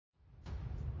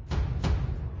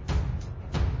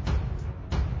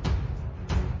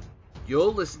You're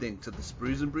listening to the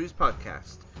Sprues and Brews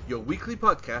podcast, your weekly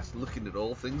podcast looking at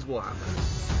all things Warhammer.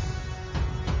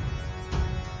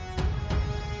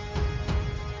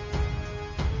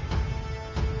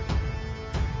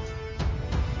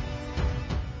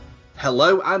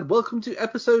 Hello and welcome to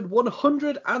episode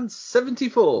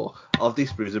 174 of the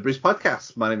Sprues and Brews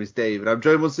podcast. My name is Dave and I'm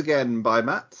joined once again by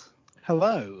Matt.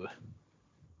 Hello.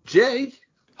 Jay.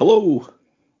 Hello.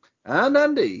 And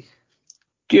Andy.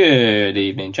 Good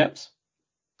evening, chaps.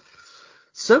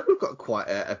 So we've got quite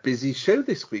a busy show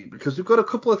this week because we've got a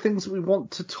couple of things that we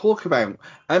want to talk about.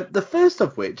 The first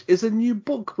of which is a new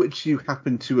book which you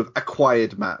happen to have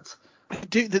acquired, Matt.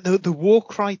 The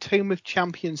Warcry Tome of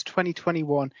Champions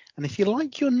 2021. And if you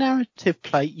like your narrative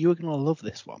play, you're going to love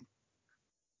this one.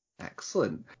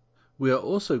 Excellent. We are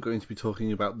also going to be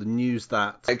talking about the news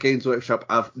that Games Workshop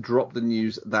have dropped the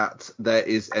news that there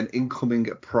is an incoming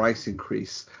price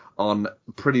increase on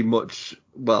pretty much,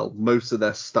 well, most of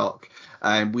their stock.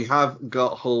 We have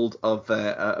got hold of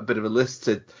a bit of a list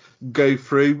to go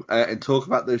through and talk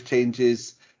about those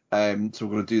changes. So we're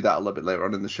going to do that a little bit later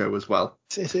on in the show as well.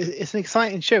 It's an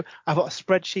exciting show. I've got a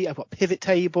spreadsheet, I've got pivot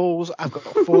tables, I've got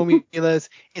formulas.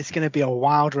 It's going to be a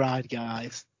wild ride,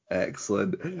 guys.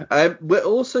 Excellent. We're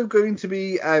also going to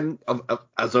be,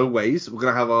 as always, we're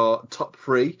going to have our top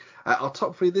three. Our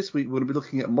top three this week, we're going to be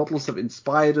looking at models that have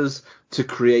inspired us to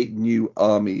create new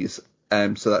armies.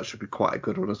 So that should be quite a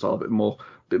good one as well. A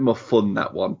bit more fun,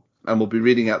 that one. And we'll be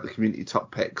reading out the community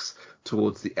top picks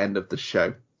towards the end of the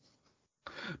show.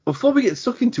 Before we get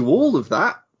stuck into all of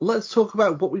that, let's talk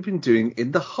about what we've been doing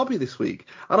in the hobby this week.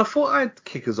 And I thought I'd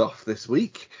kick us off this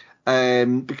week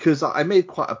because I made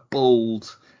quite a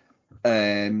bold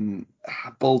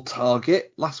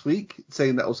target last week,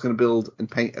 saying that I was going to build and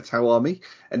paint a Tau army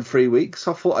in 3 weeks.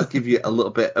 So I thought I'd give you a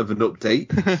little bit of an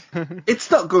update. It's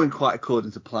not going quite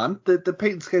according to plan. The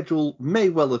paint schedule may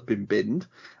well have been binned,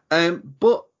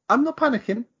 but I'm not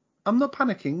panicking.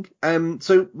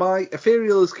 So my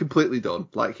Ethereal is completely done.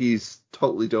 Like, he's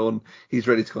totally done. He's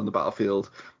ready to go on the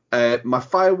battlefield. My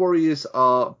Fire Warriors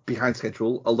are behind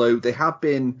schedule, although they have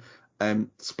been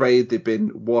sprayed, they've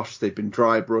been washed, they've been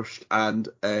dry brushed, and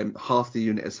half the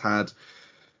unit has had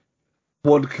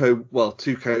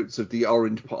two coats of the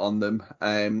orange put on them.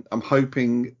 I'm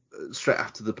hoping straight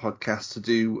after the podcast to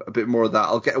do a bit more of that.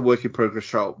 I'll get a work in progress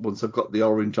shot once I've got the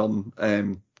orange on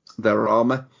their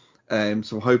armour.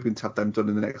 So I'm hoping to have them done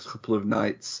in the next couple of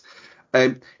nights.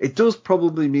 It does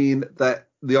probably mean that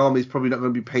the army is probably not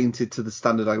going to be painted to the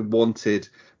standard I wanted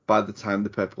by the time the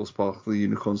Purple Sparkly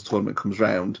Unicorns tournament comes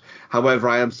round. However,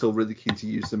 I am still really keen to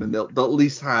use them, and they'll at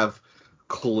least have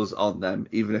colours on them,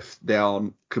 even if they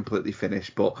aren't completely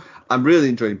finished. But I'm really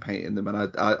enjoying painting them,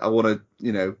 and I want to,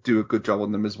 do a good job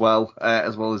on them as well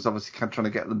as obviously trying to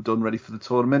get them done ready for the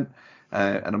tournament.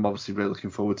 And I'm obviously really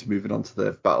looking forward to moving on to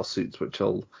the battle suits, which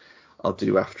I'll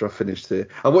do after I finish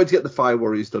I wanted to get the Fire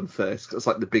Warriors done first, because it's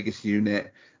like the biggest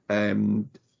unit.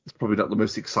 It's probably not the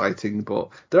most exciting, but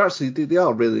they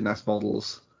are really nice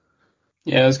models.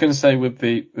 Yeah, I was going to say with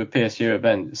the PSU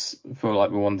events for like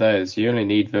the 1 days, you only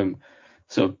need them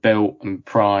sort of built and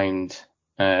primed.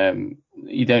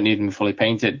 You don't need them fully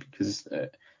painted because,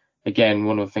 again,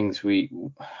 one of the things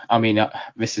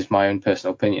this is my own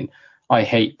personal opinion. I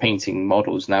hate painting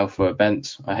models now for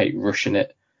events. I hate rushing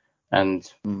it.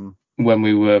 And when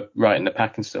we were writing the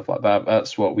pack and stuff like that,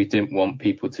 that's what we didn't want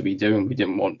people to be doing. We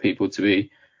didn't want people to be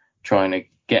trying to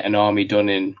get an army done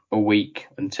in a week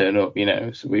and turn up,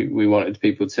 So we wanted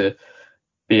people to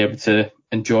be able to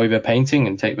enjoy their painting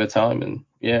and take their time. And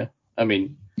don't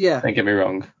get me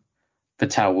wrong, the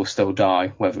Tau will still die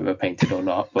whether they're painted or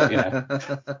not. But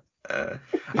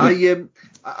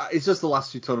it's just the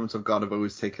last 2 tournaments I've gone, I've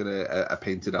always taken a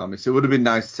painted army, so it would have been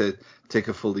nice to take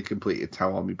a fully completed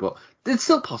Tau army, but it's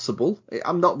still possible.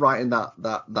 I'm not writing that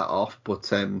off,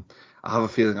 but I have a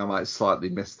feeling I might slightly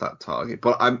miss that target.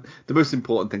 But the most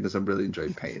important thing is I'm really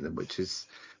enjoying painting them, which is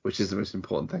the most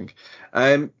important thing.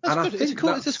 That's good.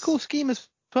 It's a cool scheme as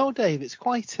well, Dave. It's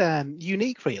quite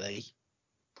unique, really.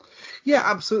 Yeah,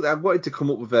 absolutely. I wanted to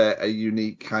come up with a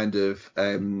unique kind of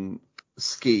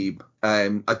scheme.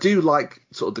 I do like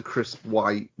sort of the crisp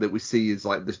white that we see is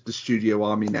like the studio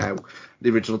army now, the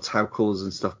original Tau colours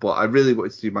and stuff, but I really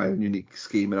wanted to do my own unique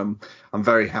scheme, and I'm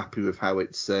very happy with how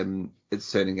it's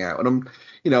turning out, and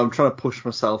I'm trying to push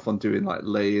myself on doing like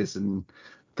layers and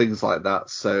things like that,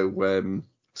 so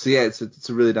yeah, it's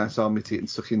a really nice army to get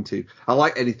stuck into. I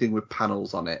like anything with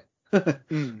panels on it.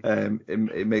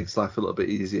 It makes life a little bit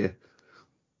easier.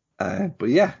 But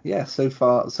so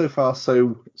far so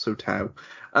Tau.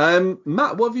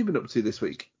 Matt, what have you been up to this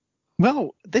week?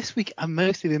 Well, this week I've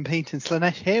mostly been painting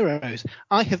Slanesh heroes.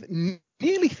 I have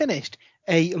nearly finished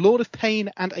a Lord of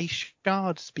Pain and a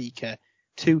Shard Speaker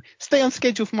to stay on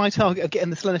schedule for my target of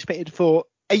getting the Slanesh painted for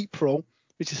April,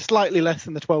 which is slightly less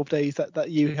than the 12 days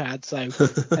that you had. So,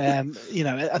 I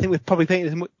think we've probably painted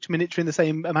as much miniature in the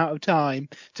same amount of time,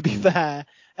 to be fair.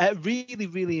 Really,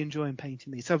 really enjoying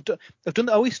painting these. So I've done.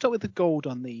 I always start with the gold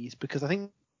on these because I think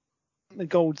the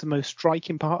gold's the most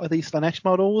striking part of these Slanesh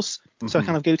models. Mm-hmm. So I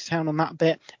kind of go to town on that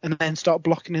bit and then start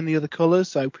blocking in the other colours.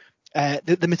 So the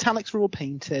metallics are all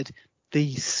painted,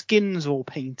 the skins all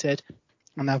painted,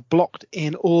 and I've blocked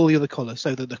in all the other colours.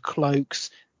 So that the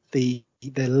cloaks, the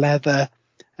leather,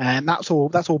 and that's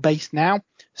all based now.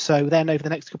 So then over the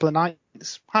next couple of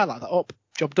nights, highlight that up,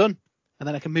 job done, and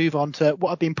then I can move on to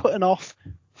what I've been putting off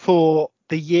for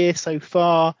the year so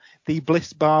far, the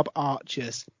Bliss Barb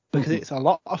Archers. Because it's a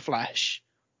lot of flesh.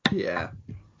 Yeah,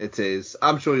 it is.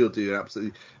 I'm sure you'll do an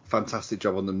absolutely fantastic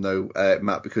job on them, though,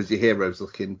 Matt, because your heroes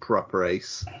looking proper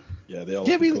ace. Yeah, they are.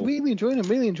 Yeah, cool. really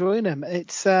enjoying them.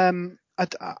 It's I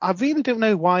really don't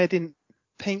know why I didn't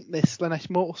paint this Slanesh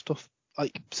Mortal stuff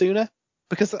like sooner.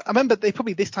 Because I remember they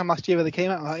probably this time last year when they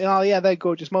came out, like, oh yeah, they're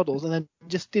gorgeous models, and then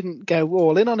just didn't go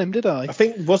all in on him, did I? I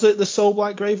think, was it the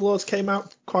Soulblight Gravelords came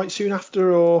out quite soon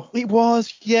after, or? It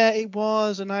was,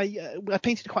 and I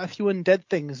painted quite a few undead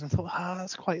things, and I thought,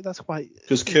 that's quite.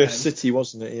 Because Cursed City,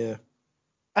 wasn't it? Yeah.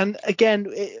 And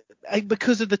again,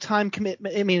 because of the time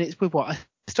commitment, I mean, it's with what I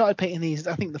started painting these.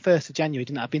 I think the 1st of January,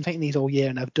 didn't I? I've been painting these all year,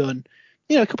 and I've done,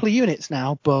 a couple of units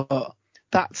now, but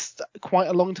that's quite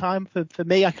a long time for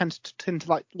me. I kind of tend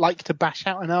to like to bash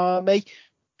out an army,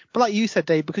 but like you said,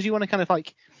 Dave, because you want to kind of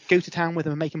like go to town with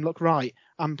them and make them look right,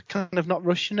 I'm kind of not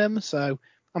rushing them. So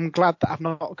I'm glad that I've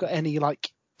not got any like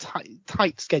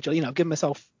tight schedule. I've given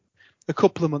myself a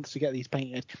couple of months to get these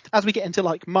painted. As we get into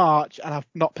like March and I've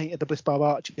not painted the Bliss Barb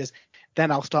Archers,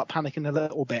 then I'll start panicking a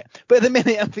little bit. But at the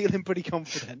minute, I'm feeling pretty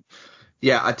confident.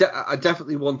 Yeah, I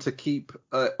definitely want to keep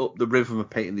up the rhythm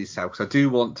of painting these out, because I do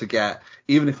want to get,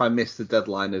 even if I miss the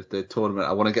deadline of the tournament,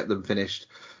 I want to get them finished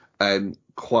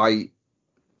quite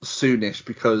soonish,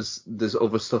 because there's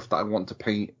other stuff that I want to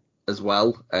paint as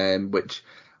well, which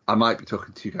I might be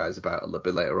talking to you guys about a little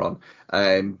bit later on.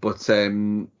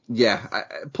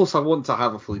 Plus I want to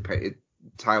have a fully painted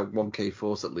tile 1K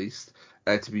force at least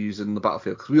to be using in the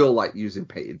battlefield, because we all like using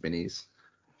painted minis.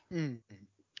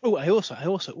 Oh, I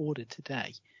also ordered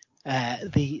today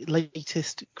the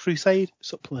latest Crusade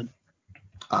supplement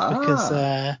because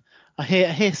I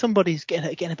hear somebody's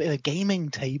getting a bit of a gaming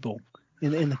table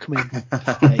in the coming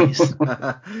days.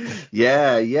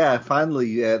 Yeah.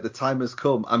 Finally, the time has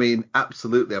come. I mean,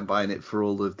 absolutely, I'm buying it for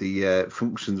all of the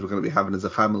functions we're going to be having as a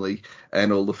family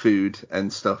and all the food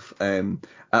and stuff.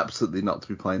 Absolutely not to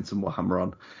be playing some Warhammer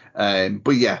on.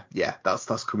 But yeah,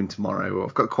 that's coming tomorrow.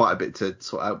 I've got quite a bit to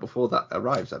sort out before that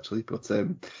arrives, actually. But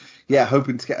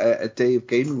hoping to get a day of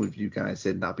gaming with you guys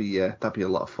in. That'd be a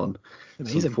lot of fun.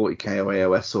 Amazing. Some 40k or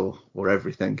AOS or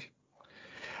everything.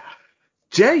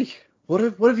 Jay, what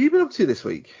have you been up to this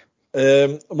week?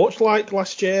 Much like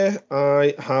last year,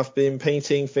 I have been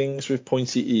painting things with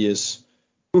pointy ears.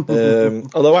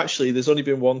 Although actually, there's only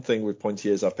been one thing with pointy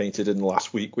ears I've painted in the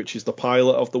last week, which is the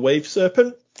pilot of the Wave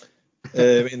Serpent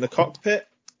in the cockpit.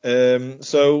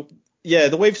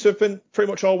 The Wave Serpent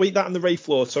pretty much all week, that and the Wraith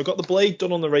Lord. So I got the blade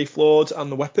done on the Wraith Lord, and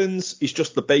the weapons is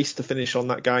just the base to finish on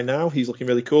that guy now. He's looking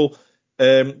really cool.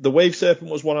 The Wave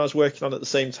Serpent was one I was working on at the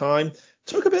same time.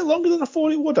 Took a bit longer than I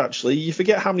thought it would, actually. You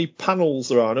forget how many panels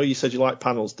there are. I know you said you like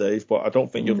panels, Dave, but I don't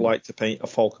think you'd like to paint a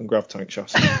Falcon Grav Tank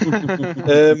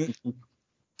chassis.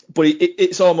 But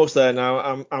it's almost there now.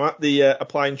 I'm at the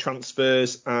applying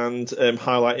transfers and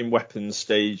highlighting weapons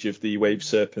stage of the Wave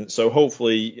Serpent. So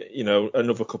hopefully,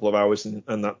 another couple of hours and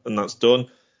that's done.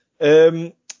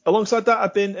 Alongside that,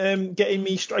 I've been getting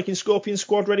me Striking Scorpion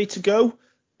squad ready to go.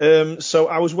 So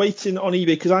I was waiting on eBay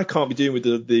because I can't be doing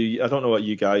with the I don't know what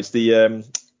you guys, the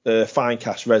fine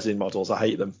cast resin models. I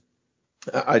hate them.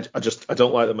 I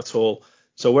don't like them at all.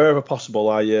 So wherever possible,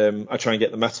 I try and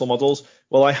get the metal models.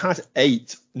 Well, I had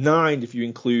 9 if you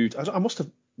include. I must have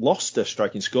lost a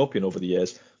Striking Scorpion over the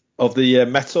years of the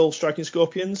metal Striking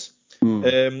Scorpions.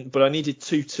 But I needed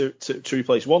 2 to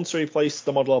replace. 1 to replace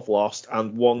the model I've lost,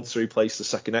 and 1 to replace the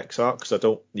second Exarch, because I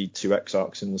don't need 2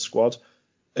 Exarchs in the squad.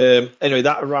 Anyway,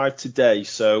 that arrived today,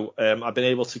 so I've been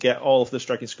able to get all of the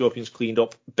Striking Scorpions cleaned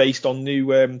up based on new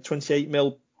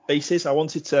 28mm bases. I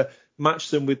wanted to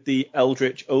match them with the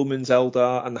Eldritch Omens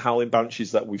Eldar and the Howling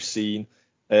Banshees that we've seen.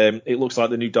 It looks like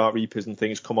the new Dark Reapers and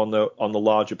things come on the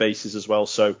larger bases as well.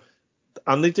 So,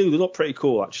 and they look pretty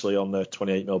cool actually on the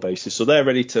 28mm bases. So they're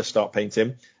ready to start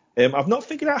painting. I've not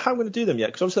figured out how I'm going to do them yet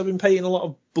because obviously I've been painting a lot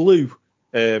of blue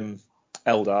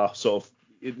Eldar, sort of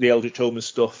the Eldritch Omen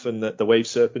stuff and the Wave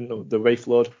Serpent or the Wraith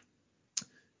Lord.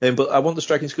 But I want the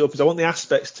Striking Scorpions. I want the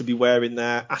aspects to be wearing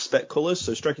their aspect colours.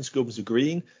 So Striking Scorpions are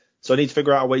green. So I need to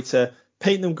figure out a way to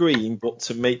paint them green, but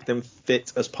to make them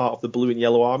fit as part of the blue and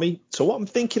yellow army. So what I'm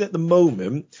thinking at the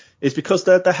moment is because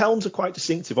the helms are quite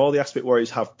distinctive. All the aspect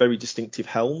warriors have very distinctive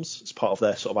helms as part of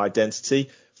their sort of identity.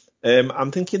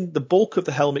 I'm thinking the bulk of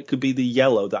the helmet could be the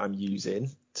yellow that I'm using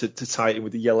to tie it in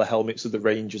with the yellow helmets of the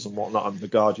Rangers and whatnot and the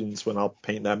Guardians when I'll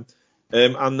paint them.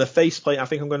 And the faceplate, I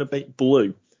think I'm going to paint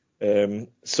blue.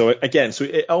 So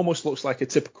it almost looks like a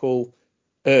typical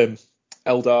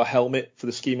Eldar helmet for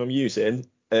the scheme I'm using,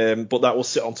 but that will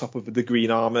sit on top of the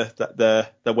green armor that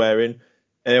they're wearing.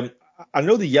 I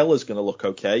know the yellow's going to look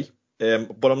okay,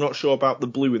 but I'm not sure about the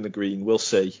blue and the green. We'll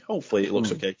see. Hopefully it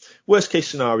looks okay. Worst case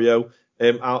scenario,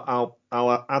 I'll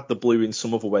add the blue in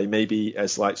some other way, maybe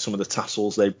as like some of the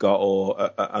tassels they've got or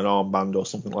an armband or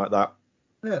something like that.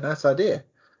 Yeah, nice idea.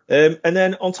 And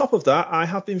then on top of that, I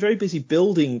have been very busy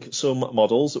building some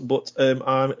models, but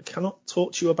I cannot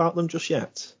talk to you about them just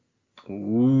yet.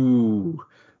 Ooh,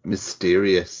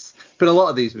 mysterious. Been a lot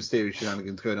of these mysterious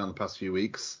shenanigans going on the past few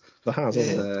weeks. There has,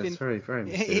 hasn't it? It's very, very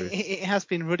mysterious. It has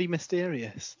been really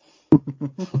mysterious.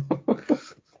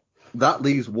 That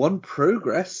leaves one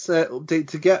progress update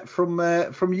to get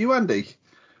from you, Andy.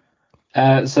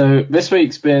 So this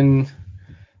week's been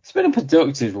a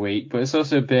productive week, but it's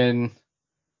also been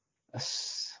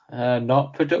a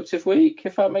not productive week,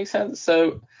 if that makes sense.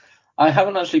 So I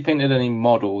haven't actually painted any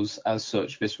models as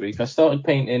such this week. I started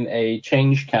painting a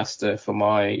change caster for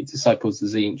my Disciples of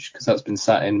Tzeentch because that's been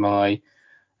sat in my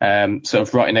sort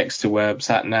of right next to where I'm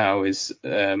sat now is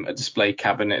a display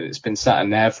cabinet. It's been sat in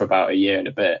there for about a year and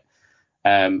a bit,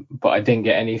 but I didn't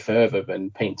get any further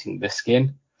than painting the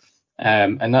skin.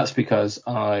 And that's because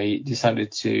I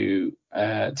decided to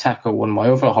tackle one of my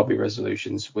other hobby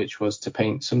resolutions, which was to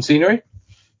paint some scenery.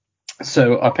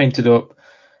 So I painted up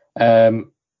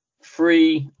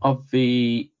 3 of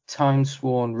the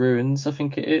Time-Sworn ruins, I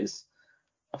think it is.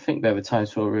 I think they're the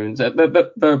Time-Sworn ruins.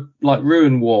 They're like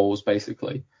ruin walls,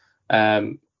 basically.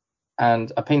 And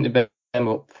I painted them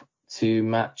up to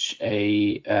match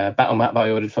a battle map that I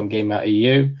ordered from Game Out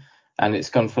EU. And it's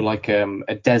gone for like a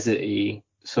deserty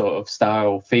sort of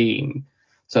style theme.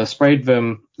 So I sprayed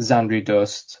them Xandri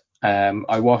dust.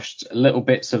 I washed little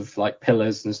bits of like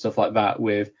pillars and stuff like that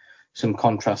with some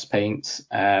contrast paints.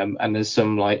 And there's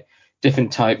some like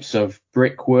different types of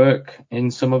brickwork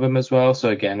in some of them as well. So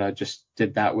again, I just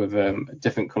did that with a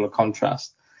different color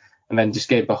contrast, and then just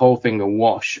gave the whole thing a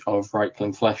wash of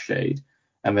Reichland Flesh Shade,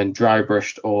 and then dry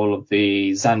brushed all of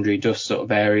the Xandri dust sort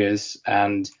of areas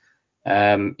and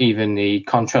even the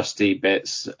contrasty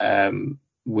bits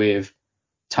with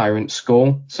Tyrant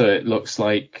Skull. So it looks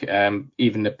like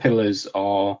even the pillars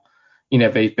are,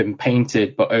 they've been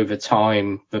painted, but over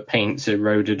time the paint's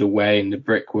eroded away and the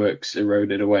brickwork's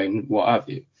eroded away and what have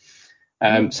you.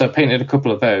 So I painted a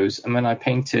couple of those, and then I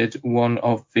painted one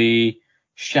of the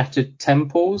Shattered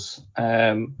Temples,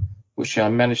 which I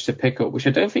managed to pick up, which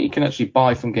I don't think you can actually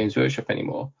buy from Games Workshop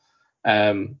anymore.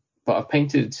 But I've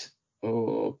painted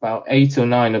about 8 or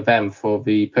 9 of them for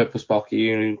the Purple Sparky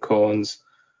Unicorns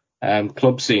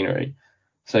club scenery.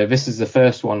 So this is the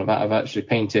first one that I've actually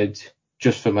painted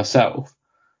just for myself.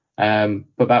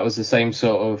 But that was the same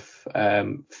sort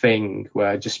of thing where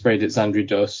I just sprayed it Xandri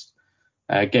dust,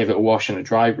 gave it a wash and a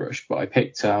dry brush, but I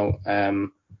picked out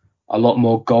a lot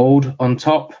more gold on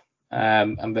top.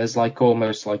 And there's like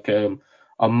almost like a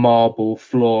marble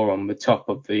floor on the top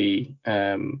of the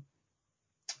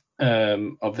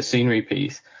scenery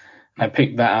piece. I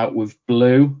picked that out with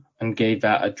blue and gave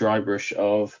that a dry brush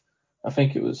of, I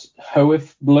think it was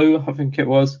Hoeth blue, I think it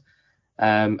was.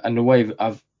 And the way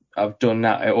that I've done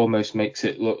that, it almost makes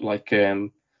it look like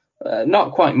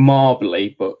not quite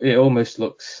marbly, but it almost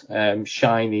looks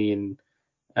shiny, and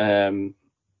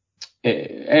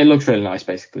it looks really nice,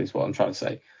 basically, is what I'm trying to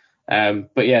say.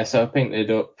 But yeah, so I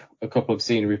painted up a couple of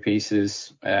scenery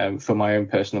pieces for my own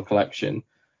personal collection,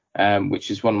 which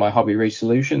is one of my hobby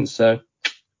resolutions. So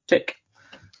tick.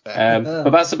 But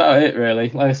that's about it, really.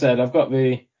 Like I said, I've got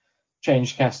the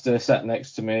change caster sat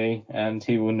next to me, and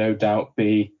he will no doubt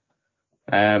be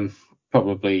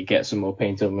probably get some more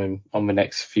paint on him on the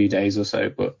next few days or so.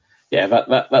 But yeah,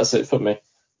 that's it for me.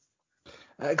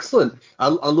 Excellent. I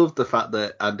love the fact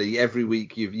that, Andy, every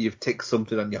week you've ticked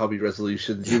something on your hobby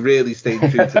resolutions. You're really staying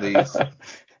true to these.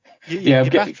 You're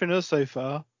battering us so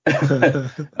far.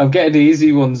 I'm getting the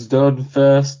easy ones done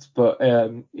first, but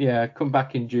come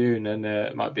back in June and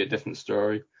it might be a different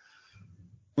story.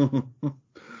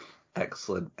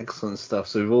 Excellent stuff.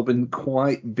 So we've all been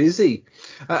quite busy,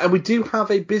 and we do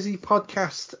have a busy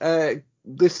podcast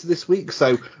this week.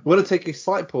 So we're going to take a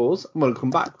slight pause. I'm going to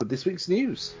come back with this week's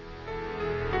news.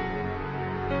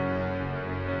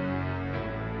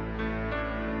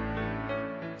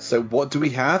 So what do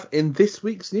we have in this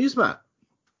week's news, Matt?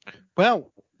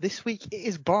 Well, this week it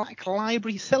is Black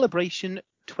Library Celebration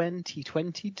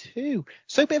 2022.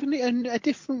 So a bit of a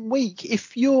different week.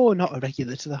 If you're not a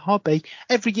regular to the hobby,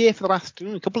 every year for the last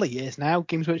couple of years now,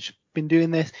 Games Workshop have been doing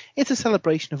this. It's a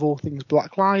celebration of all things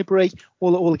Black Library,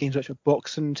 all the Games Workshop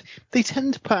books, and they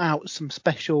tend to put out some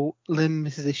special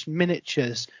limited edition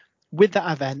miniatures with that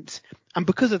event. And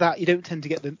because of that, you don't tend to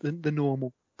get the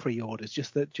normal pre-orders,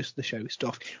 just the show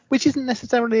stuff, which isn't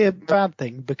necessarily a bad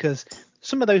thing, because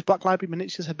some of those Black Library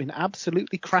miniatures have been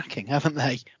absolutely cracking, haven't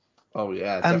they? Oh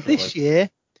yeah, and definitely. This year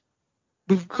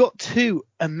we've got two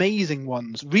amazing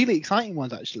ones, really exciting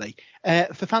ones actually.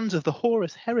 For fans of the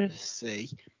Horus Heresy,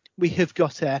 we have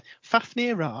got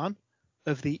Fafnir Ran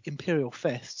of the Imperial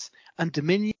Fists and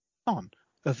Dominion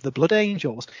of the Blood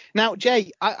Angels. Now,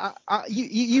 Jay,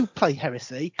 you play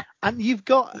Heresy, and you've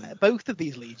got both of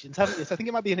these legions, haven't you? So I think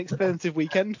it might be an expensive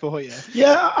weekend for you.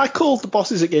 Yeah, I called the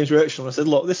bosses at Games Workshop and I said,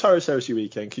 look, this Horus Heresy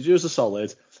weekend, could you do us a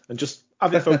solid and just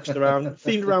have it focused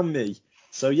themed around me?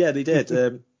 So yeah, they did.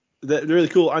 They're really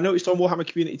cool. I noticed on Warhammer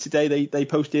Community today they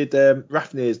posted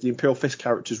Rafnir's, the Imperial Fist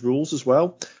characters rules as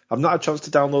well. I've not had a chance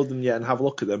to download them yet and have a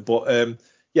look at them, but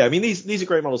yeah, I mean these are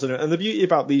great models, and the beauty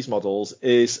about these models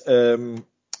is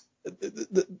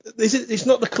it's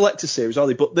not the collector series, are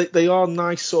they? But they are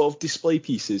nice sort of display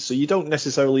pieces, so you don't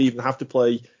necessarily even have to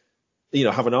play,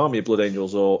 have an army of Blood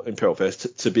Angels or Imperial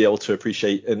Fist to be able to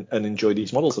appreciate and enjoy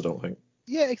these models, I don't think.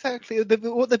 Yeah, exactly.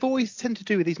 What they've always tend to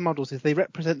do with these models is they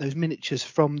represent those miniatures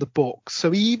from the books.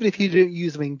 So even if you don't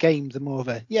use them in games, they're more of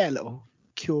a little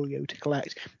curio to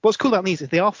collect. What's cool about these is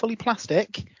they are fully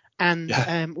plastic, and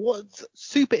what's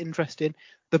super interesting,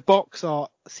 the box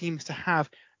art seems to have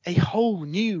a whole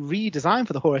new redesign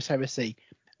for the Horus Heresy.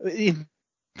 In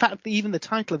fact, even the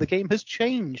title of the game has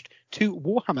changed to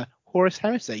Warhammer Horus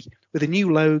Heresy, with a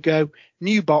new logo,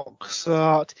 new box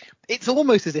art. It's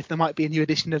almost as if there might be a new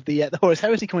edition of the Horus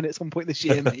Heresy coming at some point this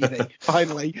year, maybe.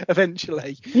 Finally,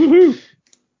 eventually. Woohoo!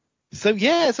 So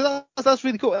yeah, so that's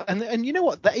really cool. And you know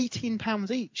what? They're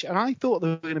 £18 each, and I thought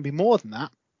there were going to be more than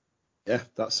that. Yeah,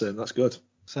 that's good.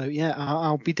 So yeah,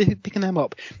 I'll be picking them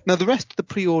up. Now the rest of the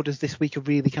pre-orders this week are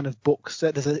really kind of books.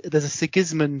 There's a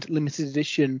Sigismund limited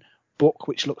edition book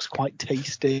which looks quite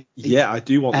tasty. Yeah, I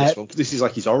do want this one, because this is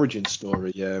like his origin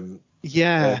story. Yeah.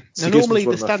 Now normally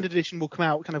the standard edition will come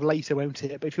out kind of later, won't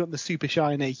it? But if you want the super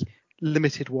shiny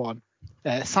limited one,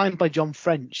 signed by John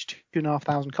French,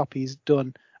 2,500 copies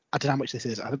done. I don't know how much this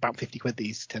is. About 50 quid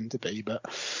these tend to be, but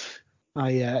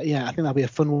I think that'll be a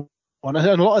fun one. And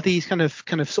a lot of these kind of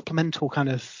supplemental kind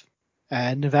of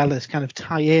novellas kind of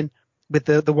tie in with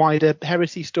the wider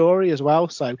Heresy story as well.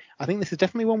 So I think this is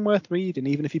definitely one worth reading,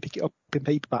 even if you pick it up in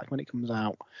paperback when it comes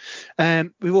out.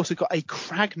 We've also got a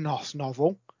Kragnos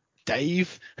novel,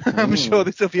 Dave. I'm sure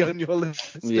this will be on your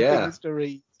list of things to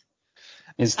read.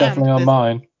 It's definitely on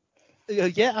mine.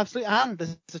 Yeah, absolutely. And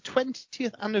there's a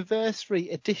 20th anniversary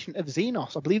edition of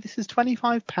Xenos. I believe this is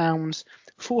 £25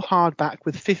 full hardback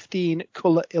with 15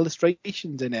 colour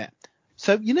illustrations in it.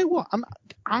 So you know what?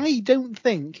 I don't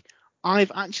think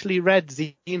I've actually read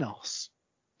Xenos.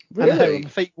 Really? I know, I'm a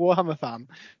fake Warhammer fan.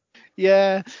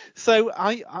 Yeah, so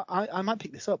I might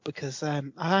pick this up because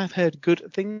I've heard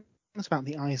good things about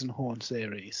the Eisenhorn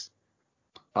series.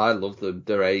 I love them.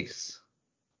 They're ace.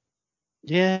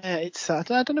 Yeah, it's I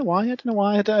don't know why. I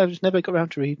just never got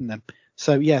around to reading them.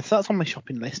 So yeah, so that's on my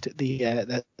shopping list at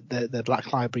the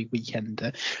Black Library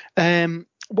weekend.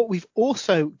 What we've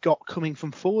also got coming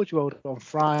from Forge World on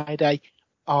Friday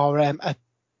are a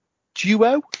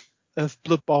duo of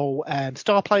Blood Bowl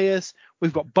star players.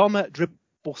 We've got Bomber,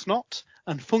 Dribble Snot,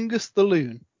 and Fungus the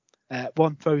Loon.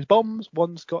 One throws bombs,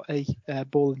 one's got a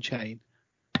ball and chain.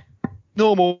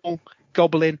 Normal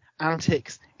goblin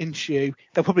antics ensue.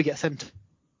 They'll probably get sent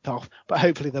off, but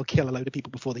hopefully they'll kill a load of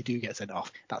people before they do get sent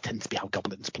off. That tends to be how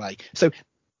goblins play. So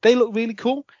they look really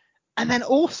cool. And then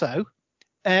also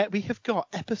we have got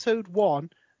episode 1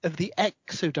 of the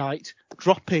Exodite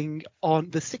dropping on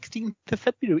the 16th of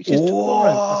February, which is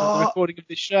tomorrow as of the recording of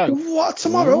this show. What,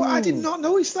 tomorrow? Ooh. I did not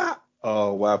notice that.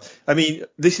 Oh, wow. I mean,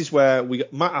 this is where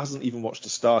Matt hasn't even watched the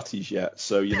Astartes yet,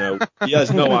 so, he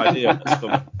has no idea what's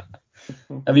coming.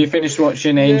 Have you finished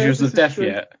watching Angels of Death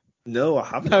yet? No, I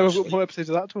haven't. No, I've got more episodes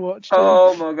of that to watch too.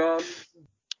 Oh my god.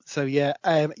 So yeah,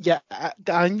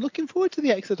 I'm looking forward to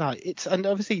the Exodite. And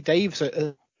obviously Dave's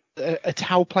a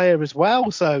Tau player as well,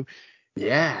 so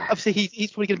Yeah. Obviously,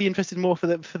 he's probably going to be interested more for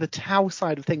the Tau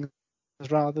side of things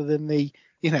rather than the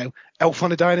elf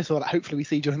on a dinosaur that hopefully we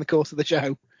see during the course of the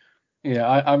show. Yeah,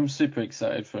 I'm super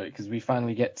excited for it because we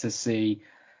finally get to see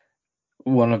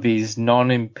one of these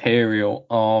non-imperial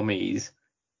armies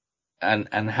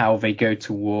and how they go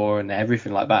to war and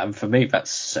everything like that. And for me, that's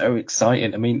so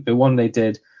exciting. I mean, the one they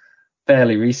did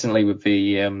fairly recently with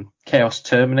the Chaos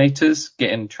Terminators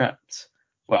getting trapped.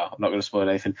 Well, I'm not going to spoil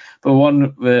anything, but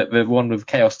the one with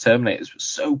Chaos Terminators was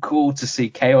so cool to see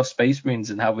Chaos Space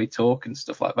Marines and how they talk and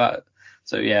stuff like that.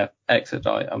 So yeah,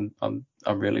 Exodite, I'm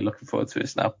really looking forward to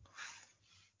this now.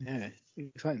 Yeah,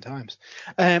 exciting times.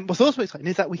 What's also exciting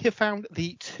is that we have found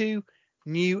the 2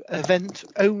 new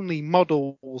event-only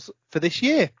models for this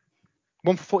year.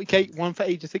 One for 40k, one for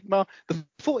Age of Sigmar. The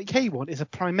 40k one is a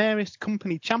Primaris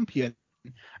Company champion,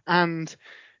 and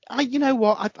you know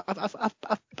what?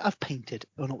 I've painted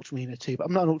an Ultramarine or two, but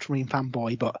I'm not an Ultramarine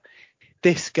fanboy. But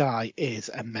this guy is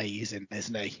amazing,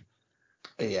 isn't he?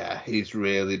 Yeah, he's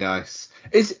really nice.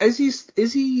 Is he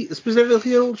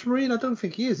specifically an Ultramarine? I don't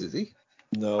think he is he?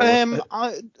 No.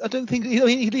 I don't think. I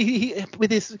mean, he with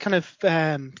his kind of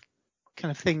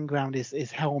thing around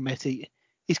his helmet,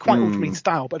 he's quite Ultramarine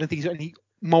style, but I don't think he's got any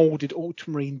molded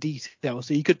Ultramarine detail.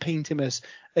 So you could paint him as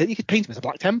a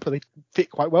Black Templar. He'd fit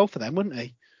quite well for them, wouldn't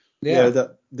he? Yeah,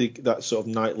 that sort of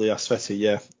knightly asphetti.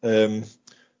 Yeah,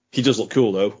 he does look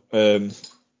cool though.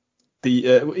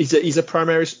 He's a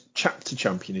Primaris chapter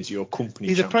champion. Is your company?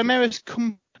 He's champion? a Primaris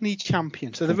company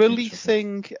champion. So they're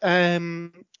releasing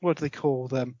what do they call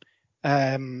them?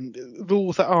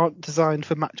 Rules that aren't designed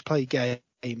for match play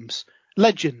games.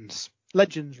 Legends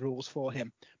rules for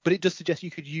him, but it does suggest you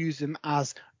could use them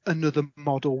as another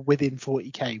model within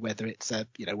 40k, whether it's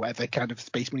whatever kind of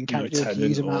Space Marine character you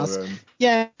use them as.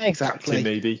 Yeah, exactly.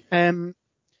 Maybe.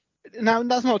 Now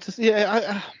that's not to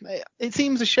say. It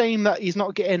seems a shame that he's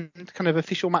not getting kind of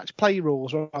official match play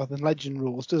rules rather than legend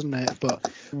rules, doesn't it? But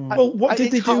what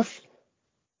did they do?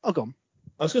 Oh, go on.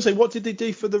 I was going to say, what did they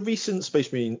do for the recent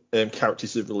Space Marine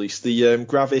characters they've released? The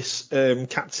Gravis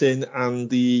Captain and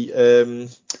the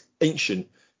Ancient.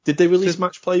 Did they release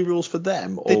match play rules for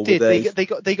them? Or they did.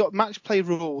 They got match play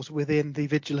rules within the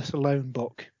Vigilus Alone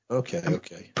book.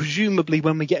 Okay. Presumably,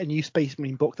 when we get a new Space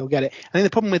Marine book, they'll get it. I think the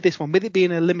problem with this one, with it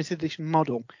being a limited edition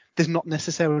model, there's not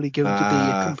necessarily going to be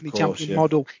a company champion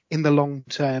model in the long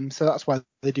term. So that's why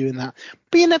they're doing that.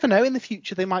 But you never know. In the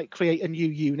future, they might create a new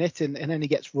unit and then he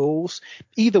gets rules.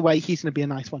 Either way, he's going to be a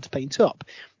nice one to paint up.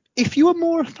 If you are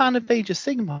more a fan of Age of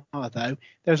Sigmar, though,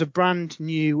 there's a brand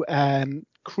new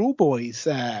Cruel Boys.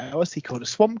 What's he called? A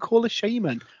Swamp Caller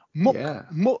Shaman.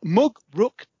 Mug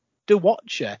Rook the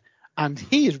Watcher. And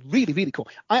he is really, really cool.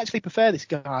 I actually prefer this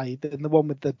guy than the one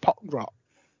with the pot grot.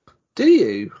 Do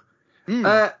you?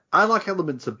 I like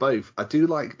elements of both. I do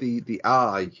like the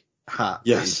eye hat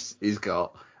he's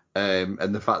got, and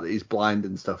the fact that he's blind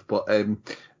and stuff. But I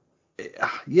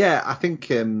think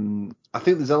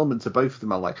there's elements of both of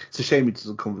them I like. It's a shame he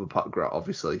doesn't come with a pot grot,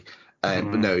 obviously. But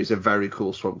no, he's a very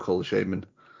cool Swamp Caller Shaman.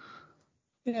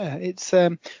 Yeah, it's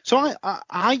so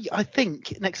I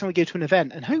think next time we go to an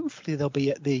event, and hopefully they'll be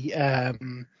at the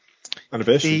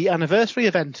anniversary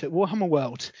event at Warhammer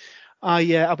World.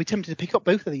 I'll be tempted to pick up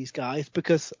both of these guys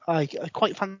because I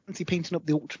quite fancy painting up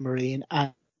the Ultramarine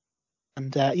and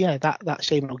that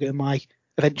Shaman will go in my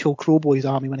eventual Cruel Boys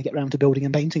army when I get around to building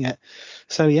and painting it.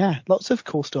 So yeah, lots of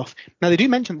cool stuff. Now they do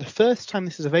mention the first time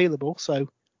this is available, so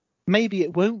maybe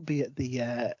it won't be at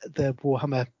the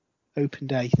Warhammer Open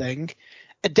Day thing.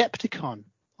 Adepticon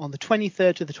on the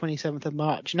 23rd to the 27th of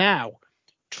March. Now,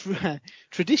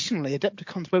 traditionally,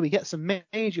 Adepticon's where we get some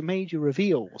major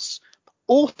reveals.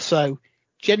 Also,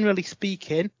 generally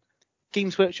speaking,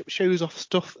 Games Workshop shows off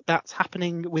stuff that's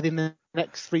happening within the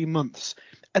next 3 months.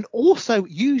 And also,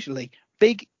 usually,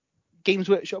 big Games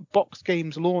Workshop box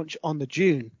games launch in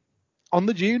June.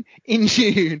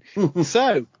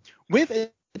 So, with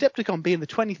Adepticon being the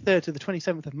 23rd to the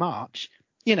 27th of March,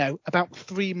 about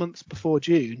 3 months before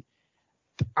June,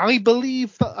 I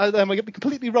believe that I might be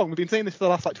completely wrong. We've been saying this for the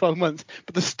last 12 months,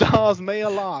 but the stars may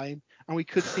align and we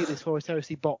could see this Horus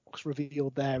Heresy box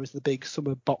revealed there as the big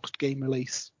summer boxed game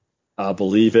release. I'll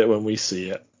believe it when we see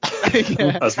it.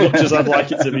 As much as I'd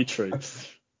like it to be true.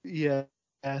 Yeah.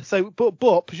 So,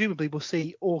 but presumably we'll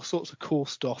see all sorts of cool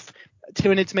stuff.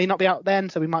 Tyranids may not be out then,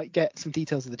 so we might get some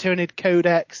details of the Tyranid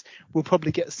Codex. We'll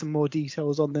probably get some more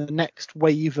details on the next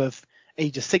wave of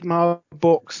Age of Sigmar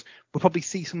books. We'll probably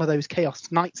see some of those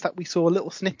Chaos Knights that we saw little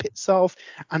snippets of,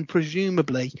 and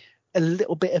presumably a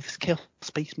little bit of Chaos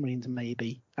Space Marines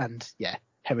maybe, and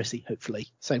Heresy hopefully.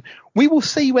 So we will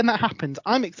see when that happens.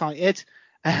 I'm excited.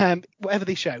 whatever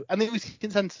they show. And they always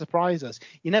tend to surprise us.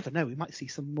 You never know. We might see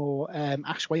some more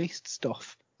Ash Waste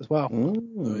stuff as well.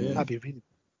 Oh, yeah. That'd be really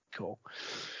cool.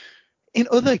 In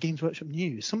other Games Workshop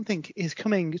news, something is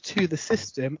coming to the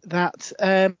system that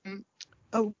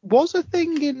was a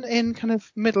thing in kind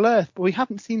of Middle Earth, but we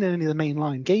haven't seen any of the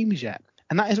mainline games yet,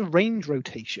 and that is a range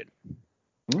rotation.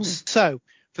 So,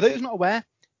 for those not aware,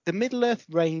 the Middle Earth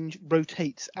range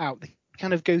rotates out. They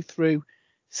kind of go through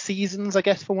seasons, I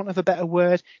guess, for want of a better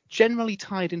word, generally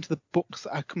tied into the books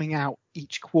that are coming out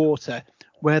each quarter,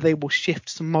 where they will shift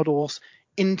some models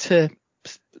into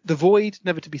the void,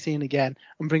 never to be seen again,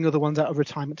 and bring other ones out of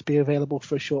retirement to be available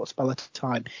for a short spell at a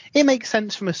time. It makes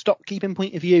sense from a stock keeping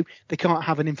point of view. They can't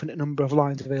have an infinite number of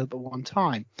lines available at one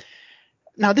time.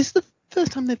 Now, this is the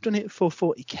first time they've done it for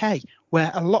 40k, where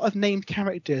a lot of named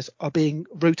characters are being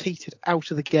rotated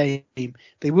out of the game.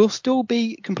 They will still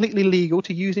be completely legal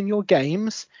to use in your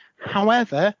games.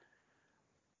 However,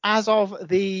 as of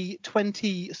the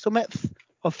 27th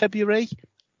of February,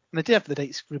 and I did have the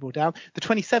date scribbled down, the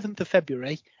 27th of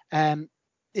February,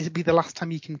 it'll be the last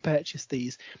time you can purchase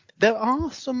these. There are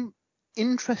some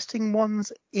interesting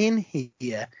ones in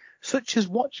here, such as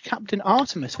Watch Captain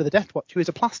Artemis for the Death Watch, who is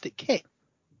a plastic kit,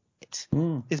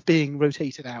 is being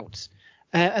rotated out.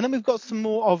 And then we've got some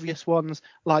more obvious ones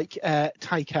like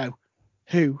Tycho,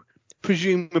 who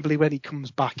presumably when he comes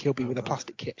back, he'll be with a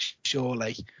plastic kit,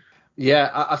 surely.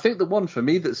 Yeah, I think the one for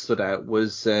me that stood out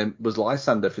was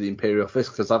Lysander for the Imperial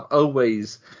Fist, because I've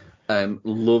always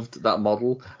loved that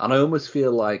model, and I almost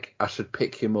feel like I should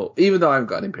pick him up, even though I haven't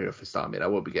got an Imperial Fist army, and I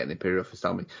won't be getting an Imperial Fist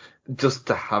army, just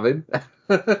to have him.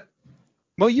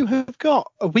 Well, you have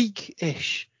got a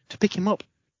week-ish to pick him up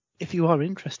if you are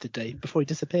interested, Dave, before he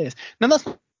disappears. Now, that's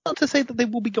not to say that they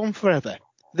will be gone forever.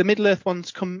 The Middle-earth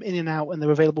ones come in and out, and they're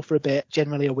available for a bit,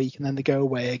 generally a week, and then they go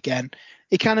away again.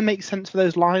 It kind of makes sense for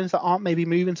those lines that aren't maybe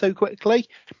moving so quickly.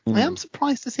 I am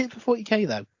surprised to see it for 40k,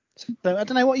 though. So I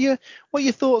don't know what your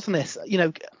thoughts on this. You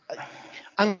know,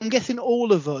 I'm guessing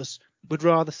all of us would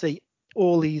rather see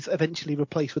all these eventually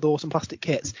replaced with awesome plastic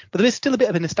kits, but there is still a bit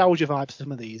of a nostalgia vibe to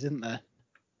some of these, isn't there?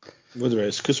 Well, there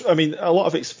is, because I mean, a lot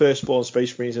of it's Firstborn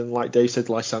Space Marines, and like Dave said,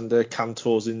 Lysander,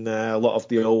 Cantor's in there, a lot of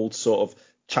the old sort of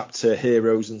chapter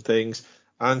heroes and things.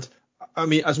 And I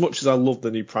mean, as much as I love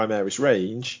the new Primaris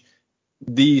range,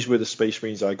 these were the Space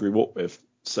Marines I grew up with.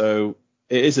 So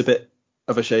it is a bit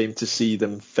of a shame to see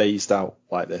them phased out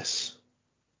like this.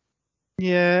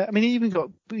 Yeah, I mean, you even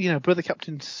got, Brother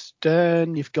Captain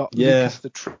Stern, you've got Lucas the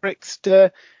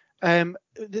Trickster,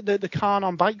 the Khan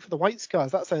on bike for the White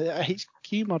Scars. That's a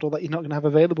HQ model that you're not going to have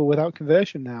available without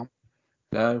conversion now.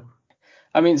 No.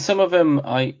 I mean, some of them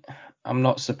I'm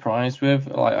not surprised with.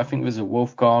 Like, I think there's a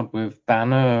Wolf Guard with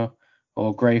Banner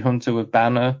or Grey Hunter with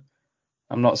Banner.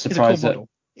 I'm not surprised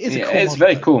It's a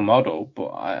very cool model,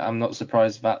 but I'm not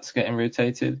surprised that's getting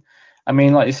rotated. I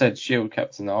mean, like you said, Shield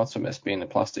Captain Artemis being a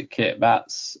plastic kit,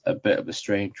 that's a bit of a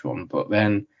strange one. But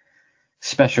then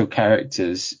special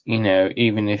characters,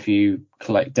 even if you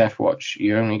collect Death Watch,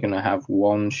 you're only going to have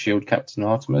one Shield Captain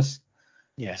Artemis.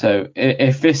 Yeah. So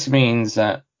if this means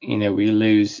that, we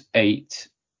lose 8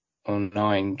 or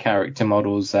 9 character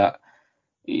models that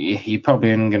you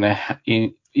probably aren't going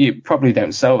to, you probably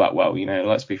don't sell that well,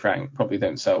 let's be frank, probably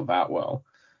don't sell that well.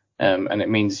 And it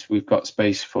means we've got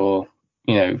space for,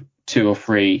 2 or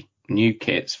 3 new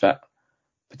kits that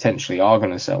potentially are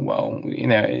going to sell well.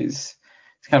 It's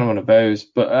kind of one of those.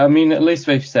 But I mean, at least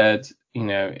they've said,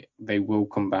 they will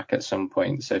come back at some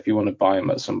point. So if you want to buy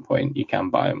them at some point, you can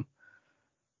buy them.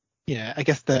 Yeah, I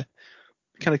guess the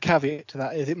kind of caveat to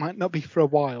that is it might not be for a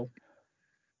while.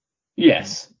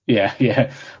 Yes,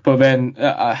 yeah. But then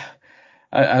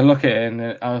I look at it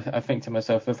and I think to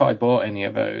myself, if I bought any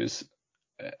of those,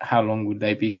 how long would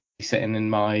they be sitting in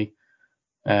my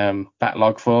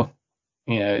backlog for?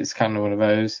 It's kind of one of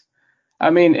those.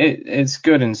 I mean, it's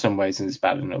good in some ways and it's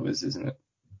bad in others, isn't it?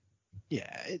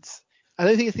 Yeah, I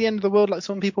don't think it's the end of the world like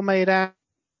some people made out,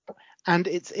 and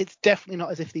it's definitely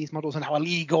not as if these models are now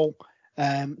illegal.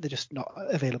 They're just not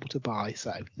available to buy,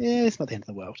 so yeah, it's not the end of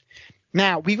the world.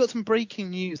 Now, we've got some breaking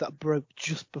news that broke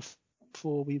just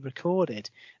before we recorded.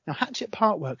 Now, Hatchet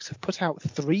Partworks have put out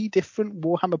 3 different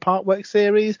Warhammer Partworks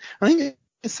series. I think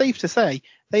it's safe to say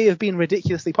they have been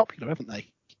ridiculously popular, haven't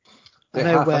they? I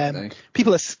know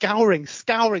people are scouring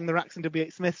the racks in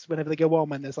W8 Smiths whenever they go on,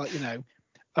 when there's like,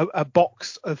 a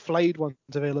box of flayed ones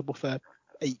available for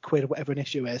 £8 or whatever an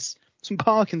issue is. Some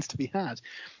bargains to be had.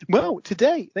 Well,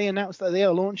 today they announced that they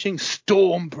are launching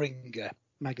Stormbringer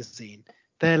magazine,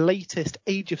 their latest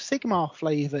Age of Sigmar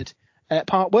flavoured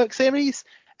Partwork series,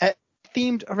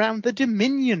 themed around the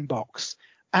Dominion box.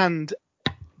 And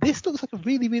this looks like a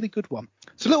really, really good one.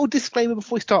 So a little disclaimer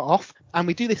before we start off, and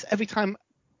we do this every time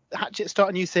Hatchet start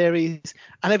a new series,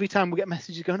 and every time we get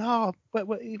messages going, oh,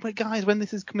 wait, guys, when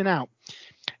this is coming out.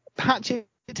 Hatchet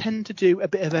tend to do a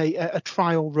bit of a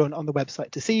trial run on the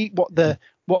website to see what the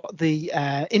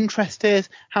interest is,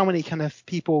 how many kind of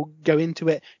people go into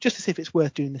it, just to see if it's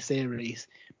worth doing the series.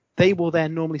 They will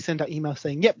then normally send out emails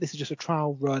saying, yep, this is just a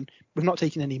trial run. We've not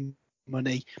taken any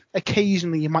money.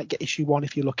 Occasionally you might get issue 1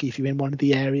 if you're lucky, if you're in one of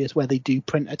the areas where they do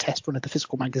print a test run of the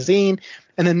physical magazine,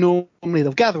 and then normally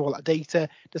they'll gather all that data,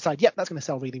 decide, yep, that's going to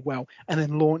sell really well, and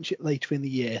then launch it later in the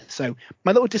year. So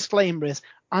my little disclaimer is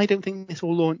I don't think this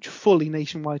will launch fully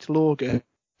nationwide till August,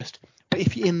 but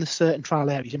if you're in the certain trial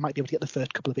areas, you might be able to get the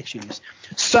first couple of issues.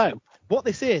 So what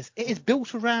this is, it is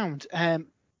built around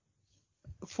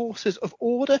forces of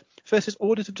order versus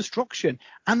orders of destruction,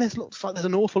 and looks like there's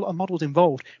an awful lot of models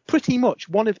involved, pretty much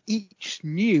one of each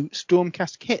new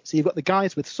Stormcast kit. So you've got the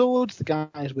guys with swords, the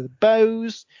guys with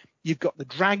bows, you've got the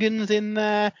dragons in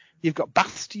there, you've got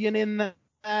Bastion in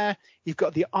there, you've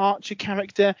got the archer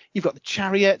character, you've got the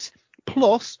chariot,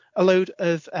 plus a load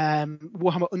of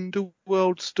Warhammer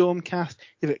Underworld Stormcast,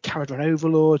 you've got Caradron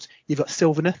Overlords, you've got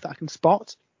Sylvaneth that I can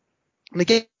spot. And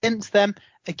against them,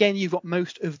 again, you've got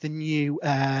most of the new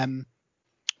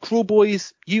Cruel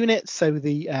Boys units, so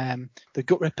the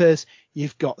Gut Rippers,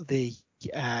 you've got the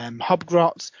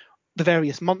Hobgrots, the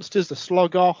various monsters, the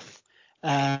Slogoth,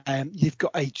 you've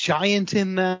got a giant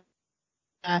in there,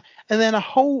 and then a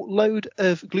whole load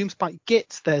of Gloomspite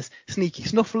Gits. There's Sneaky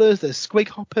Snufflers, there's Squig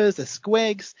Hoppers, there's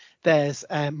Squigs, there's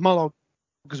Mollog's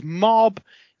Mob,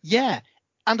 and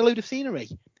a load of scenery.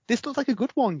 This looks like a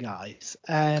good one, guys.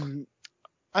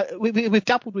 We've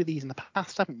dabbled with these in the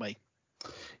past, haven't we?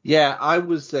 Yeah, I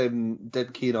was dead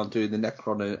keen on doing the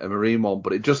Necron and Marine one,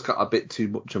 but it just got a bit too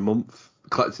much a month,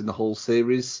 collecting the whole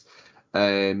series,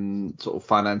 sort of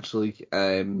financially.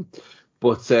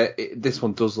 But this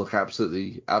one does look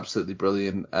absolutely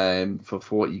brilliant for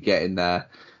what you get in there.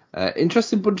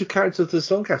 Interesting bunch of characters to the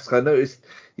Stormcast. I noticed,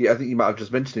 I think you might have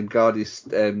just mentioned him,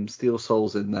 Guardian Steel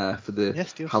Souls in there for the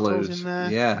Steel Hallowed. Souls in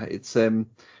there. Yeah, it's a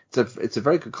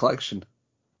very good collection.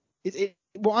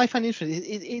 What I find interesting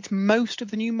is it's most of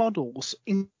the new models,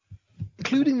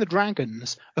 including the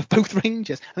dragons of both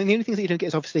ranges. I mean, the only things that you don't get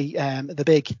is obviously the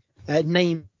big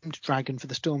named dragon for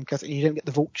the Stormcast, and you don't get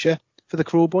the Vulture for the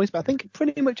Cruel Boys. But I think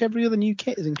pretty much every other new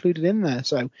kit is included in there.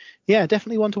 So yeah,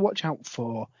 definitely one to watch out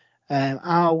for.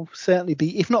 I'll certainly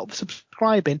be, if not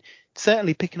subscribing,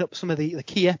 certainly picking up some of the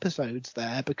key episodes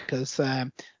there, because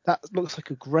that looks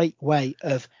like a great way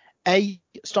of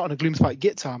starting a Gloomspite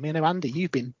Gits army. I know, Andy,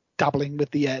 you've been dabbling with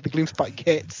the Gloomspite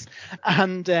kits,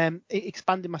 and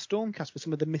expanding my Stormcast with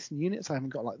some of the missing units I haven't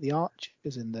got, like the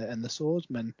archers and the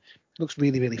swordsmen. Looks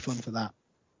really, really fun for that.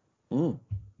 Mm.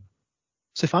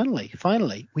 So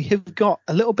finally, we have got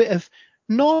a little bit of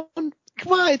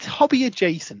it's hobby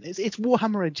adjacent. It's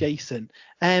Warhammer adjacent.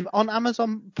 On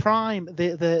Amazon Prime,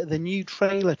 the new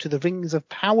trailer to the Rings of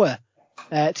Power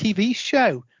TV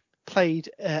show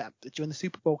played during the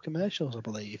Super Bowl commercials, I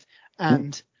believe,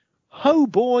 and oh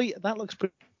boy, that looks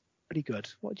pretty good.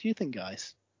 What do you think,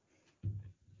 guys?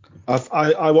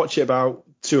 I watch it about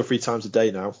 2 or 3 times a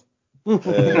day now.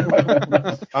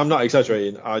 I'm not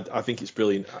exaggerating. I think it's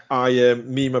brilliant.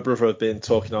 Me and my brother have been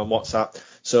talking on WhatsApp,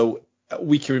 so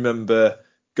we can remember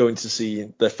going to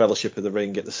see the Fellowship of the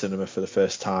Ring at the cinema for the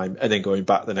first time, and then going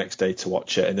back the next day to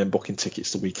watch it, and then booking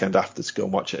tickets the weekend after to go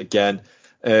and watch it again.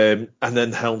 And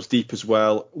then Helm's Deep as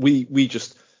well. We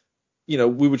just, we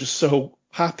were just so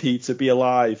happy to be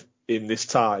alive in this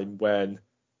time when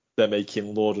they're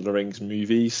making Lord of the Rings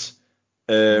movies.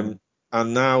 And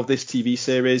now this TV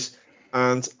series.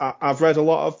 And I've read a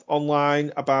lot of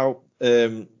online about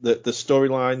the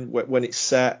storyline when it's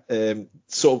set,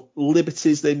 sort of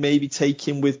liberties they may be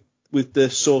taking with the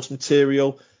source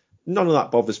material. None of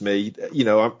that bothers me.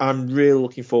 I'm really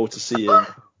looking forward to seeing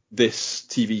this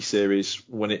TV series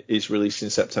when it is released in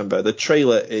September. The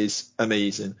trailer is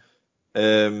amazing.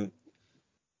 The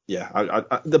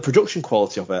production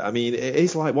quality of it, I mean, it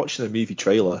is like watching a movie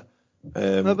trailer.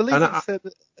 I believe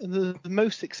it's the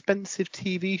most expensive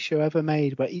TV show ever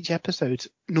made, where each episode's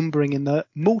numbering in the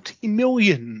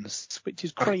multi-millions, which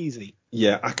is crazy.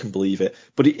 I can believe it.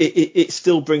 But it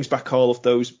still brings back all of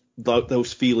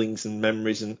those feelings and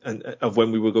memories and of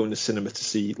when we were going to cinema to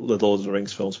see the Lord of the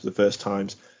Rings films for the first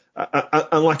times.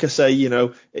 And like I say,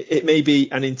 it may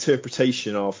be an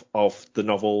interpretation of the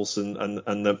novels and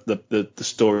the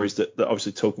stories that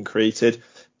obviously Tolkien created.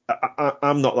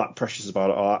 I'm not that precious about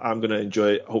it. I'm going to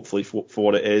enjoy it, hopefully, for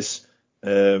what it is.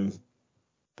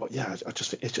 But yeah, I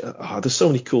just think there's so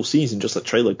many cool scenes in just that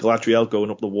trailer. Galadriel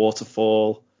going up the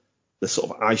waterfall.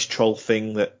 sort of ice troll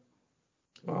thing that.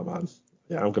 Oh man,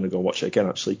 yeah, I'm going to go and watch it again.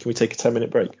 Actually, can we take a 10-minute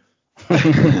break?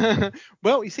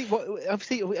 Well, you see,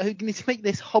 obviously we need to make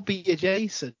this hobby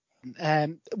adjacent.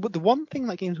 But the one thing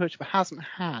that Games Workshop hasn't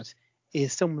had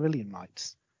is Silmarillion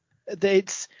rights.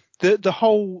 It's the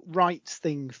whole rights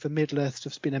thing for Middle-earth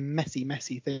stuff's been a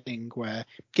messy thing where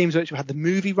Games Workshop had the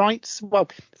movie rights. Well,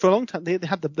 for a long time they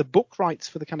had the book rights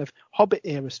for the kind of Hobbit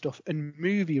era stuff and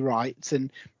movie rights,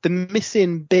 and the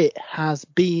missing bit has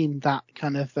been that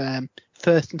kind of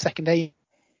first and second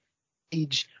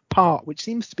age part, which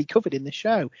seems to be covered in the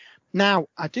show. Now,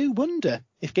 I do wonder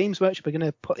if Games Workshop are going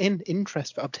to put in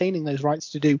interest for obtaining those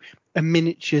rights to do a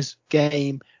miniatures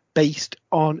game based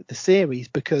on the series,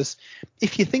 because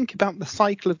if you think about the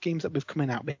cycle of games that we've coming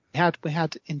out, we had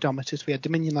Indomitus, we had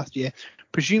Dominion last year,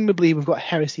 presumably we've got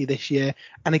Heresy this year,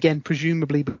 and again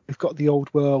presumably we've got the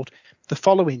Old World the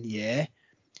following year.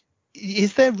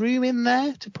 Is there room in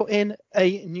there to put in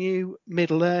a new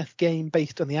Middle-earth game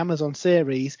based on the Amazon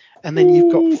series, and then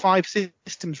you've got 5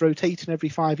 systems rotating every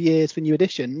 5 years for new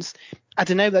editions? I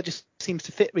don't know, that just seems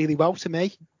to fit really well to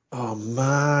me. Oh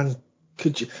man,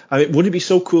 could you? I mean, wouldn't it be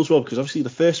so cool as well? Because obviously the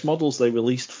first models they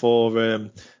released for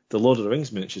the Lord of the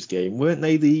Rings miniatures game, weren't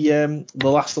they the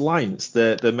Last Alliance?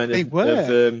 The men They of,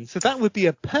 were. So that would be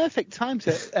a perfect time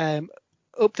to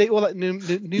update all that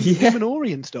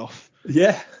Numenorian stuff.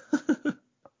 Yeah.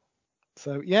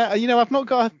 So yeah, I've not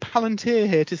got a Palantir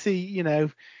here to see,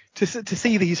 to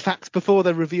see these facts before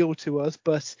they're revealed to us,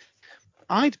 but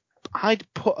I'd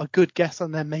put a good guess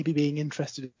on them maybe being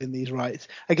interested in these rights.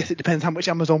 I guess it depends how much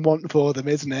Amazon want for them,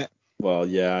 isn't it? Well,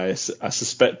 yeah, I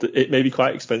suspect that it may be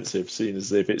quite expensive, seeing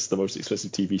as if it's the most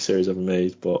expensive TV series ever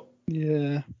made. But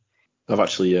yeah, I've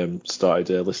actually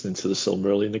started listening to the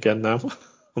Silmarillion again now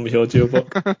on the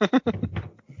audiobook.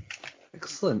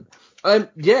 Excellent.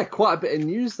 Yeah, quite a bit of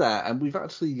news there, and we've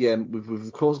actually we've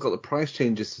of course got the price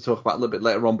changes to talk about a little bit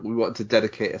later on, but we wanted to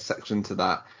dedicate a section to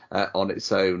that on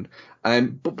its own.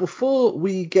 But before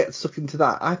we get stuck into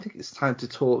that, I think it's time to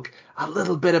talk a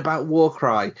little bit about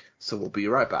Warcry. So we'll be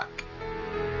right back.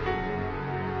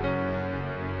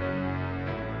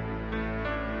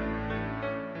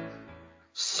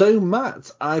 So Matt,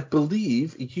 I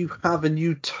believe you have a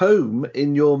new tome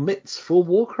in your midst for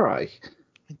Warcry.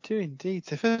 I do indeed.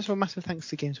 So first of all, massive thanks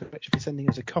to Games Workshop for sending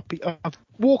us a copy of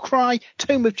Warcry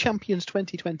Tome of Champions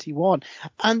 2021.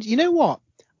 And you know what?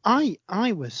 I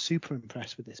was super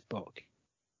impressed with this book.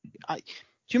 Do you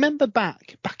remember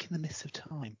back in the mists of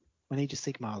time when Age of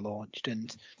Sigmar launched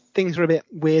and things were a bit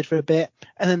weird for a bit,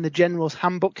 and then the General's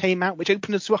Handbook came out, which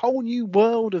opened us to a whole new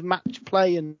world of match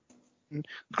play and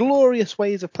glorious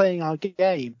ways of playing our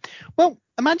game. Well,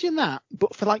 imagine that,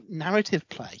 but for like narrative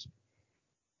play.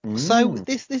 So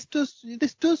this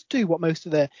does do what most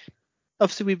of the,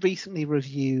 obviously we've recently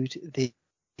reviewed the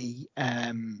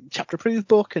chapter approved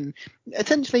book, and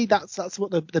essentially that's what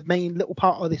the main little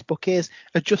part of this book is,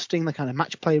 adjusting the kind of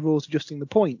match play rules, adjusting the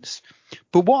points.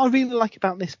 But what I really like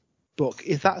about this book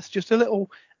is that's just a little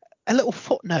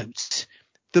footnote.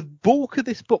 The bulk of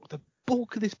this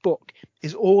book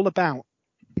is all about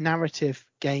narrative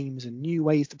games and new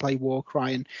ways to play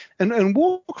Warcry, and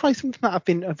Warcry is something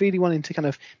that I've really wanted to kind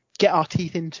of get our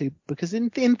teeth into, because in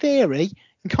theory,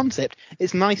 in concept,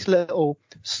 it's nice little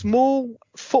small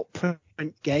footprint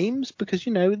games, because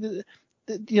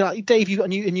like Dave, you've got a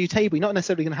new table, you're not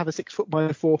necessarily going to have a 6 foot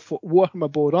by 4 foot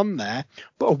Warhammer board on there,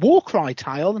 but a Warcry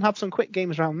tile and have some quick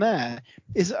games around there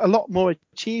is a lot more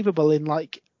achievable in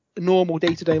like normal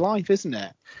day-to-day life, isn't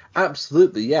it?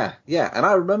 Absolutely, yeah. And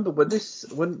I remember when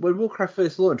Warcry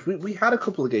first launched, we had a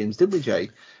couple of games, didn't we, Jay?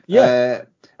 Yeah.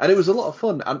 And it was a lot of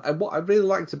fun. And what I really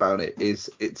liked about it is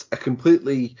it's a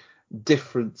completely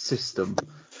different system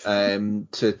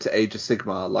to Age of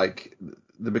Sigmar. Like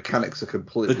the mechanics are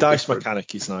completely the dice different.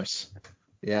 mechanic is nice.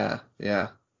 Yeah.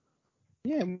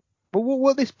 But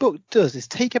what this book does is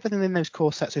take everything in those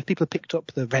core sets. So if people have picked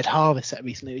up the Red Harvest set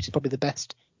recently, which is probably the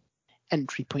best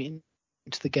entry point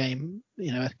into the game,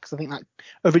 because I think that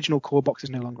original core box is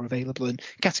no longer available, and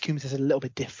Catacombs is a little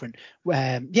bit different.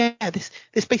 This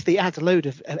basically adds a load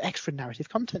of extra narrative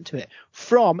content to it,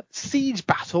 from siege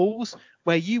battles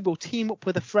where you will team up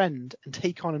with a friend and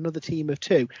take on another team of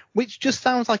 2, which just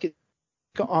sounds like it's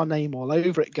got our name all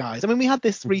over it, guys. I mean, we had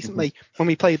this recently when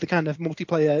we played the kind of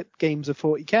multiplayer games of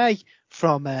 40k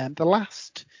from the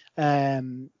last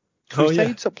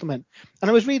Crusade supplement, and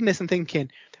I was reading this and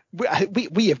thinking,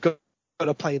 we have got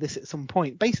to play this at some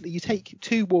point. Basically, you take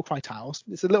 2 Warcry tiles.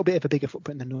 It's a little bit of a bigger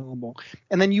footprint than normal,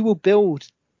 and then you will build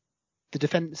the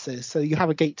defences. So you have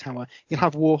a gate tower, you'll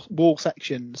have wall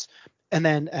sections, and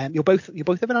then you're both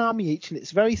have an army each, and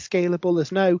it's very scalable.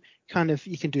 There's no kind of,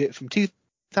 you can do it from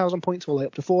 2,000 points all the way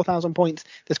up to 4,000 points.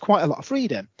 There's quite a lot of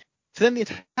freedom. So then the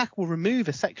attack will remove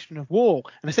a section of wall,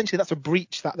 and essentially that's a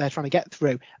breach that they're trying to get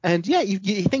through. And yeah,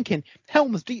 you're thinking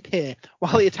Helm's Deep here,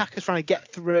 while the attacker's trying to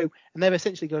get through, and they're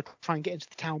essentially going to try and get into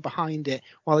the town behind it,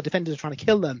 while the defenders are trying to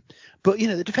kill them. But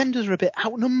the defenders are a bit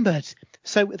outnumbered,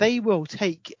 so they will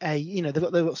take they've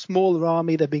got a smaller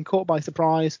army. They've been caught by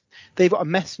surprise. They've got a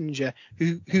messenger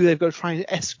who they've got to try and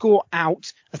escort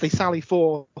out as they sally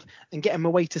forth and get him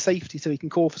away to safety so he can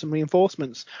call for some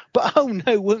reinforcements. But oh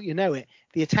no, won't you know it,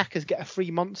 the attackers get a free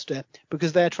monster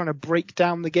because they're trying to break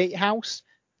down the gatehouse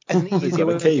as an easier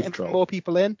way of getting more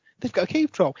people in. They've got a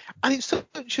cave troll, and it's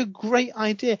such a great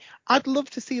idea. I'd love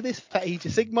to see this for Age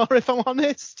of Sigmar, if I'm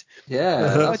honest. Yeah,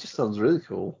 that just sounds really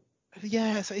cool.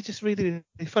 Yeah, so it's just really,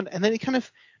 really fun. And then it kind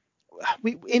of,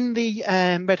 we in the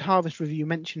Red Harvest review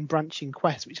mentioned branching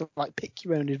quests, which are like pick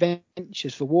your own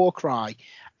adventures for Warcry,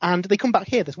 and they come back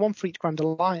here. There's one for each Grand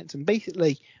Alliance, and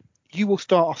basically you will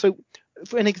start off. So,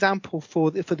 for an example,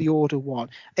 for the Order one,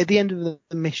 at the end of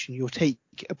the mission, you'll take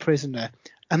a prisoner,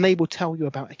 and they will tell you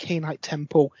about a Cainite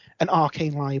temple, an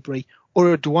arcane library,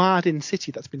 or a Dwarden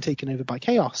city that's been taken over by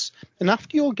chaos. And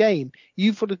after your game,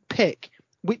 you've got to pick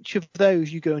which of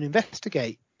those you go and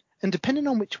investigate. And depending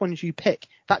on which ones you pick,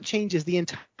 that changes the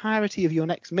entirety of your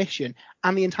next mission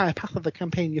and the entire path of the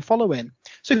campaign you're following.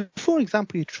 So, for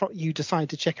example, you decide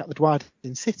to check out the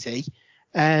Dwarden city.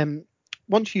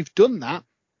 Once you've done that,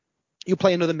 you'll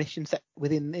play another mission set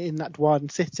in that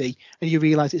Dwarden city, and you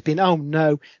realise it's been, oh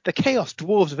no, the Chaos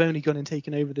Dwarves have only gone and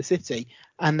taken over the city,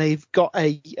 and they've got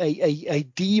a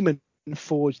demon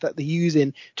forge that they're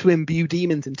using to imbue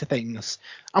demons into things.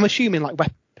 I'm assuming like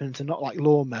weapons and not like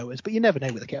lawnmowers, but you never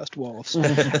know with the Chaos Dwarves.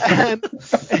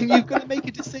 And you've got to make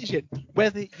a decision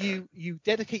whether you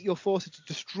dedicate your forces to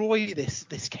destroy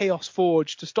this Chaos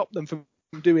Forge to stop them from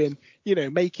doing,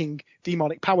 making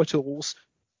demonic power tools,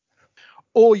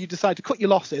 or you decide to cut your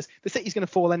losses. The city's going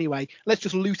to fall anyway. Let's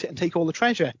just loot it and take all the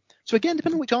treasure. So again,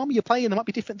 depending on which army you're playing, there might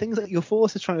be different things that your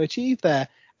force is trying to achieve there.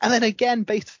 And then again,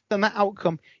 based on that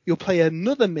outcome, you'll play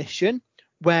another mission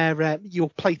where you'll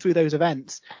play through those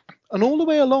events. And all the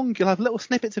way along, you'll have little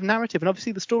snippets of narrative. And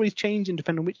obviously the story's changing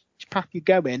depending on which path you're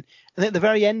going. And at the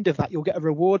very end of that, you'll get a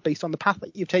reward based on the path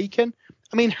that you've taken.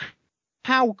 I mean,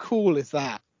 how cool is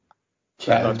that?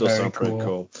 That does sound pretty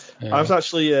cool. Yeah. I was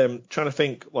actually trying to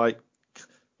think like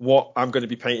what I'm going to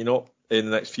be painting up in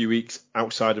the next few weeks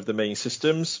outside of the main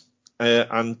systems.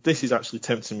 And this is actually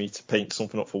tempting me to paint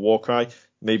something up for Warcry,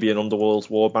 maybe an Underworld's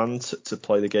warband to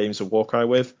play the games of Warcry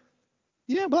with.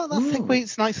 Yeah, well, that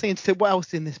segues nicely into what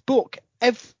else in this book.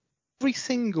 Every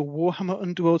single Warhammer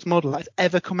Underworlds model that's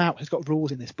ever come out has got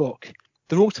rules in this book.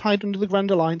 They're all tied under the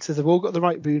Grand Alliances. They've all got the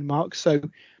right rune marks. So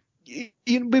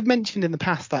we've mentioned in the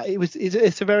past that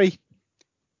it's a very,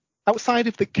 outside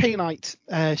of the Cainite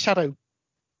Shadow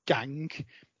gang,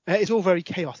 it's all very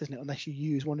chaos, isn't it, unless you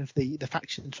use one of the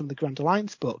factions from the Grand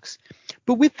Alliance books.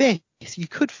 But with this, you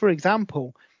could, for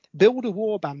example, build a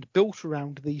warband built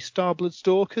around the Starblood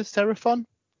Stalkers Seraphon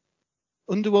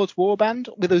Underworld's warband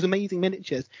with those amazing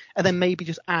miniatures, and then maybe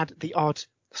just add the odd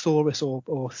Saurus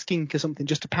or Skink or something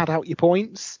just to pad out your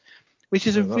points, which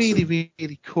is a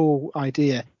really cool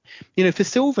idea. For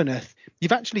Sylvaneth,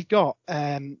 you've actually got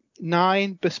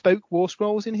 9 bespoke war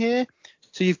scrolls in here.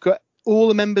 So you've got all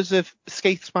the members of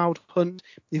Skaithswild Hunt,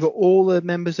 you've got all the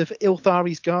members of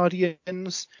Ilthari's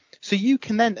Guardians. So you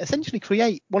can then essentially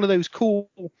create one of those cool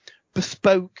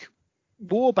bespoke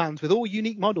war bands with all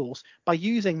unique models by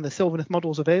using the Sylvaneth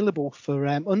models available for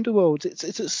Underworlds.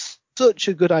 It's such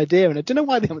a good idea, and I don't know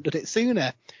why they haven't done it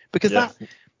sooner, because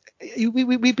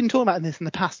we've been talking about this in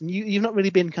the past, and you've not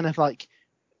really been kind of like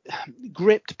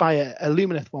gripped by a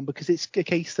Lumineth one, because it's a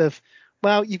case of,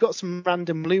 well, you've got some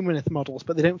random Lumineth models,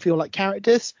 but they don't feel like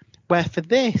characters. Where for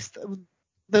this,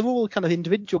 they're all kind of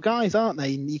individual guys, aren't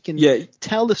they? And you can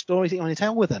tell the stories that you want to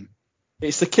tell with them.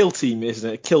 It's the kill team, isn't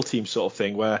it? A kill team sort of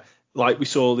thing, where like we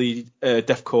saw the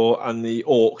Death Corps and the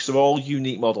Orcs are all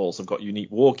unique models. They've got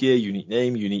unique war gear, unique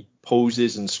name, unique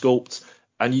poses and sculpts.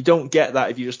 And you don't get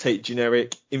that if you just take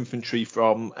generic infantry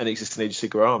from an existing Age of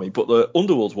Sigmar army. But the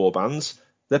Underworld's warbands,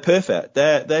 they're perfect.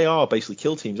 They are basically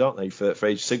kill teams, aren't they, for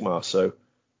Age of Sigmar? So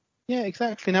yeah,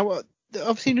 exactly. Now,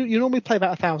 obviously, you normally play about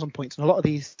 1,000 points, and a lot of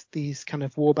these kind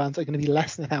of warbands are going to be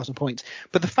less than 1,000 points.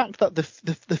 But the fact that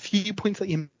the few points that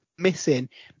you're missing,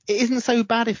 it isn't so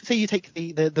bad. If say you take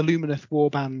the Lumineth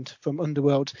warband from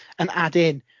Underworld and add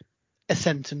in a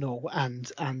Sentinel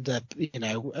and a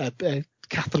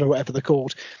Cathal or whatever they're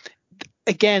called,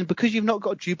 again, because you've not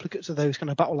got duplicates of those kind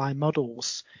of battle line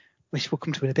models, which we'll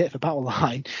come to in a bit of a battle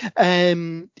line.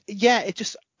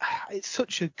 It's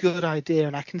such a good idea,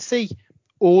 and I can see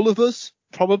all of us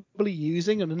probably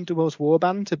using an Underworld's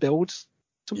Warband to build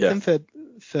something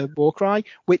for Warcry,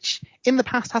 which in the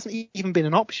past hasn't even been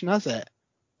an option, has it?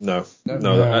 No.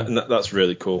 That's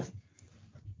really cool.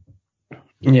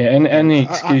 Yeah, and any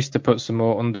excuse to put some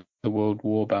more Underworld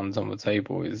Warbands on the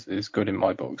table is good in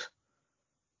my books.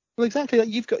 Well, exactly. Like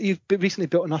you've recently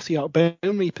built an Ossiarch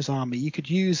Bone Reapers army. You could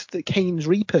use the Kane's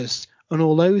Reapers and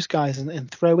all those guys and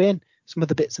throw in some of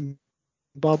the bits and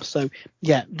bobs. So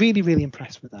yeah, really, really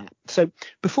impressed with that. So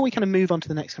before we kind of move on to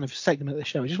the next kind of segment of the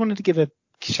show, I just wanted to give a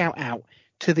shout out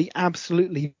to the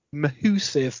absolutely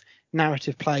mahoosive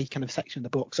narrative play kind of section of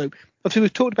the book. So obviously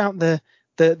we've talked about the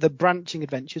branching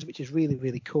adventures, which is really,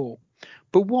 really cool.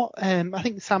 But what I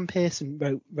think Sam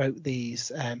Pearson wrote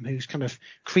these, who's kind of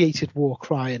created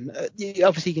Warcry, and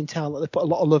obviously you can tell that they put a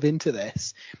lot of love into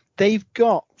this. They've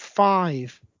got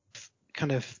 5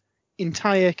 kind of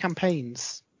entire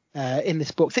campaigns in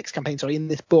this book, 6 campaigns, sorry, in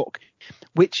this book,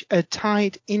 which are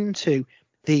tied into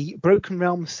the Broken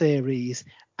Realm series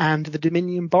and the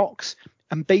Dominion box,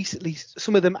 and basically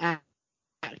some of them act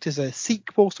as a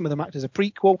sequel, some of them act as a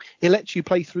prequel. It lets you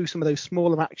play through some of those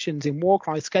smaller actions in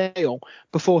Warcry scale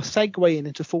before segueing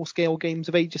into full-scale games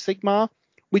of Age of Sigmar,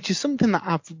 which is something that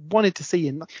I've wanted to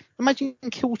see. Imagine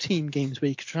Kill Team games where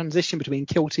you could transition between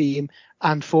Kill Team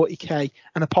and 40k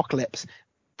and Apocalypse.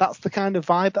 That's the kind of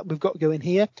vibe that we've got going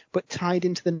here, but tied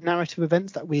into the narrative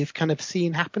events that we've kind of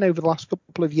seen happen over the last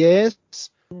couple of years.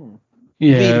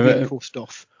 Yeah, really, really cool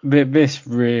stuff. This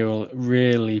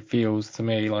really feels to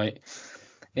me like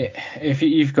if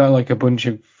you've got like a bunch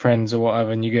of friends or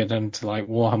whatever, and you go down to like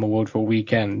Warhammer World for a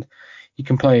weekend, you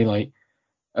can play like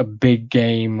a big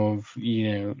game of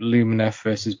Lumineth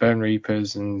versus Bone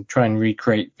Reapers and try and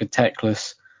recreate the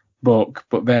Techless book,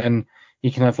 but then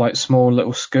you can have like small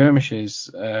little skirmishes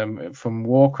from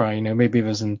Warcry. Maybe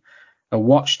there's a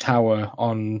watchtower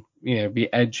on the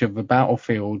edge of the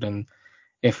battlefield, and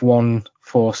if one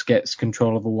force gets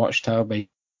control of a watchtower, they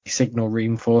signal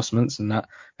reinforcements, and that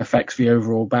affects the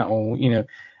overall battle.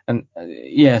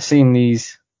 Seeing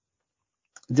these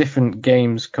different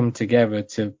games come together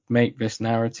to make this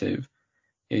narrative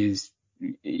is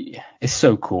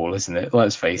so cool, isn't it?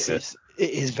 Let's face it.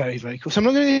 It is very, very cool. So I'm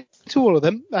not going to get to all of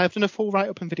them. I've done a full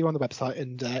write-up and video on the website,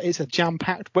 and it's a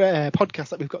jam-packed podcast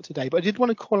that we've got today. But I did want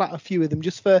to call out a few of them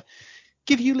just for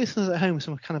give you listeners at home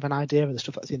some kind of an idea of the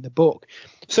stuff that's in the book.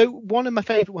 So one of my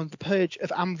favourite ones, The Purge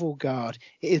of Anvilgard,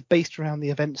 it is based around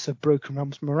the events of Broken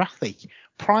Realms Morathi.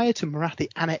 Prior to Morathi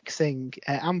annexing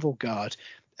Anvilgard,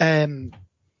 the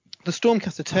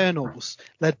Stormcast Eternals,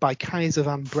 led by Kaiser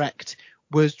Van Brecht,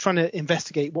 was trying to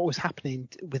investigate what was happening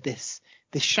with this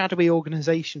shadowy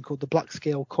organisation called the Black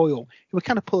Scale Coil, who were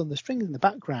kind of pulling the strings in the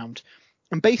background.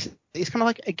 And basically, it's kind of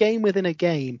like a game within a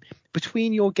game.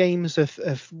 Between your games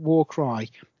of Warcry,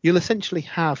 you'll essentially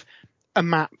have a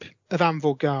map of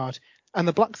Anvilgard, and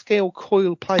the Black Scale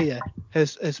Coil player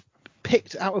has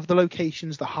picked out of the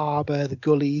locations, the harbour, the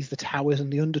gullies, the towers,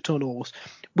 and the undertunnels,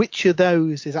 which of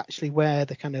those is actually where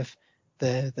the kind of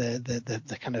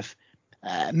the kind of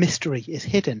mystery is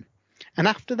hidden. And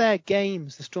after their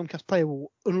games, the Stormcast player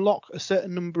will unlock a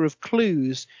certain number of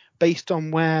clues based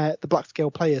on where the Black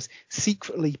Scale players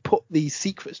secretly put these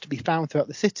secrets to be found throughout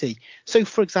the city. So,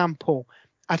 for example,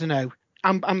 I don't know,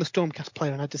 I'm the Stormcast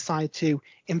player and I decide to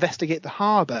investigate the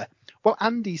harbour. Well,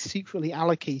 Andy's secretly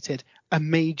allocated a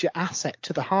major asset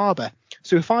to the harbour.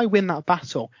 So if I win that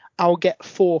battle, I'll get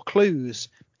 4 clues.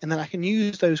 And then I can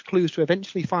use those clues to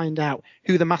eventually find out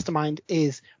who the mastermind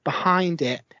is behind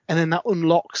it. And then that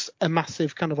unlocks a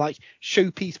massive kind of like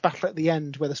showpiece battle at the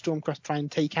end where the Stormcast try and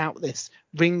take out this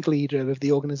ringleader of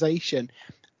the organization.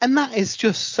 And that is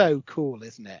just so cool,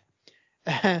 isn't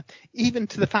it? Even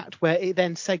to the fact where it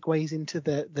then segues into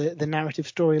the narrative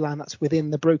storyline that's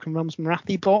within the Broken Realms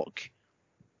Morathi book.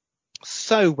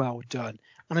 So well done.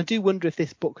 And I do wonder if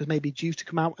this book was maybe due to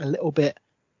come out a little bit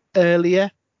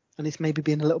earlier, and it's maybe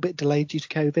been a little bit delayed due to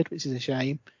COVID, which is a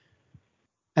shame.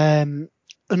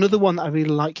 Another one that I really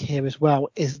like here as well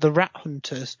is the Rat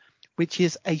Hunters, which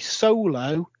is a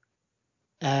solo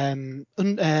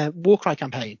Warcry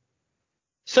campaign.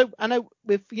 So I know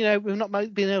we've not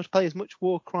been able to play as much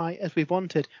Warcry as we've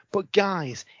wanted, but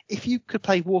guys, if you could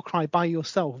play Warcry by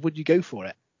yourself, would you go for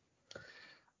it?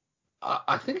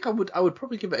 I think I would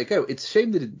probably give it a go. It's a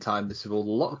shame they didn't time this with all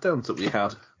the lockdowns that we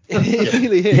had. It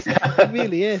really is. It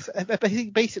really is.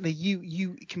 Basically,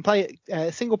 you can play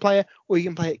it single player or you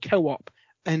can play it co-op.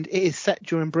 and it is set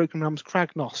during Broken Realms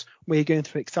Kragnos, where you're going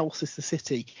through Excelsis, the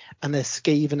city, and there's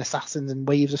Skaven assassins and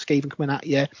waves of Skaven coming at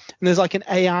you. And there's like an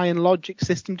AI and logic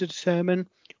system to determine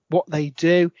what they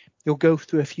do. You'll go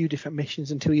through a few different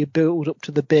missions until you build up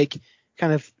to the big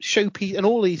kind of showpiece, and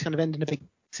all these kind of end in a big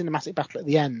cinematic battle at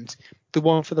the end. The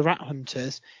one for the Rat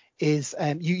Hunters is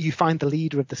you find the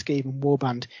leader of the Skaven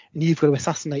warband, and you've got to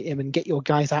assassinate him and get your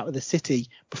guys out of the city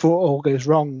before it all goes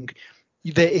wrong.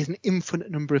 There is an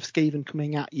infinite number of Skaven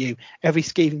coming at you. Every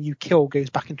Skaven you kill goes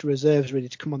back into reserves ready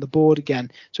to come on the board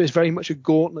again. So it's very much a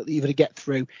gauntlet that you've got to get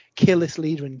through. Kill this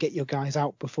leader and get your guys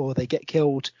out before they get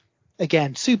killed.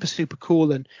 Again, super, super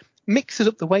cool and mixes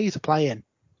up the ways of playing.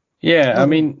 Yeah, I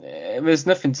mean, there's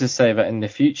nothing to say that in the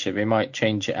future they might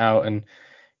change it out and,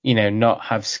 not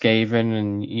have Skaven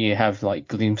and you have like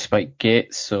Gloomspike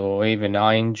Gits or even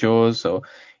Iron Jaws or,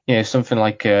 something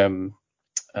like in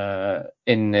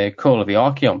the Call of the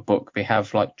Archeon book, they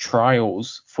have like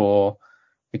trials for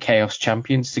the Chaos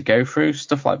Champions to go through.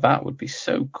 Stuff like that would be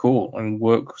so cool and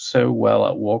work so well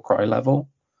at Warcry level.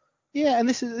 Yeah, and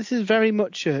this is very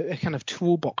much a kind of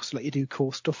toolbox to let you do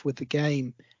cool stuff with the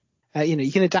game.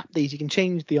 You can adapt these, you can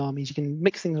change the armies, you can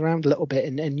mix things around a little bit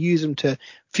and use them to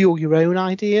fuel your own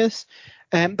ideas.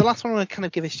 The last one I want to kind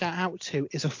of give a shout out to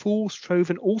is a Fool's Trove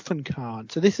and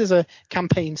Ulfenkarn. So this is a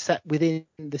campaign set within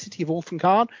the city of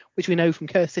Ulfenkarn, which we know from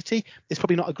Curse City is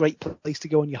probably not a great place to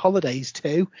go on your holidays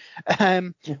to.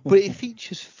 But it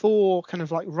features 4 kind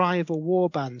of like rival war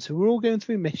bands who are all going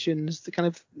through missions, that kind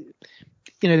of,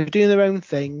 doing their own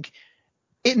thing.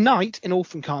 At night in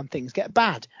Ulfenkarn, things get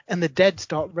bad and the dead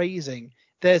start raising.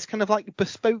 There's kind of like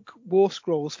bespoke war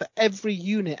scrolls for every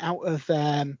unit out of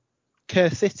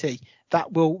Curse City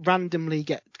that will randomly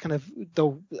get kind of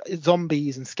the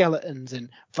zombies and skeletons and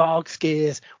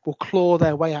Vargskirs will claw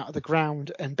their way out of the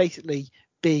ground and basically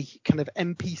be kind of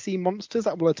NPC monsters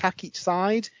that will attack each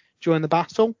side during the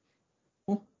battle,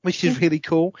 which is really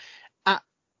cool.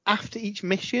 After each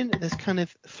mission, there's kind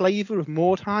of flavour of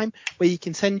more time where you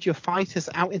can send your fighters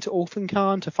out into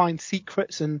Ulfenkarn to find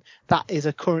secrets, and that is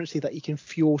a currency that you can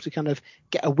fuel to kind of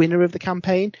get a winner of the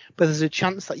campaign. But there's a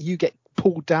chance that you get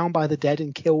pulled down by the dead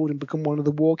and killed and become one of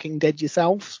the walking dead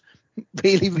yourselves.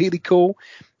 Really, really cool.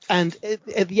 And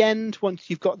at the end, once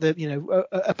you've got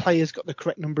a player's got the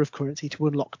correct number of currency to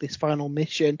unlock this final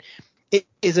mission, it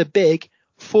is a big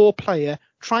 4-player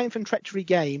Triumph and Treachery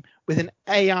game with an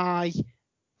AI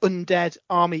undead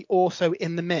army also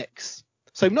in the mix.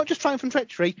 So not just Triumph and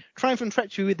Treachery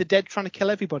with the dead trying to kill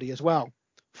everybody as well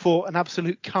for an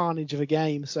absolute carnage of a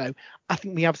game. So I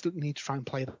think we absolutely need to try and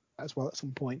play that as well at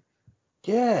some point.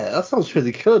 Yeah, that sounds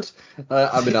really good.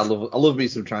 I mean, I love me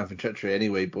some Triumph and Treachery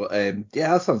anyway, but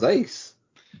yeah, that sounds ace.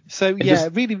 So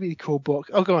really, really cool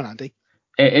book. Oh, go on, Andy.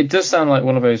 It does sound like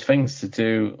one of those things to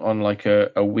do on like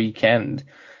a weekend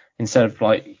instead of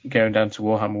like going down to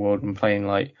Warhammer World and playing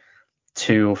like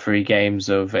 2 or 3 games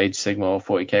of Age of Sigmar or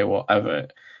 40k, whatever.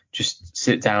 Just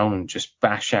sit down and just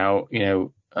bash out,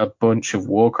 a bunch of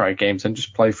Warcry games and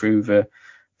just play through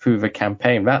the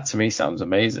campaign. That to me sounds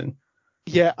amazing.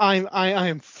 Yeah, I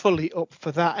am fully up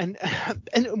for that.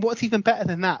 And what's even better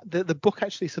than that, the book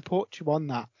actually supports you on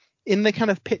that. In the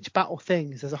kind of pitch battle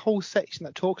things, there's a whole section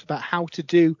that talks about how to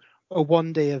do a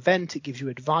 1-day event. It gives you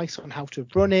advice on how to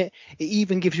run it. It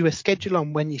even gives you a schedule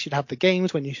on when you should have the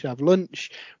games, when you should have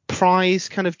lunch, prize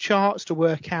kind of charts to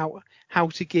work out how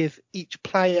to give each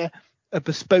player a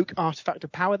bespoke artifact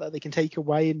of power that they can take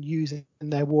away and use in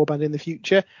their warband in the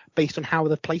future based on how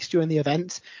they've placed you in the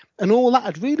event. And all that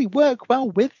would really work well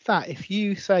with that if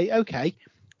you say, okay,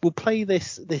 we'll play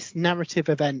this narrative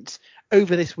event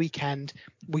over this weekend.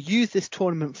 We'll use this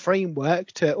tournament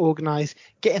framework to organise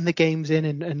getting the games in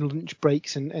and lunch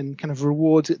breaks and kind of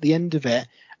rewards at the end of it.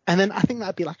 And then I think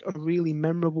that'd be like a really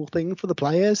memorable thing for the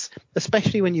players,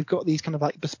 especially when you've got these kind of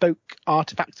like bespoke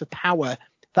artifacts of power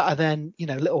that are then,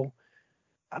 little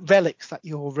relics that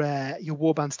your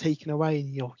warband's taken away, and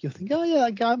you'll think, oh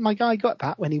yeah, my guy got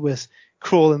that when he was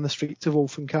crawling the streets of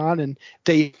Ulfenkarn and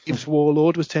Dave's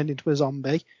warlord was turned into a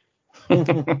zombie.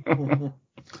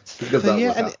 Because that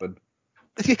would happen.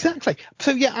 Exactly.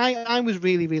 So yeah, I was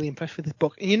really, really impressed with this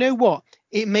book. And you know what?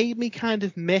 It made me kind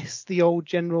of miss the old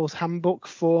General's Handbook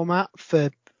format for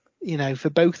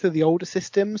both of the older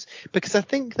systems, because I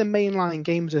think the mainline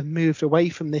games have moved away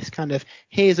from this kind of,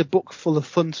 here's a book full of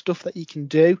fun stuff that you can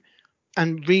do.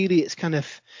 And really it's kind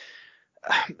of,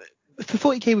 for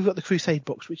 40k we've got the Crusade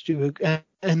books, which do,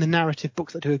 and the narrative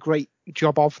books that do a great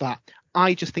job of that.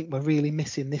 I just think we're really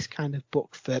missing this kind of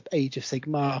book for Age of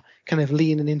Sigmar, kind of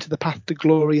leaning into the path to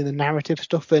glory and the narrative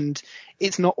stuff. And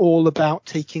it's not all about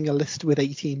taking a list with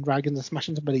 18 dragons and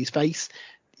smashing somebody's face.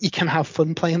 you can have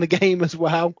fun playing the game as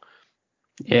well.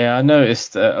 Yeah, I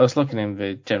noticed. I was looking in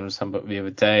the General Handbook the other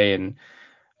day, and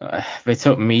they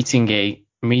took meeting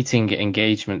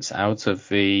engagements out of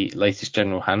the latest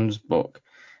General Handbook.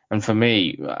 And for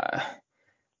me,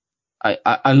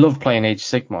 I love playing Age of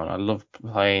Sigmar. I love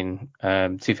playing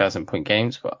 2,000 point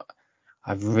games, but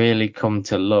I've really come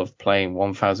to love playing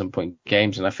 1,000 point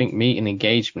games. And I think meeting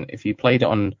engagement, if you played it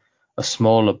on a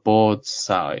smaller board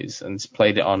size and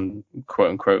played it on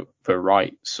quote unquote the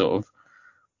right sort of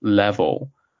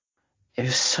level, it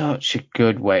was such a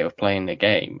good way of playing the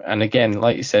game. And again,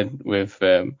 like you said with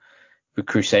the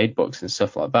Crusade books and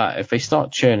stuff like that, if they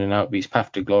start churning out these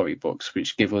Path to Glory books,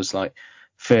 which give us like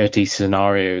 30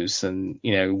 scenarios, and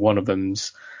one of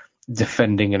them's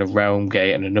defending in a realm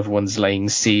gate and another one's laying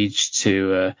siege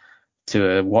to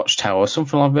a watchtower,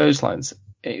 something along those lines,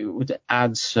 it would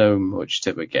add so much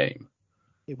to the game.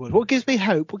 It would. What gives me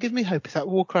hope is that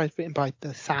Warcry is written by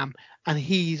Sam, and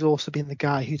he's also been the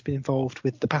guy who's been involved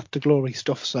with the Path to Glory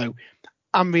stuff. So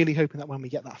I'm really hoping that when we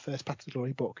get that first Path to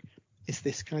Glory book, it's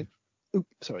this kind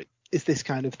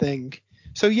of thing.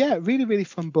 So yeah, really, really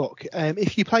fun book.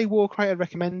 If you play Warcry, I'd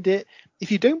recommend it.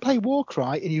 If you don't play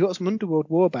Warcry and you've got some Underworld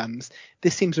warbands,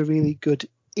 this seems a really good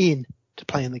in to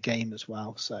play in the game as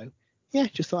well. So yeah,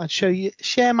 just thought I'd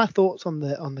share my thoughts on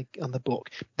the book.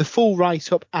 The full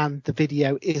write-up and the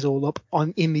video is all up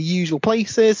in the usual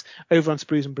places over on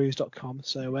spruesandbrews.com.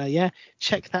 So yeah,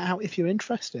 check that out if you're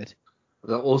interested.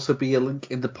 There'll also be a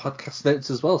link in the podcast notes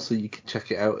as well, so you can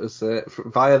check it out as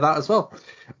via that as well.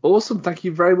 Awesome, thank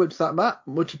you very much for that, Matt.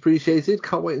 Much appreciated.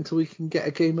 Can't wait until we can get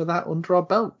a game of that under our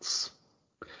belts.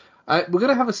 We're going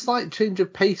to have a slight change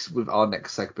of pace with our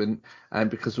next segment,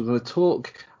 because we're going to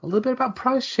talk a little bit about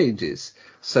price changes.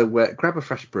 So grab a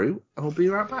fresh brew, and we'll be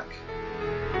right back.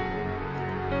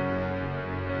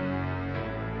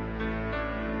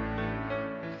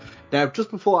 Now,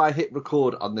 just before I hit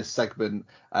record on this segment,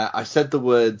 I said the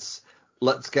words,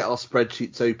 let's get our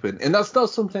spreadsheets open. And that's not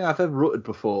something I've ever uttered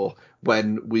before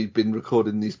when we've been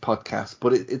recording these podcasts,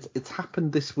 but it's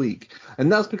happened this week.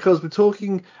 And that's because we're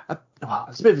talking,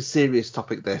 it's a bit of a serious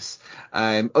topic, this.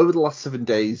 Over the last 7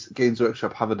 days, Games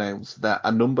Workshop have announced that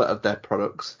a number of their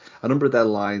products, a number of their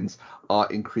lines are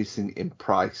increasing in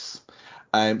price.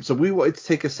 So we wanted to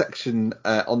take a section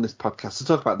on this podcast to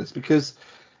talk about this, because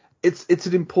it's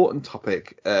an important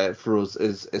topic for us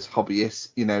as hobbyists.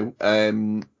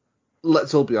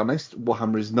 Let's all be honest,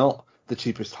 Warhammer is not the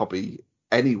cheapest hobby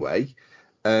anyway.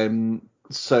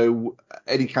 So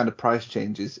any kind of price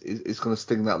changes is going to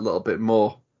sting that a little bit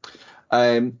more.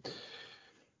 Matt,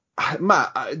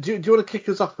 do you want to kick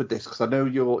us off with this? Because I know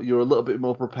you're a little bit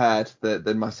more prepared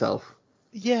than myself.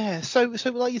 Yeah, so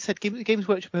like you said, Games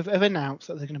Workshop have announced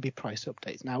that they're going to be price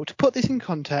updates. Now, to put this in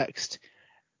context,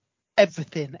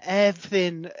 everything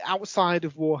outside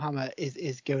of Warhammer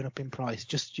is going up in price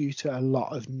just due to a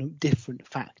lot of different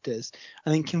factors. I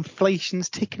think inflation's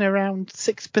ticking around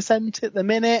 6% at the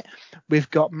minute. We've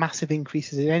got massive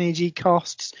increases in energy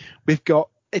costs. We've got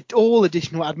all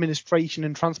additional administration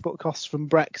and transport costs from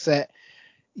Brexit.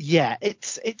 Yeah,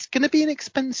 it's going to be an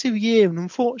expensive year, and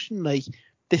unfortunately,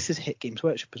 this has hit Games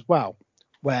Workshop as well,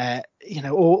 where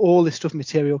all this stuff,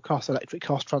 material costs, electric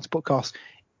costs, transport costs,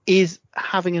 is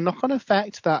having a knock-on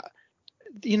effect that,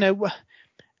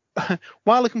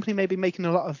 while a company may be making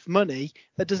a lot of money,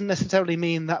 that doesn't necessarily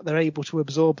mean that they're able to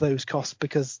absorb those costs,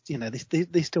 because,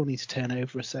 they still need to turn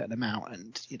over a certain amount,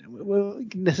 and, we'll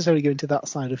necessarily go into that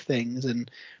side of things. And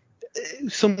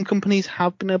some companies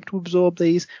have been able to absorb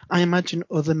these. I imagine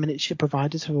other miniature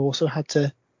providers have also had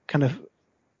to kind of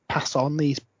pass on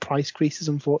these price increases,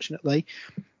 unfortunately.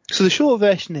 So the short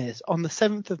version is, on the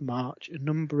 7th of March, a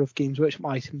number of Games Workshop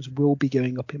items will be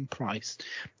going up in price.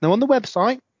 Now, on the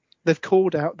website, they've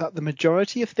called out that the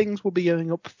majority of things will be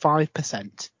going up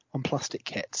 5% on plastic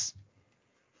kits.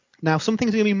 Now, some things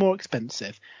are going to be more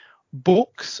expensive.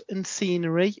 Books and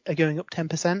scenery are going up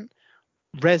 10%.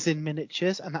 Resin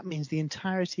miniatures, and that means the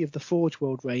entirety of the Forge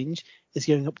World range, is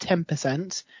going up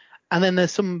 10%. And then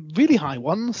there's some really high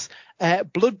ones.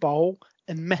 Blood Bowl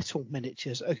and metal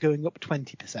miniatures are going up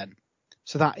 20%.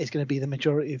 So that is going to be the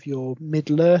majority of your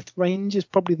Middle-earth range, is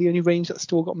probably the only range that's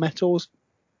still got metals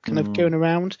kind of going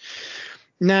around.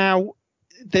 Now,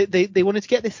 they wanted to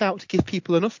get this out to give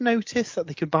people enough notice that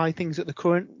they could buy things at the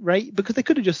current rate, because they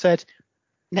could have just said,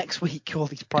 next week all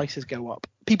these prices go up.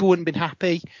 People wouldn't have been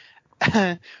happy.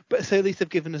 But so at least they've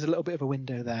given us a little bit of a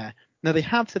window there. Now, they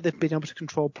have said they've been able to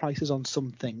control prices on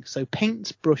some things. So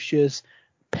paints, brushes,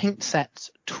 paint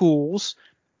sets, tools,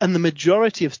 and the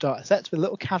majority of starter sets, with a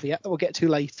little caveat that we'll get to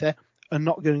later, are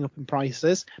not going up in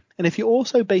prices. And if you're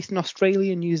also based in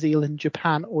Australia, New Zealand,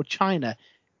 Japan, or China,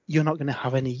 you're not going to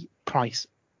have any price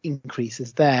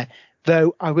increases there.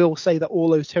 Though I will say that all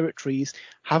those territories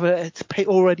have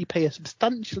already pay a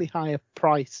substantially higher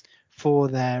price for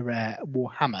their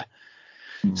Warhammer.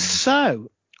 So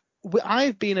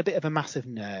I've been a bit of a massive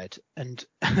nerd and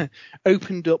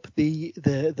opened up the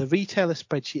retailer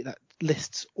spreadsheet that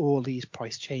lists all these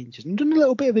price changes and done a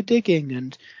little bit of a digging.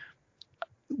 And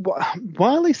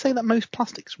while they say that most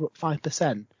plastics are up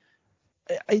 5%,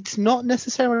 it's not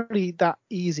necessarily that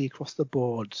easy across the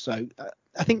board. So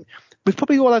I think we've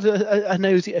probably all had a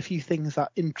nosy at a few things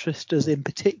that interest us in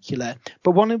particular.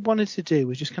 But what I wanted to do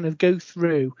was just kind of go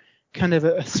through kind of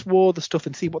a swath of stuff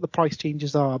and see what the price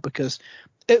changes are. Because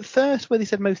at first, where they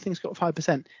said most things got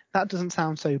 5%, that doesn't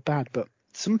sound so bad. But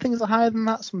some things are higher than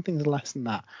that, some things are less than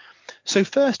that. So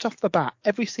first off the bat,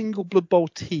 every single Blood Bowl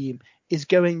team is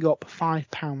going up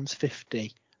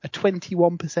 £5.50, a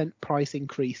 21% price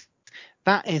increase.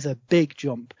 That is a big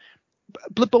jump.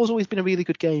 Blood Bowl's always been a really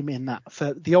good game in that.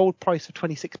 For the old price of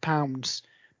 £26,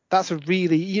 that's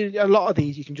a lot of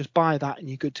these you can just buy that and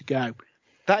you're good to go.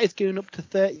 That is going up to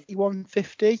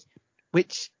 £31.50,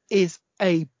 which is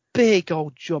a big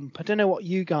old jump. I don't know what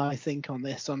you guys think on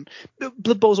this.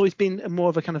 Blood Bowl's always been more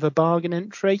of a kind of a bargain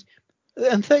entry,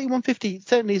 and £31.50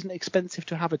 certainly isn't expensive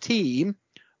to have a team,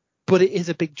 but it is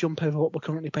a big jump over what we're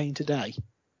currently paying today.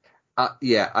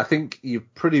 Yeah, I think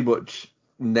you've pretty much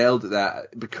nailed it there,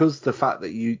 because the fact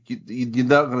that you're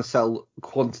not going to sell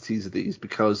quantities of these,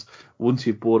 because once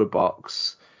you've bought a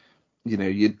box,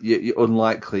 you're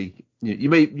unlikely. You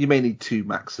may need 2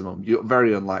 maximum. You're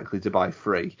very unlikely to buy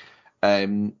 3.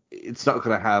 It's not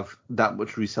going to have that much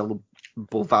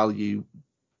resellable value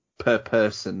per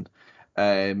person,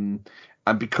 and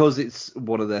because it's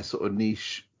one of their sort of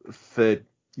niche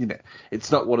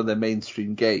it's not one of their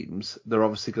mainstream games, they're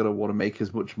obviously going to want to make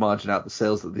as much margin out the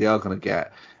sales that they are going to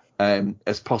get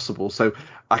as possible. So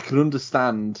I can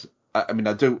understand. I mean,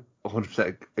 I don't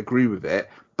 100% agree with it,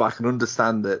 but I can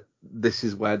understand that this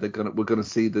is where we're going to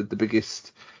see the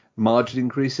biggest margin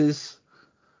increases.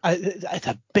 It's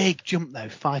a big jump though,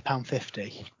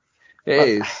 £5.50. It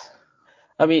is.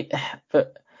 I mean,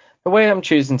 but the way I'm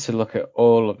choosing to look at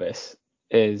all of this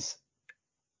is,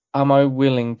 am I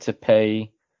willing to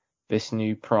pay this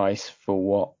new price for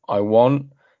what I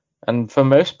want? And for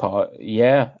most part,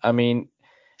 yeah. I mean,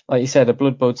 like you said, a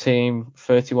Blood Bowl team,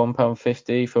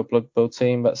 £31.50 for a Blood Bowl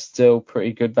team, that's still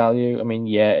pretty good value. I mean,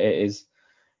 yeah, it is.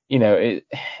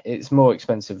 It's more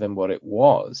expensive than what it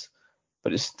was,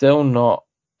 but it's still not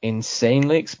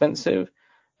insanely expensive.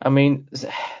 I mean,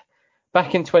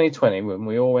 back in 2020, when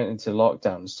we all went into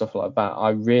lockdown and stuff like that, I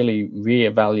really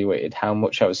reevaluated how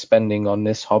much I was spending on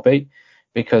this hobby,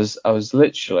 because I was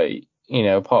literally,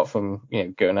 apart from,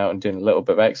 going out and doing a little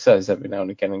bit of exercise every now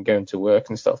and again and going to work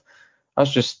and stuff, I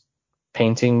was just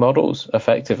painting models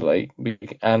effectively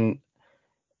and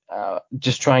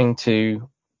just trying to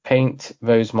paint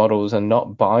those models and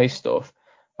not buy stuff.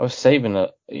 I was saving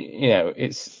it.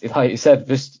 It's like you said,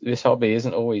 this hobby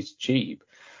isn't always cheap.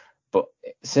 But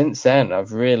since then,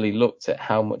 I've really looked at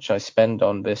how much I spend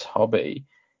on this hobby.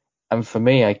 And for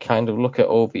me, I kind of look at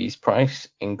all these price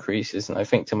increases and I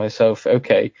think to myself,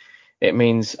 okay, it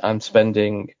means I'm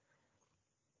spending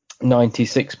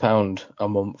 £96 a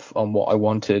month on what I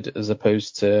wanted, as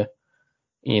opposed to,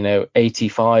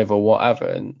 85 or whatever.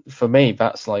 And for me,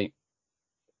 that's like,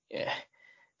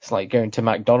 it's like going to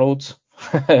McDonald's.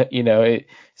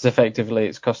 It's effectively,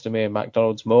 it's costing me a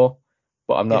McDonald's more,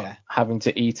 but I'm not having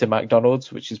to eat a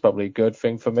McDonald's, which is probably a good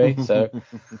thing for me. So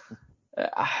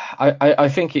I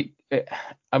think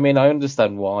I mean, I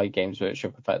understand why Games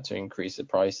Workshop have had to increase the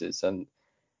prices, and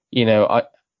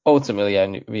ultimately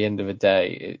at the end of the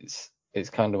day, it's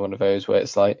kind of one of those where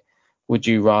it's like, would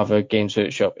you rather Games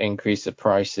Workshop increase the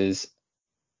prices,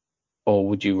 or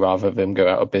would you rather them go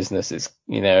out of business? It's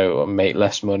or make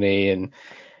less money and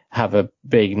have a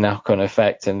big knock-on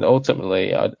effect. And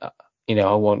ultimately, I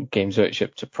want Games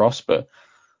Workshop to prosper.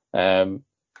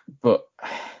 But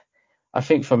I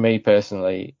think for me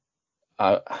personally,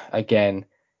 again,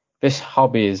 this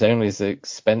hobby is only as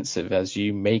expensive as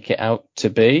you make it out to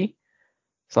be.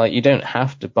 It's like, you don't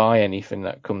have to buy anything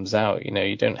that comes out.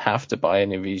 You don't have to buy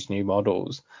any of these new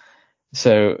models.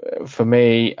 So for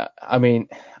me, I mean,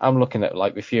 I'm looking at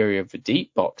like the Fury of the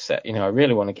Deep box set. I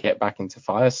really want to get back into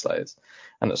Fire Slayers,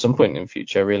 and at some point in the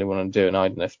future, I really want to do an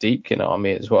IDNF Deepkin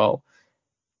army as well.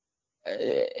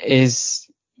 Is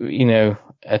a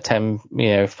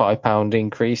 £5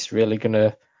 increase really going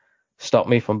to stop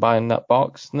me from buying that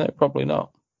box? No, probably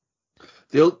not.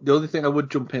 The only thing I would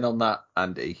jump in on that,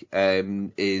 Andy,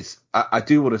 is I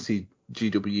do want to see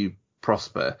GW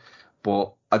prosper,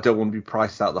 but I don't want to be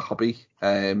priced out of the hobby.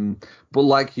 But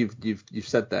like you've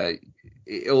said there,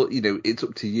 it's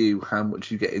up to you how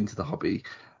much you get into the hobby.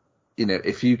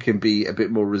 If you can be a bit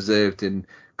more reserved and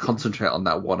concentrate on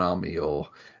that one army or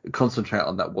concentrate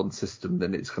on that one system,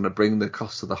 then it's going to bring the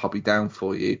cost of the hobby down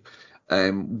for you.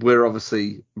 We're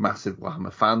obviously massive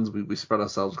Warhammer fans. We spread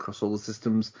ourselves across all the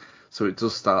systems, so it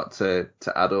does start to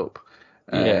add up.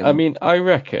 Yeah, I mean, I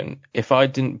reckon if I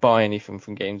didn't buy anything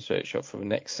from Games Workshop for the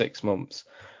next 6 months,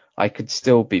 I could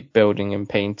still be building and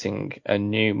painting a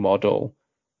new model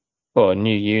or a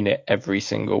new unit every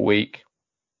single week.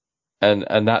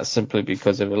 And that's simply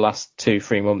because of the last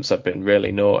 2-3 months I've been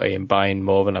really naughty and buying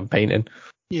more than I'm painting.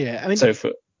 Yeah, I mean, so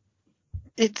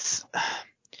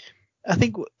I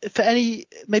think for any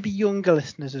maybe younger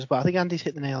listeners as well, I think Andy's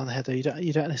hit the nail on the head though. You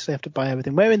don't necessarily have to buy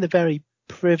everything. We're in the very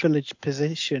privileged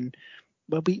position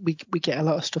where we get a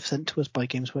lot of stuff sent to us by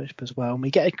Games Workshop as well, and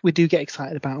we do get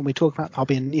excited about it, and we talk about the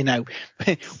hobby, and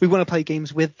we want to play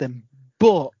games with them,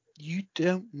 but you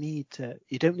don't need to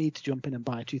jump in and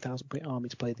buy a 2,000 point army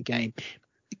to play the game.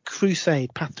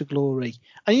 Crusade, Path to Glory,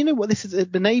 and you know what? This is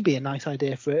maybe a nice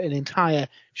idea for an entire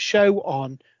show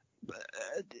on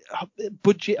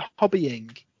budget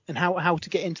hobbying and how to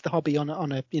get into the hobby on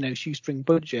a shoestring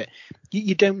budget.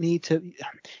 You don't need to.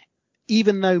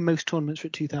 Even though most tournaments are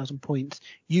at 2,000 points,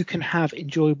 you can have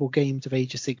enjoyable games of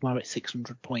Age of Sigmar at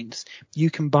 600 points. You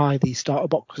can buy these starter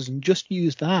boxes and just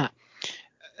use that.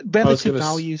 Relative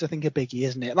values, I think, are biggie,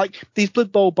 isn't it? Like these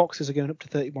Blood Bowl boxes are going up to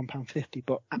 £31.50,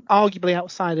 but arguably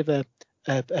outside of a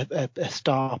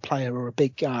star player or a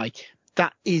big guy,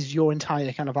 that is your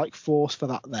entire kind of like force for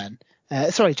that. Then,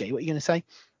 sorry, Jay, what are you going to say?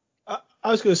 I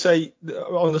was going to say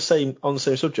on the same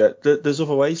subject, there's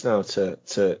other ways now to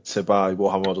buy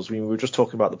Warhammer models. I mean, we were just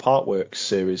talking about the Partworks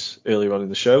series earlier on in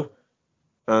the show,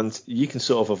 and you can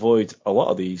sort of avoid a lot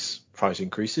of these price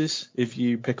increases if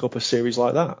you pick up a series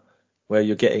like that, where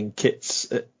you're getting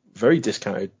kits at very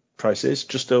discounted prices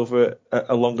just over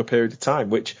a longer period of time,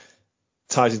 which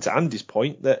ties into Andy's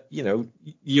point that,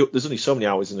 there's only so many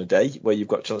hours in a day where you've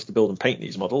got a chance to build and paint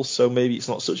these models. So maybe it's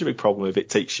not such a big problem if it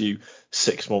takes you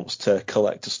 6 months to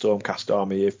collect a Stormcast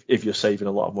army if you're saving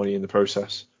a lot of money in the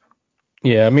process.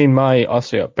 Yeah, I mean, my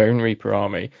Ossiot Bone Reaper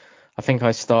army, I think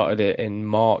I started it in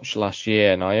March last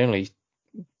year and I only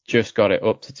just got it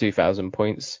up to 2,000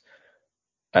 points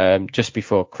just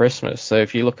before Christmas. So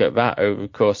if you look at that over the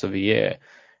course of a year,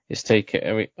 it's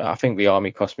taken. I think the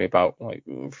army cost me about like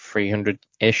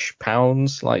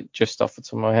 £300-ish, like just off the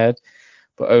top of my head.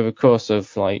 But over the course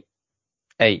of like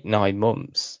 8-9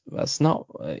 months, that's not,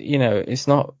 it's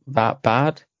not that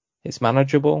bad. It's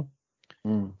manageable.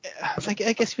 I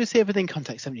guess you would say everything in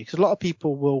context, haven't you? Because a lot of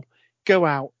people will go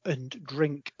out and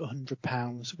drink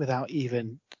 £100 without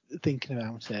even thinking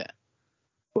about it.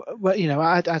 Well,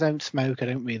 I don't smoke. I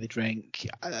don't really drink.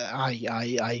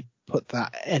 I put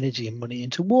that energy and money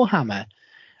into Warhammer.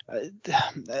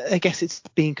 I guess it's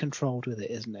being controlled with it,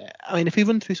 isn't it? I mean, if we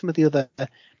run through some of the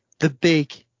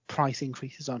big price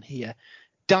increases on here,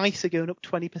 dice are going up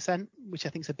 20%, which I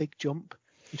think is a big jump.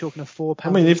 You're talking a £4. I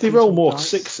mean, if they roll more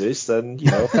sixes, then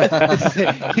you've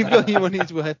got your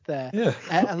money's worth there. Yeah.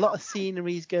 A lot of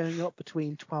sceneries going up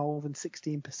between 12 and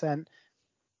 16%.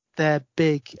 They're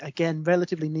big, again,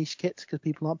 relatively niche kits because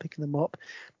people aren't picking them up.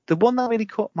 The one that really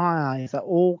caught my eye is that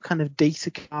all kind of data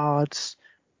cards,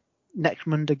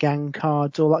 Necromunda gang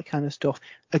cards, all that kind of stuff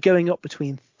are going up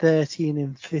between 13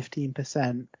 and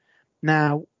 15%.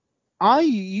 Now, I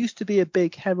used to be a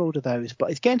big herald of those,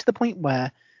 but it's getting to the point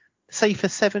where, say, for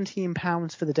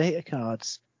 £17 for the data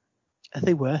cards, are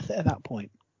they worth it at that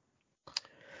point?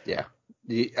 Yeah.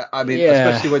 I mean,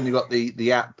 especially when you've got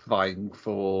the app vying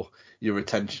for your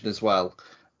attention as well.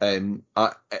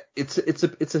 It's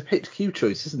a HQ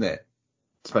choice, isn't it?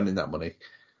 Spending that money.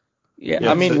 Yeah,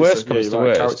 I mean, worst comes to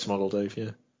worst. Character model, Dave.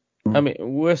 Yeah. I mean,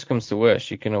 worst comes to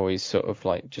worst, you can always sort of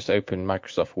like just open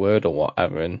Microsoft Word or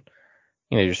whatever and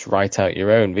just write out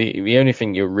your own. The only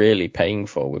thing you're really paying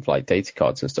for with like data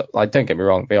cards and stuff, like don't get me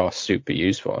wrong, they are super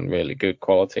useful and really good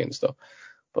quality and stuff.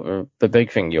 But the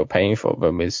big thing you're paying for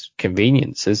them is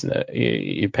convenience, isn't it?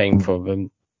 You're paying for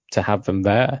them to have them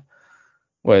there.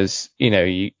 Whereas,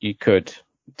 you could,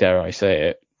 dare I say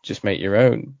it, just make your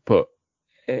own. But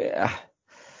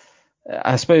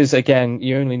I suppose, again,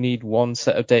 you only need one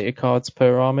set of data cards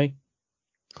per army.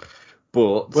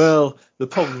 But well, the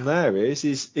problem there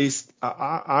is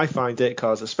I find data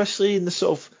cards, especially in the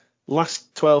sort of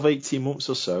last 12, 18 months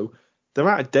or so, they're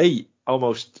out of date.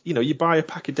 Almost, you buy a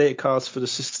pack of data cards for the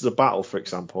Sisters of Battle, for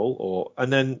example,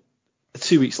 and then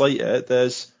 2 weeks later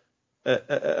there's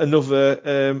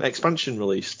another expansion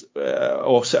released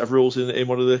or set of rules in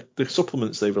one of the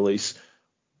supplements they release,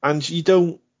 and you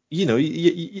don't,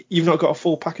 you've not got a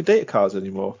full pack of data cards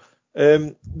anymore.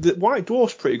 The White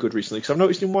Dwarf's pretty good recently, because I've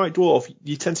noticed in White Dwarf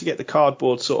you tend to get the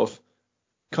cardboard sort of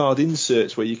card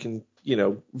inserts where you can,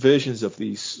 versions of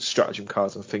these stratagem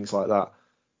cards and things like that.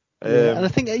 And I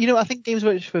think Games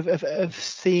Workshop have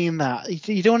seen that.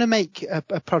 You don't want to make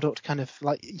a product kind of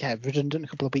redundant a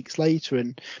couple of weeks later,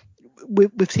 and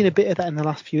we've seen a bit of that in the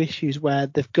last few issues where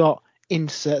they've got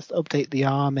inserts that update the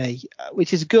army,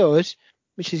 which is good.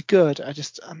 I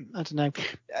don't know.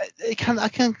 It kind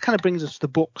of brings us to the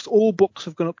books. All books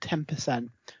have gone up 10%.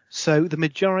 So the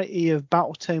majority of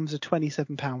battle tomes are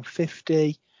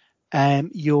 £27.50.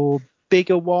 Your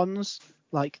bigger ones,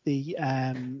 like the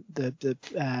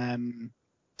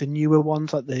newer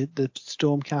ones, like the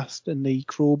Stormcast and the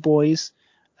Cruel Boys,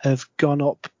 have gone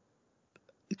up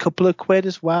a couple of quid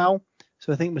as well.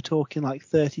 So I think we're talking like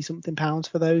 30 something pounds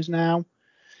for those now,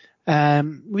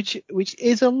 which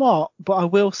is a lot. But I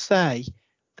will say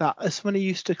that as someone who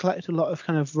used to collect a lot of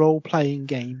kind of role playing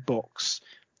game books,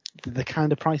 the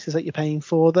kind of prices that you're paying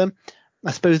for them,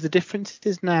 I suppose the difference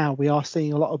is now we are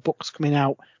seeing a lot of books coming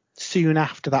out soon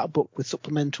after that book with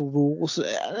supplemental rules.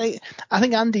 I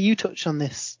think, Andy, you touched on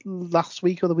this last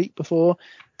week or the week before,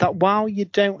 that while you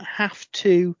don't have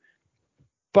to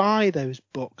buy those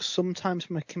books, sometimes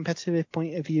from a competitive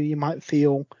point of view, you might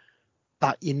feel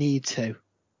that you need to,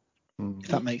 if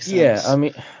that makes sense. I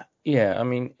mean,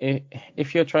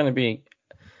 if you're trying to be,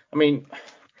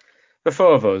 the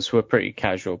four of us were pretty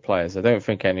casual players. I don't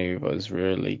think any of us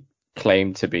really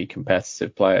claimed to be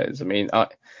competitive players. I mean,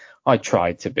 I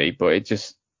tried to be, but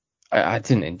I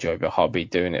didn't enjoy the hobby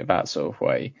doing it that sort of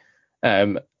way.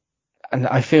 And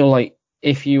I feel like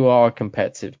if you are a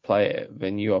competitive player,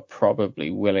 then you are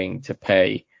probably willing to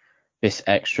pay this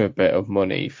extra bit of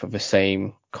money for the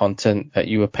same content that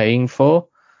you were paying for.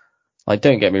 Like,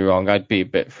 don't get me wrong, I'd be a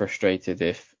bit frustrated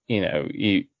if,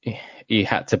 you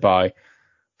had to buy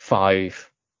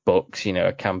 5 books,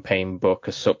 a campaign book,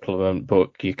 a supplement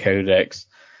book, your codex,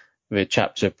 the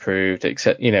chapter approved,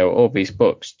 except, all these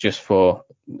books just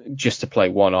to play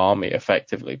one army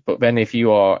effectively. But then if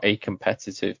you are a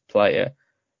competitive player,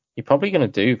 you're probably going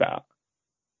to do that.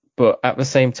 But at the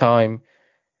same time,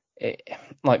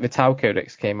 like the Tau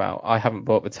Codex came out, I haven't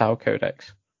bought the Tau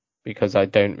Codex because I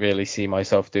don't really see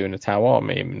myself doing a Tau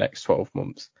army in the next 12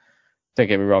 months. Don't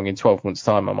get me wrong, in 12 months'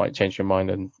 time, I might change my mind.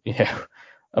 And,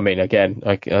 again,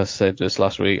 like I said just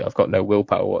last week, I've got no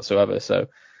willpower whatsoever. So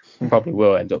I probably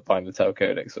will end up buying the Tau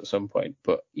Codex at some point.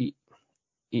 But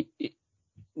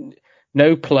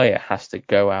no player has to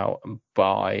go out and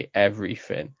buy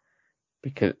everything,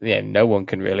 because no one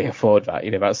can really afford that.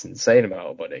 That's an insane amount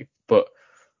of money. But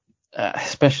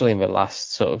especially in the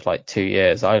last sort of like 2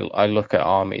 years, I look at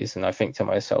armies and I think to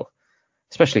myself,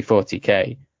 especially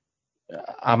 40k,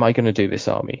 am I going to do this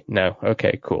army? No.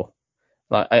 Okay, cool.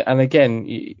 And again,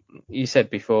 you said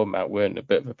before, Matt, we're in a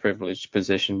bit of a privileged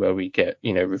position where we get,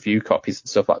 review copies and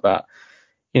stuff like that.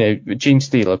 The Gene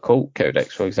Stealer Cult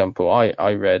Codex, for example,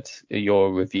 I read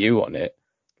your review on it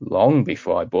long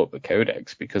before I bought the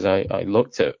codex, because I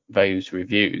looked at those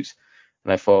reviews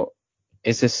and I thought,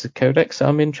 is this a codex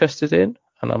I'm interested in?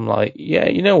 And I'm like, yeah,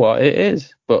 you know what, it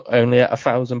is, but only at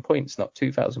 1,000 points, not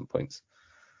 2,000 points.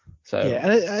 So yeah,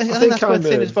 and I think that's worth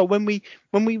saying as well. When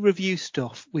we review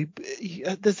stuff,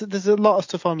 there's a lot of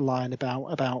stuff online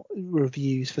about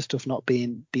reviews for stuff not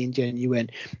being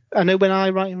genuine. I know when I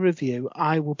write a review,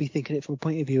 I will be thinking it from a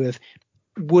point of view of,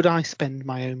 would I spend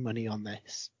my own money on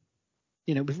this?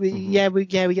 We get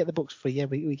the books free,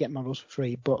 we get models for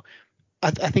free, but I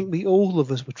think all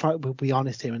of us will be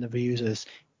honest here in the reviews.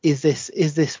 Is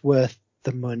this worth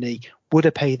the money? Would I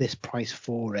pay this price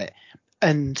for it?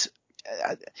 And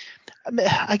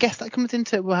I guess that comes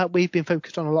into how we've been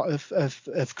focused on a lot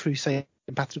of Crusade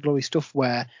and Path to Glory stuff,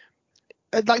 where,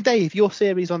 like Dave, your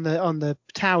series on the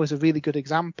Tower is a really good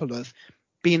example of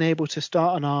being able to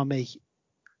start an army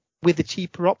with a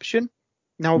cheaper option.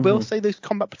 Now, I will say those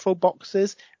combat patrol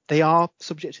boxes, they are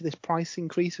subject to this price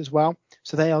increase as well.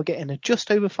 So they are getting a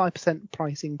just over 5%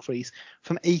 price increase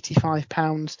from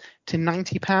 £85 to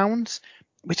 £90,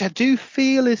 which I do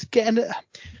feel is getting...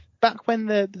 Back when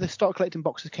the start collecting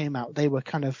boxes came out, they were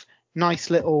kind of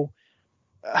nice little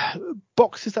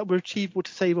boxes that were achievable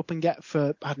to save up and get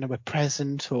for, I don't know, a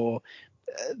present or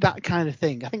that kind of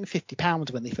thing. I think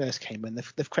 £50 when they first came in.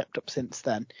 They've crept up since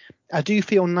then. I do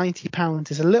feel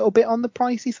 £90 is a little bit on the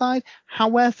pricey side.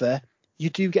 However, you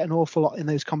do get an awful lot in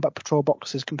those combat patrol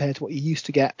boxes compared to what you used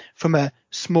to get from a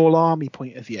small army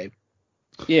point of view.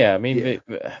 Yeah,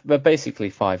 they're basically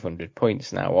 500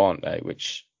 points now, aren't they?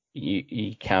 Which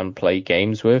you can play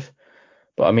games with.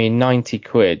 But I mean, 90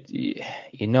 quid,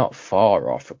 you're not far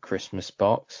off a Christmas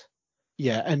box.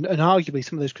 Yeah, and arguably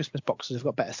some of those Christmas boxes have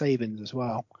got better savings as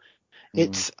well.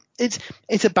 Mm.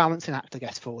 It's a balancing act, I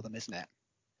guess, for them, isn't it?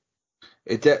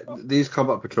 These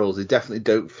combat patrols, they definitely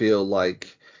don't feel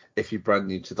like, if you're brand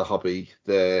new to the hobby,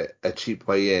 they're a cheap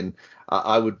way in.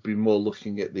 I would be more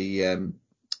looking at the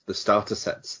starter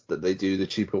sets that they do, the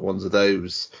cheaper ones of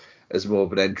those, as more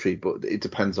of an entry, but it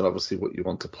depends on obviously what you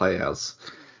want to play as.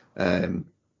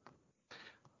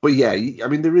 But yeah, I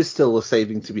mean, there is still a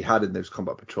saving to be had in those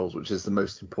combat patrols, which is the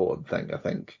most important thing, I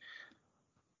think.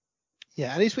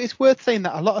 Yeah, and it's worth saying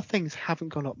that a lot of things haven't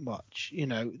gone up much. You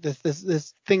know,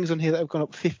 there's things on here that have gone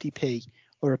up 50p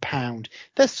or £1.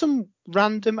 There's some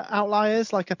random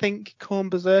outliers, like I think Corn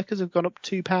Berserkers have gone up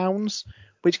 £2,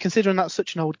 which, considering that's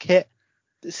such an old kit,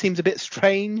 it seems a bit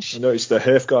strange. I noticed the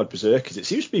Hearthguard Berserkers. It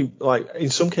seems to be like,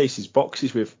 in some cases,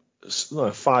 boxes with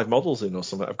 5 models in or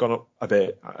something have gone up a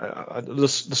bit. The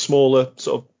smaller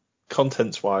sort of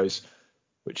contents wise,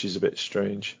 which is a bit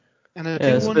strange. And I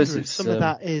do wonder if some of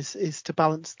that is to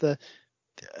balance the.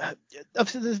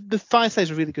 Obviously, the Fire Slayer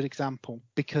is a really good example,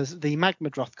 because the Magma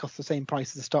Droth costs the same price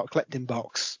as the Start Collecting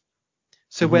box.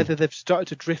 So whether they've started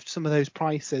to drift some of those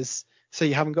prices, so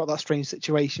you haven't got that strange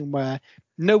situation where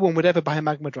no one would ever buy a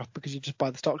Magma Droth because you just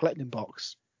buy the Start Collecting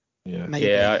box. Yeah. Maybe.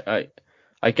 Yeah,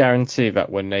 I guarantee that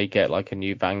when they get like a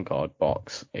new Vanguard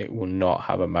box, it will not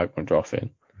have a Magma Droth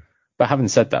in. But having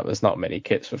said that, there's not many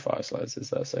kits for Fire Slayers, is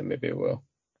there? So maybe it will.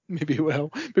 Maybe it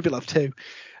will. Maybe it'll have 2.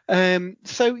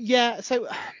 So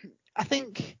I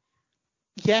think,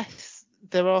 yes,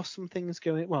 there are some things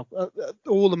going. Well,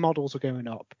 all the models are going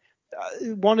up.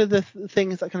 One of the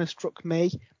things that kind of struck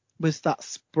me was that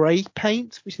spray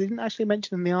paint, which they didn't actually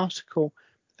mention in the article,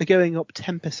 are going up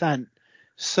 10%.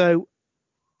 So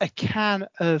a can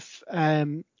of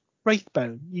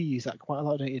Wraithbone, you use that quite a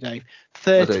lot, don't you, Dave?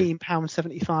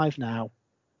 £13.75 now.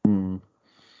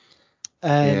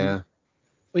 Yeah.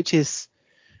 Which is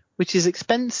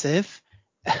expensive.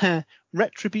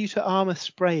 Retributor armor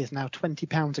spray is now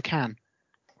 £20 a can.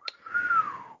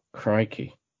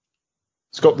 Crikey.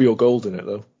 It's got real gold in it,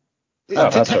 though. Oh,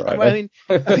 that's all right.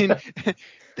 I mean,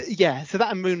 yeah. So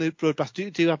that and Moonlit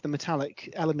Bloodbath do have the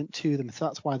metallic element to them, so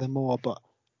that's why they're more. But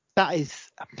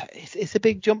it's a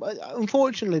big jump.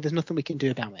 Unfortunately, there's nothing we can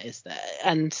do about it, is there?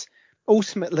 And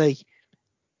ultimately,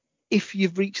 if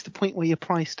you've reached the point where you're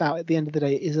priced out at the end of the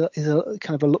day, is a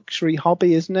kind of a luxury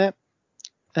hobby, isn't it?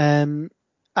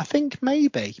 I think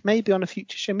maybe on a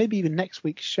future show, maybe even next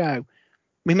week's show,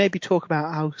 we maybe talk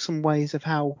about some ways of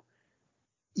how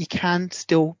you can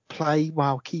still play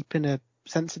while keeping a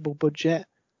sensible budget.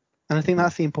 And I think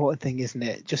that's the important thing, isn't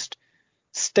it? Just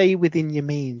stay within your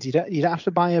means. You don't have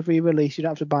to buy every release. You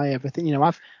don't have to buy everything. You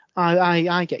know,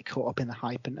 I get caught up in the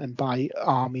hype and buy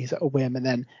armies at a whim and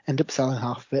then end up selling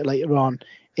half of it later on.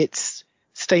 It's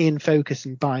staying focused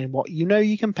and buying what you know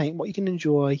you can paint, what you can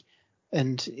enjoy,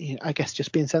 and I guess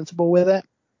just being sensible with it.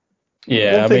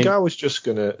 Yeah, One thing I was just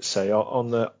gonna say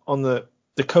on the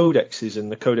codexes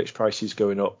and the codex prices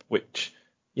going up, which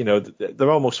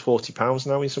they're almost £40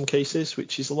 now in some cases,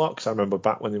 which is a lot, because I remember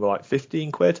back when they were like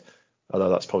 15 quid. Although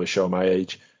that's probably showing my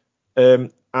age.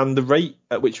 And the rate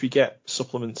at which we get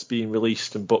supplements being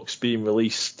released and books being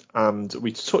released, and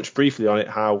we touched briefly on it,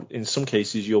 how in some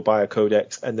cases you'll buy a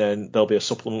codex and then there'll be a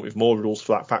supplement with more rules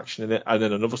for that faction in it, and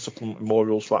then another supplement with more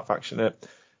rules for that faction in it.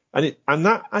 And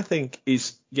that, I think,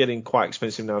 is getting quite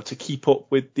expensive now to keep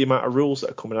up with the amount of rules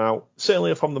that are coming out,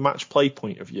 certainly from the match play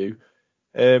point of view.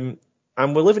 And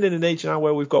we're living in an age now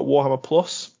where we've got Warhammer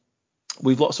Plus.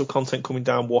 We've lots of content coming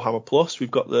down Warhammer Plus.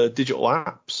 We've got the digital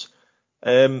apps.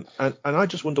 And I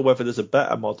just wonder whether there's a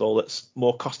better model that's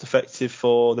more cost effective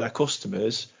for their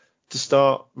customers to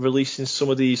start releasing some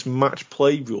of these match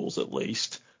play rules, at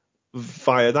least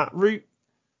via that route,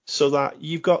 so that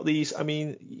you've got these. I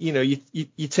mean,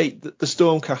 you take the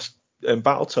Stormcast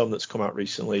battle tome that's come out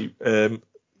recently. That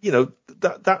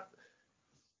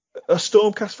a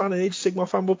Stormcast fan and Age of Sigmar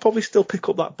fan will probably still pick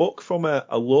up that book from a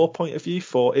lore point of view,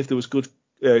 for if there was good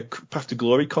Path to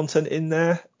Glory content in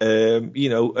there. There's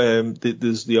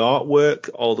the artwork,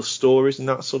 all the stories and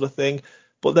that sort of thing.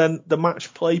 But then the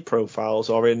match play profiles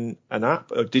are in an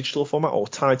app, a digital format, or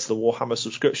tied to the Warhammer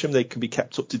subscription. They can be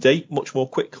kept up to date much more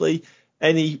quickly.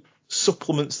 Any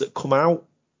supplements that come out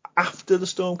after the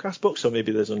Stormcast book, so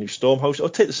maybe there's a new Stormhost, or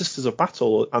take the Sisters of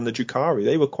Battle and the Drukhari.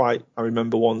 They were quite, I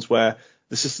remember, ones where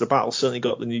the Sisters of Battle certainly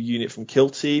got the new unit from Kill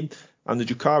Team, and the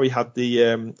Drukhari had the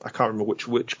I can't remember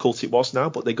which cult it was now,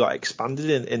 but they got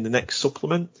expanded in the next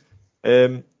supplement.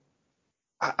 And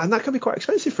that can be quite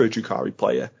expensive for a Drukhari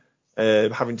player.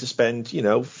 having to spend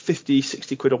 50,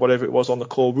 60 quid or whatever it was on the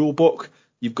core rule book.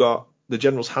 You've got the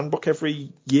General's Handbook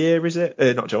every year, is it?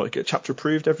 Not general, chapter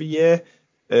approved every year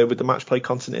with the match play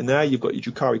content in there. You've got your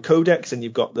Drukhari Codex, and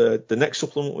you've got the next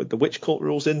supplement with the Witch Cult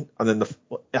rules in, and then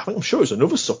I'm sure there's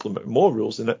another supplement with more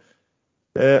rules in it.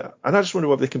 And I just wonder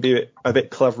whether they can be a bit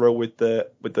cleverer with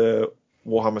the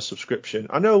Warhammer subscription.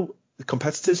 I know the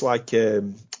competitors like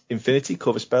Infinity,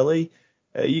 Corvus Belli,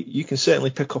 you can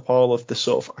certainly pick up all of the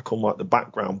sort of, I call them like the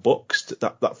background books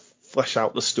that flesh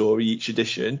out the story each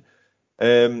edition.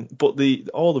 But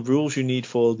all the rules you need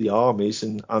for the armies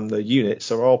and the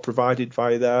units are all provided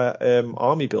via their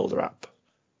Army Builder app,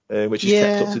 which is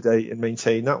kept up to date and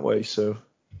maintained that way. So,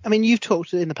 I mean, you've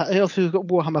talked in the past. Also, we've got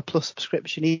Warhammer Plus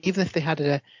subscription. Even if they had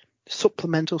a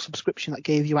supplemental subscription that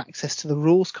gave you access to the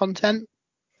rules content.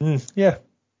 Yeah.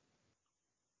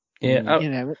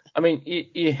 I mean,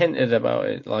 you hinted about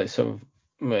it, like sort of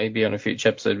maybe on a future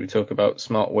episode we talk about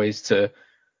smart ways to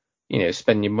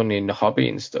spend your money in the hobby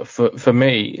and stuff. For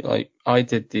me, like I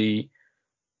did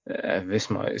this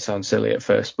might sound silly at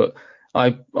first, but I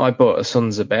bought a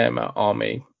Sons of Behemoth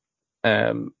army,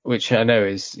 which I know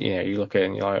is, you look at it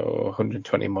and you're like,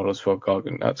 120 models for a GOG,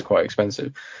 and that's quite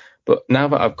expensive. But now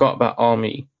that I've got that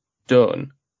army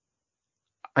done,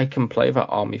 I can play that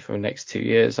army for the next 2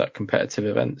 years at competitive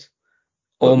events.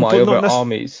 All my other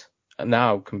armies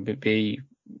now can be,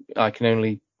 I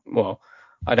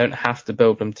don't have to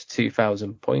build them to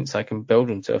 2,000 points. I can build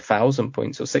them to 1,000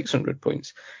 points or 600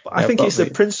 points. But I think it's the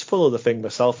principle of the thing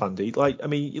myself, Andy. Like, I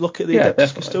mean, you look at the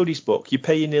Adeptus Custodes book, you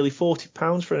pay nearly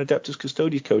 £40 for an Adeptus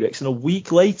Custodes Codex, and a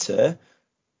week later,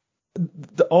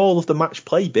 all of the match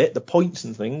play bit, the points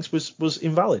and things, was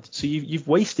invalid. So you've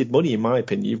wasted money, in my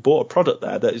opinion. You've bought a product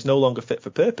there that is no longer fit for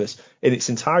purpose in its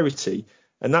entirety,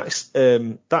 and that's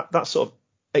that sort of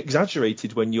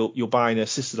exaggerated when you're buying a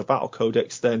Sisters of Battle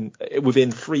Codex. Then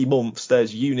within 3 months,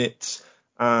 there's units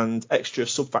and extra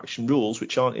sub-faction rules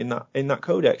which aren't in that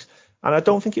codex. And I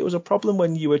don't think it was a problem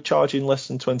when you were charging less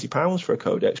than £20 for a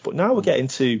codex, but now we're getting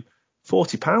to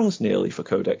 £40 nearly for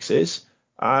codexes.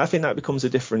 I think that becomes a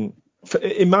different,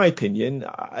 in my opinion,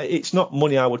 it's not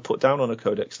money I would put down on a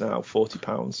codex now,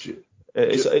 £40.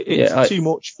 It's too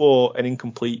much for an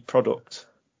incomplete product.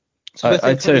 So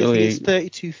I totally, it's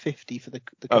 $32.50 for the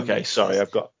codex. Okay, sorry,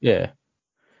 I've got. Yeah.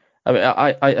 I mean,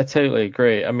 I totally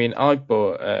agree. I mean, I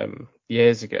bought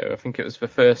years ago, I think it was the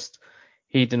first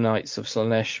Hedonites of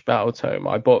Slaanesh Battle Tome.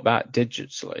 I bought that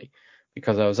digitally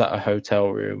because I was at a hotel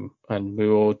room and we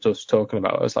were all just talking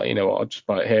about it. I was like, you know what, I'll just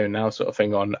buy it here and now sort of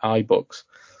thing on iBooks.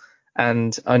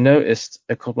 And I noticed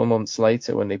a couple of months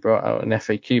later when they brought out an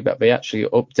FAQ that they actually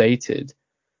updated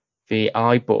the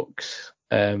iBooks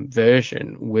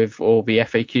version with all the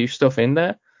FAQ stuff in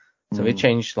there. So they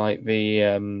changed like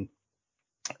the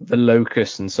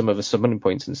locus and some of the summoning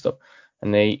points and stuff.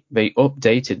 And they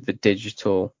updated the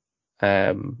digital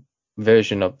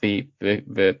version of the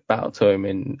battle tome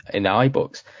in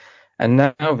iBooks. And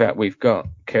now that we've got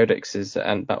codexes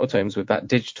and battle tomes with that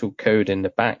digital code in the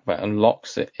back that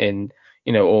unlocks it in,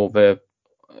 it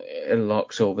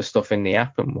unlocks all the stuff in the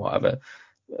app and whatever.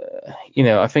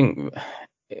 I think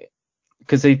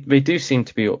because they do seem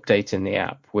to be updating the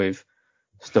app with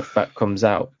stuff that comes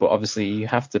out, but obviously you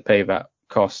have to pay that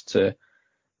cost to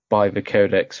buy the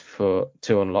codex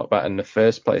to unlock that in the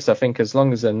first place. I think as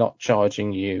long as they're not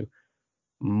charging you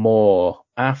more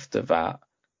after that,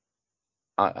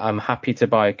 I'm happy to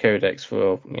buy a codex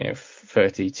for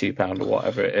 £32 or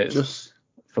whatever it is, just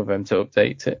for them to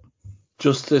update it.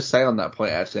 Just to say on that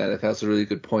point, actually, I think that's a really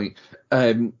good point.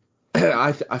 I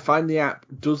find the app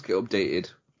does get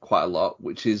updated quite a lot,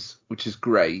 which is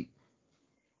great.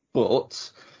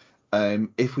 But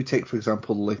if we take, for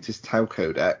example, the latest Tau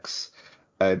Codex,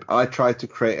 I tried to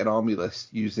create an army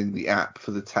list using the app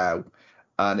for the Tau,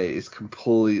 and it is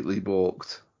completely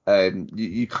balked.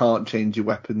 You can't change your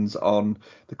weapons on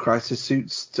the crisis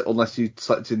suits unless you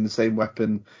select in the same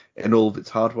weapon in all of its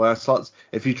hardware slots.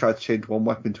 If you try to change one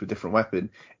weapon to a different weapon,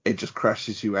 it just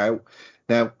crashes you out.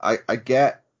 Now, I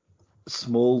get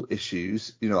small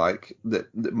issues, like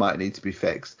that might need to be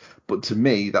fixed, but to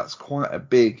me, that's quite a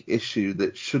big issue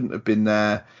that shouldn't have been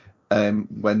there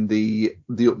when the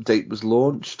update was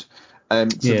launched.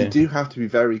 They do have to be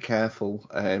very careful,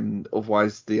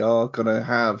 otherwise they are going to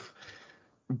have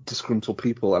disgruntled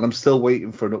people, and I'm still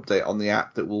waiting for an update on the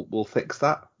app that will fix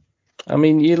that. I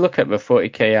mean, you look at the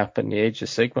 40k app and the Age of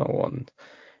Sigmar one,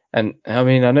 and I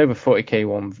mean, I know the 40k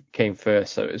one came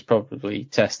first, so it was probably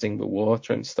testing the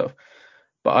water and stuff,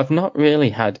 but I've not really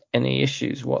had any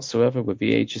issues whatsoever with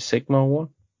the Age of Sigmar one.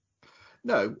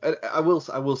 No, I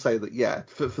will say that, yeah,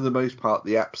 for the most part,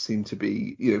 the apps seem to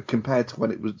be, compared to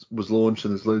when it was launched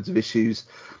and there's loads of issues,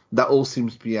 that all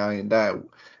seems to be ironed out.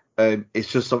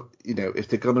 It's just, if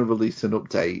they're going to release an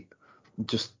update,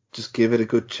 just give it a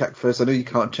good check first. I know you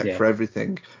can't check for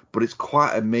everything, but it's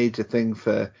quite a major thing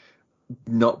for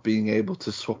not being able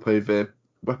to swap over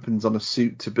weapons on a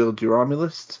suit to build your army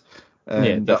list.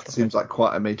 That seems like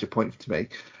quite a major point to me.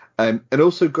 And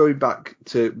also going back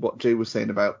to what Jay was saying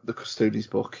about the Custodies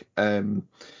book,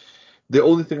 the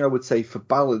only thing I would say for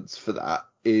balance for that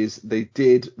is they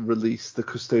did release the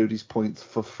Custodies points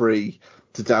for free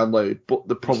to download, but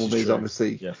the problem is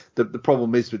obviously the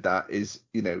problem is with that is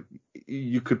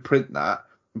you could print that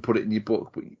and put it in your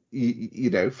book,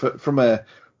 but from a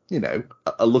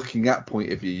looking at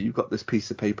point of view, you've got this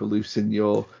piece of paper loose in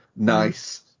your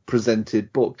nice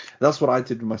presented book. That's what I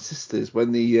did with my sisters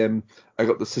when I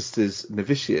got the sisters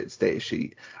novitiates data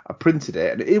sheet. I printed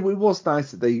it, and it was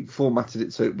nice that they formatted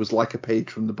it so it was like a page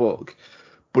from the book,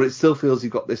 but it still feels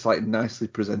you've got this like nicely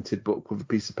presented book with a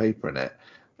piece of paper in it.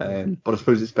 But I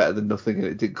suppose it's better than nothing, and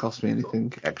it didn't cost me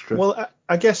anything extra. Well,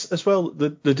 I guess as well,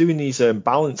 they're doing these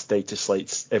balanced data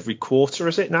slates every quarter,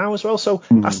 is it now as well? So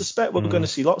I suspect we're going to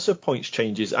see lots of points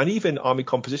changes and even army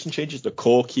composition changes, the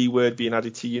core keyword being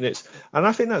added to units. And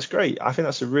I think that's great. I think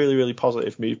that's a really, really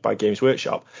positive move by Games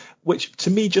Workshop, which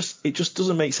to me just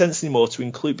doesn't make sense anymore to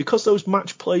include, because those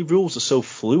match play rules are so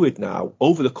fluid now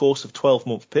over the course of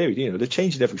 12-month period. They're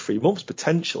changing every 3 months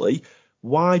potentially.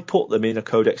 Why put them in a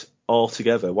codex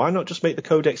altogether? Why not just make the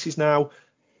codexes now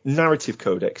narrative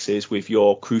codexes with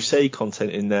your crusade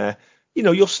content in there?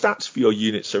 Your stats for your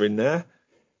units are in there,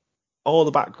 all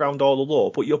the background, all the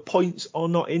lore, but your points are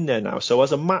not in there now. So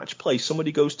as a match play,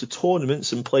 somebody goes to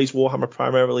tournaments and plays Warhammer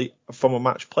primarily from a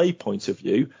match play point of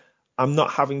view, I'm not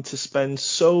having to spend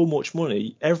so much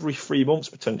money every 3 months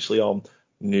potentially on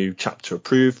new chapter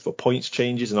approved for points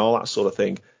changes and all that sort of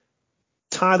thing.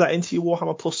 Tie that into your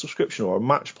Warhammer Plus subscription or a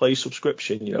match play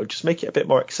subscription. Just make it a bit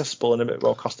more accessible and a bit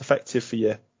more cost effective for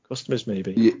your customers,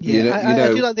 maybe. I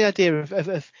do like the idea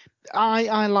of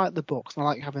I like the books. I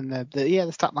like having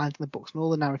the stat lines in the books and all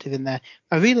the narrative in there.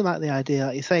 I really like the idea,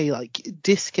 like you say, like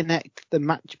disconnect the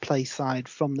match play side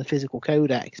from the physical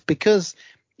codex, because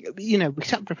we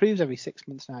chapter approves every 6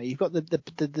 months now. You've got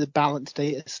the balanced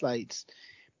data slates.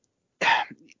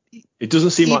 It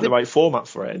doesn't seem like the right format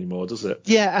for it anymore, does it?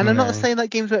 Yeah, and I'm not saying that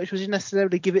Games Workshop should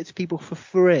necessarily give it to people for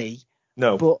free.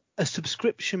 No. But a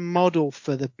subscription model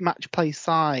for the match play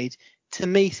side, to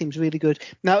me, seems really good.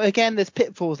 Now, again, there's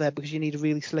pitfalls there because you need a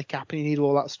really slick app and you need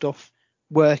all that stuff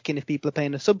working if people are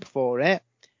paying a sub for it.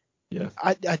 Yeah.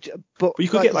 But you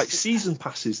could get like season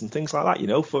passes and things like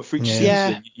that, for each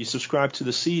season. You subscribe to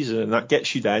the season and that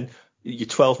gets you then your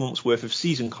 12 months worth of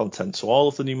season content. So all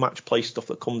of the new match play stuff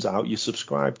that comes out, you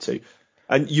subscribe to.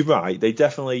 And you're right, they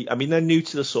definitely, they're new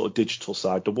to the sort of digital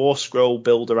side. The War Scroll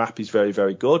Builder app is very,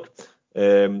 very good.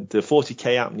 The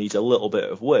 40k app needs a little bit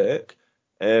of work.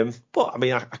 But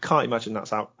I can't imagine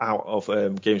that's out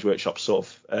of Games Workshop's sort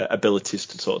of abilities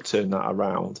to sort of turn that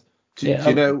around. Do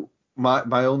you know,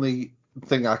 my only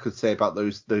thing I could say about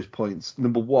those points,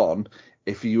 number one,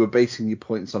 if you were basing your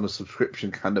points on a subscription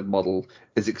kind of model,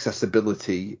 is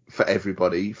accessibility for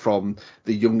everybody, from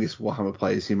the youngest Warhammer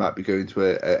players who might be going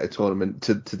to a tournament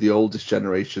to the oldest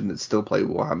generation that still play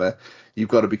Warhammer. You've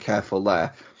got to be careful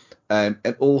there. And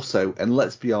also, and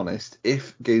let's be honest,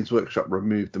 if Games Workshop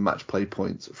removed the match play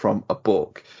points from a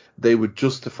book, they would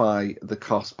justify the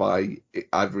cost by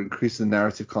either increasing the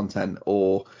narrative content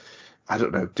or, I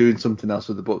don't know, doing something else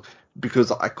with the book,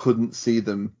 because I couldn't see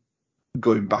them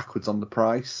going backwards on the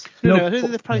price. No, I don't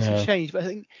think the price would change, but I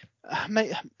think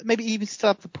maybe even still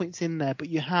have the points in there, but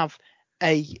you have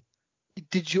a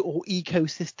digital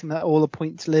ecosystem that all the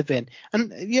points live in.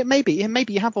 And maybe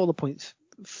you have all the points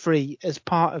free as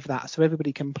part of that, so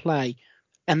everybody can play,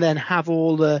 and then have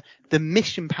all the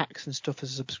mission packs and stuff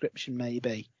as a subscription,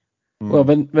 maybe. Well,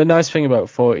 the nice thing about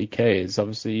 40k is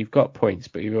obviously you've got points,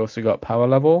 but you've also got power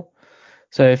level.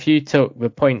 So if you took the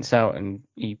points out and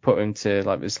you put into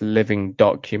like this living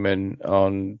document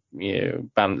on,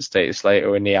 balanced data slate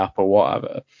or in the app or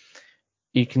whatever,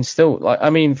 you can still,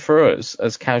 for us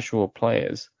as casual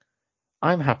players,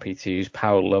 I'm happy to use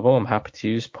power level. I'm happy to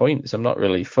use points. I'm not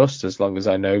really fussed as long as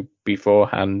I know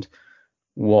beforehand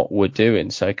what we're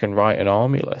doing, so I can write an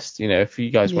army list. If you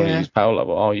guys want to use power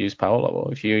level, I'll use power level.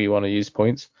 If you want to use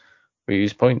points, we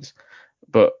use points.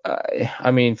 But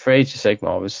for Age of Sigmar,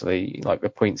 obviously, like the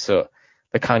points are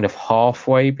they're kind of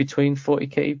halfway between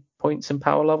 40k points and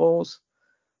power levels.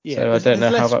 Yeah, So I don't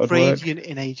know there's how less that would trade work. unit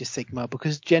in Age of Sigmar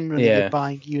because generally Yeah. you're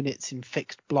buying units in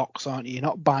fixed blocks, aren't you? You're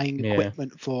not buying Yeah.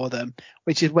 equipment for them,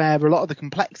 which is where a lot of the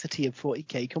complexity of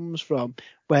 40k comes from,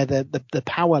 where the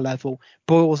power level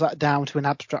boils that down to an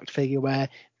abstract figure where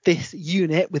this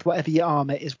unit with whatever your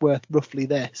armor is worth roughly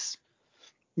this.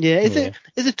 Yeah, it's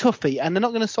a toughie, and they're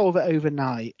not going to solve it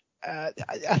overnight.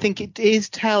 I think it is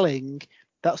telling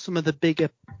that some of the bigger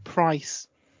price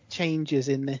changes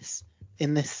in this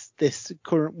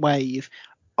current wave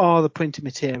are the printed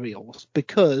materials,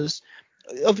 because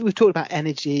we've talked about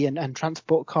energy and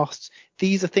transport costs.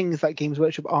 These are things that Games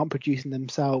Workshop aren't producing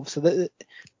themselves, so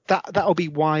that'll be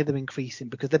why they're increasing,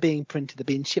 because they're being printed, they're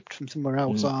being shipped from somewhere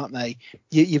else, aren't they?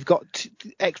 You've got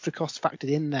extra costs factored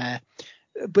in there.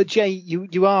 But Jay,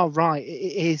 you are right. It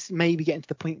is maybe getting to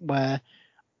the point where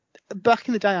back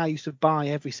in the day I used to buy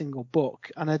every single book,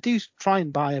 and I do try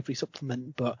and buy every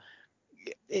supplement, but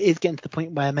it is getting to the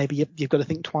point where maybe you've got to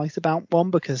think twice about one,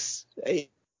 because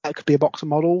that could be a box of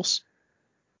models.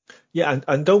 Yeah,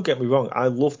 and don't get me wrong, I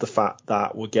love the fact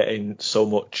that we're getting so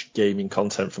much gaming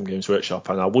content from Games Workshop,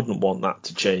 and I wouldn't want that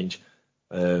to change.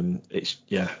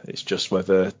 It's just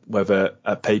whether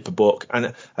a paper book,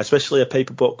 and especially a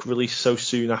paper book released so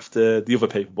soon after the other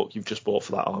paper book you've just bought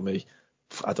for that army,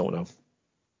 I don't know.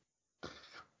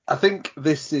 I think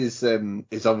this is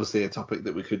obviously a topic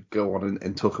that we could go on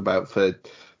and talk about for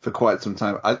quite some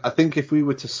time. I think if we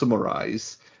were to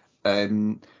summarise,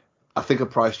 I think a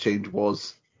price change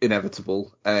was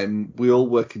inevitable. We all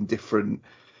work in different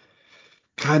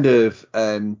kind of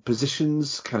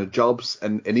positions, kind of jobs,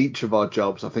 and in each of our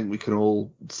jobs, I think we can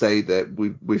all say that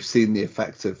we've seen the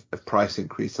effect of price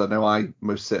increase. I know I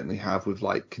most certainly have with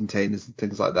like containers and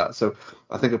things like that. So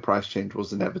I think a price change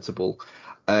was inevitable.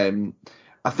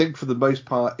 I think for the most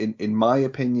part, in my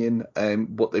opinion,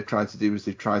 what they've tried to do is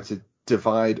they've tried to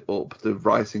divide up the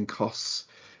rising costs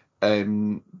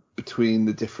between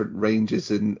the different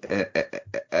ranges and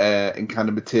kind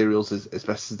of materials as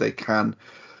best as they can.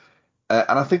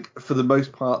 And I think for the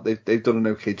most part, they've done an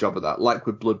okay job of that. Like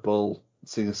with Blood Bowl,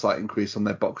 seeing a slight increase on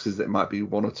their boxes, it might be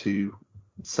 1 or 2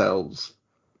 cells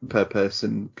per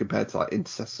person compared to like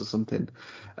Intercess or something.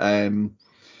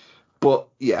 But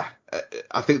yeah,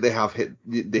 I think they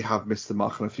have missed the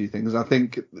mark on a few things. I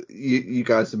think you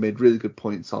guys have made really good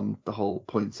points on the whole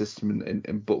point system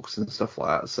and books and stuff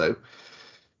like that. So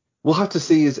we'll have to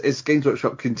see as Games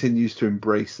Workshop continues to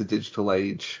embrace the digital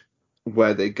age,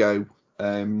 where they go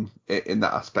in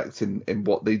that aspect, in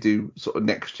what they do sort of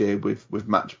next year with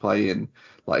match play, and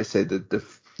like I said, the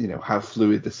how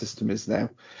fluid the system is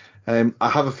now. I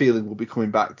have a feeling we'll be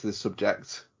coming back to this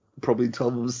subject probably in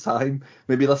 12 months' time,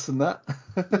 maybe less than that.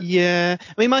 Yeah,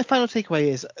 I mean, my final takeaway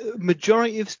is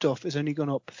majority of stuff has only gone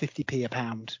up 50p a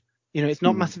pound. It's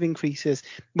not massive increases.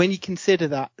 When you consider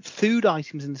that food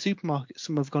items in the supermarket,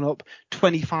 some have gone up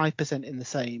 25% in the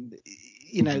same,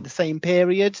 the same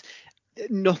period.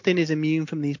 Nothing is immune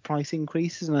from these price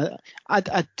increases, and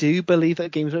I do believe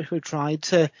that Games Workshop have tried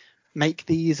to make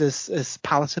these as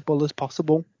palatable as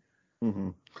possible. Mm-hmm.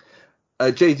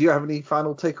 Jay, do you have any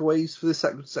final takeaways for this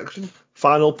section?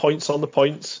 Final points on the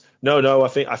points? No. I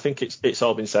think it's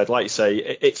all been said. Like you say,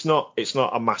 it's not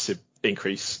a massive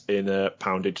increase in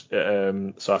poundage.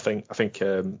 So I think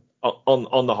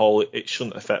on the whole, it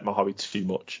shouldn't affect my hobby too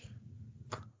much.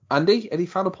 Andy, any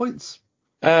final points?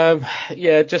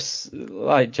 Yeah, just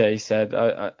like Jay said,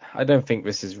 I don't think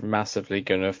this is massively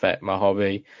going to affect my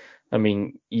hobby. I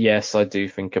mean, yes, I do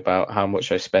think about how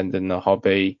much I spend in the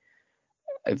hobby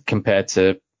compared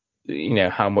to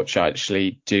how much I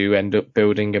actually do end up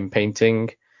building and painting.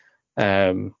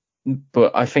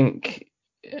 But I think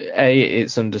A,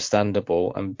 it's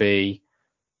understandable, and B,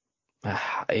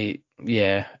 I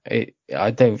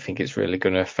don't think it's really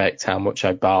going to affect how much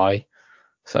I buy.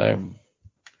 So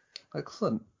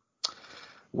excellent.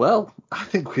 Well, I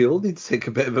think we all need to take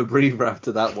a bit of a breather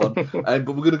after that one, but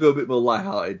we're going to go a bit more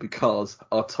lighthearted because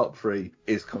our top 3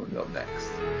 is coming up next.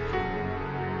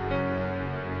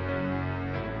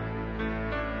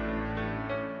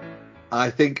 I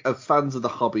think of fans of the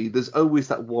hobby, there's always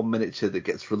that one miniature that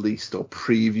gets released or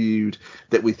previewed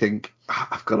that we think,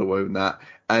 I've got to own that.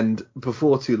 And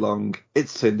before too long,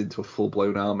 it's turned into a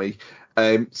full-blown army.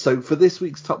 So for this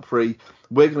week's top 3,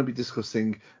 we're going to be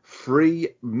discussing 3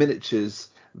 miniatures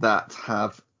that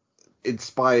have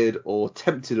inspired or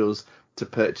tempted us to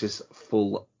purchase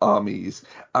full armies.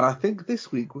 And I think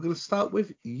this week we're going to start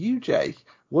with you, Jay.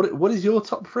 What is your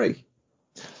top 3?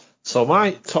 So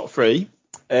my top 3...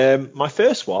 my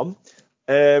first one,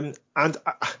 and I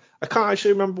can't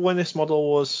actually remember when this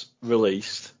model was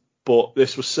released, but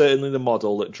this was certainly the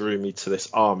model that drew me to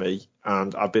this army,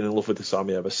 and I've been in love with this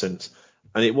army ever since.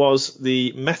 and it was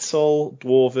the Metal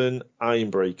Dwarven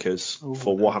Ironbreakers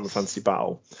for nice. Warhammer Fantasy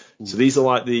Battle. So these are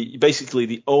like basically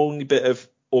the only bit of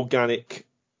organic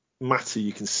matter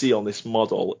you can see on this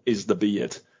model is the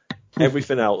beard.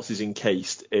 Everything else is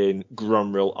encased in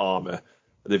Gromril armor.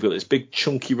 They've got this big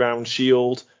chunky round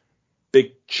shield,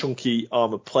 big chunky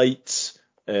armor plates,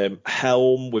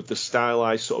 helm with the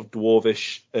stylized sort of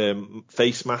dwarvish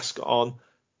face mask on.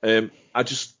 I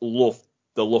just love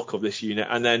the look of this unit,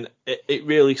 and then it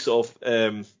really sort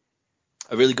of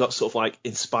I really got sort of like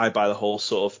inspired by the whole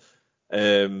sort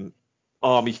of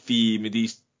army theme.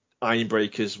 These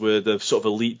Ironbreakers were the sort of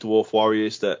elite dwarf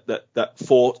warriors that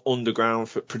fought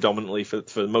underground predominantly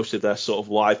for most of their sort of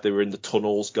life. They were in the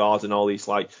tunnels, guarding all these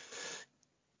like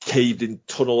caved in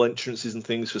tunnel entrances and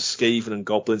things for Skaven and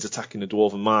goblins attacking the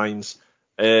dwarven mines.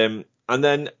 And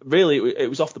then really it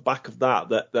was off the back of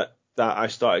that I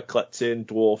started collecting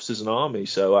dwarfs as an army.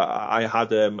 So I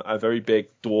had a very big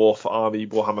dwarf army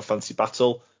Warhammer Fantasy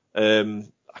Battle. I can't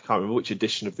remember which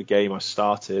edition of the game I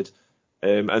started.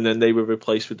 And then they were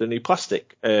replaced with the new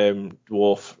plastic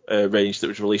dwarf range that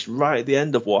was released right at the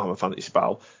end of Warhammer Fantasy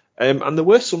Battle. And there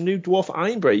were some new dwarf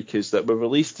Ironbreakers that were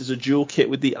released as a dual kit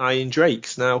with the Iron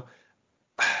Drakes. Now,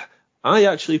 I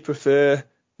actually prefer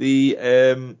the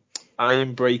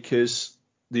Ironbreakers,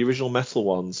 the original metal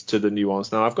ones, to the new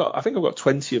ones. Now, I think I've got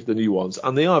 20 of the new ones,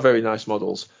 and they are very nice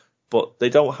models, but they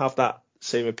don't have that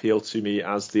same appeal to me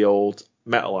as the old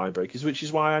metal Ironbreakers, which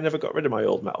is why I never got rid of my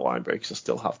old metal Ironbreakers. I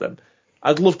still have them.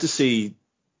 I'd love to see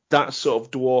that sort of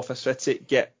dwarf aesthetic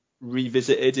get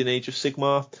revisited in Age of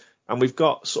Sigmar, and we've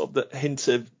got sort of the hint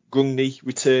of Grungni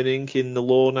returning in the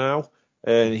lore now,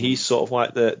 and he's sort of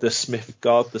like the smith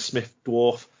god, the smith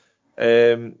dwarf.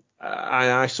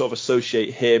 I sort of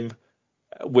associate him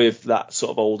with that sort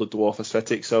of older dwarf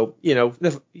aesthetic. So, you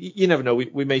never know.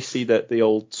 We may see that the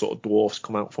old sort of dwarfs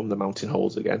come out from the mountain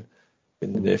holes again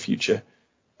in the near future.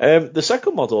 The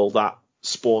second model that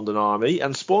spawned an army,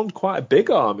 and spawned quite a big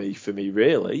army for me,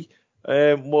 really,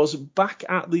 was back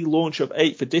at the launch of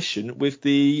 8th edition with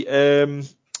the,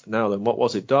 now then, what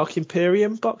was it? Dark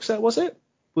Imperium box set, was it?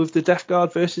 With the Death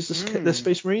Guard versus the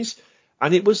Space Marines?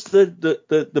 And it was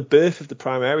the birth of the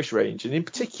Primaris range, and in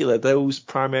particular, those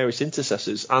Primaris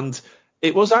Intercessors. And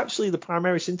it was actually the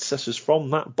Primaris Intercessors from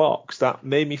that box that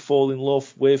made me fall in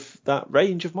love with that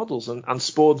range of models and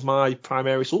spawned my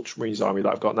Primaris Ultramarines army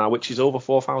that I've got now, which is over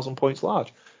 4,000 points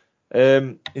large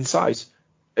in size.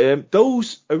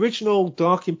 Those original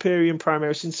Dark Imperium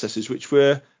Primaris Intercessors, which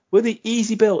were they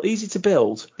easy to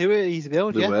build? They were easy to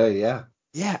build, They were, yeah.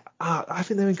 Yeah, I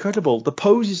think they're incredible. The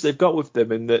poses they've got with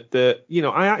them, and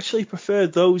I actually prefer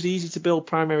those easy to build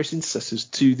Primaris Intercessors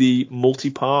to the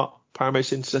multi-part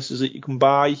Primaris Intercessors that you can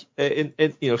buy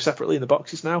in separately in the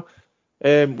boxes now.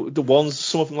 The ones,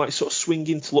 some of them like sort of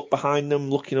swinging to look behind them,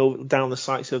 looking over down the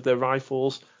sights of their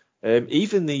rifles.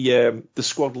 Even the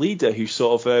squad leader, who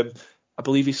sort of I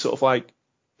believe he's sort of like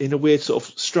in a weird sort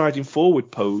of striding forward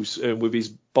pose with his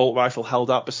bolt rifle held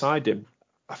out beside him.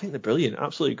 I think they're brilliant,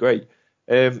 absolutely great.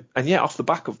 And yeah, off the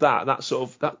back of that's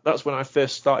when I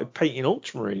first started painting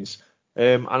Ultramarines.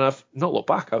 And I've not looked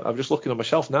back. I'm just looking on my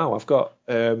shelf now. I've got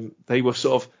they were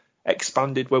sort of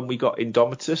expanded when we got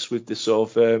Indomitus with the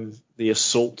sort of the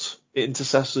assault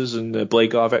intercessors and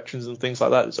Blade Guard veterans and things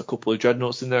like that. There's a couple of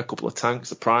dreadnoughts in there, a couple of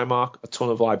tanks, a Primarch, a ton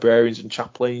of librarians and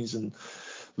chaplains and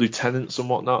lieutenants and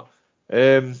whatnot.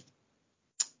 I'm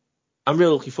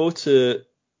really looking forward to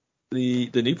the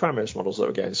new Primaris models that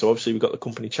are getting. So obviously we've got the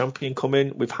company champion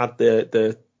coming. We've had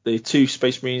the two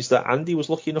Space Marines that Andy was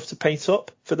lucky enough to paint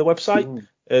up for the website,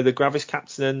 the Gravis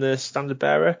Captain and the Standard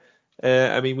Bearer.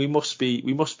 I mean, we must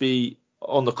be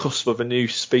on the cusp of a new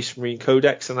Space Marine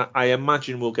Codex, and I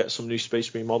imagine we'll get some new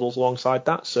Space Marine models alongside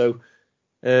that. So,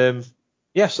 so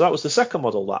that was the second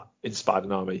model that inspired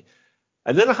an army.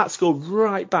 And then I had to go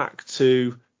right back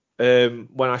to when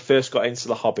I first got into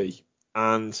the hobby,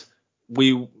 and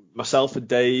myself and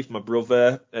Dave, my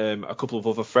brother, a couple of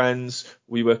other friends,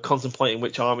 we were contemplating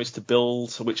which armies to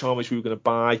build, which armies we were going to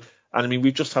buy. And I mean,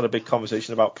 we've just had a big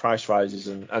conversation about price rises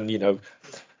and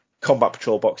combat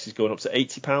patrol boxes going up to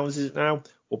 £80, is it now?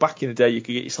 Well, back in the day, you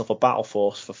could get yourself a battle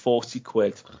force for 40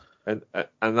 quid. And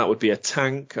that would be a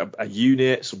tank, a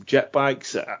unit, some jet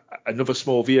bikes, another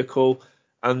small vehicle.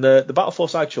 And the battle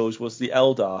force I chose was the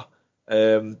Eldar.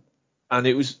 And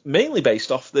it was mainly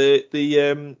based off the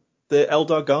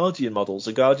Eldar Guardian models,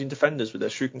 the Guardian Defenders with their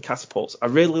shuriken catapults. I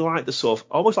really like the sort of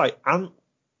almost like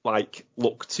ant-like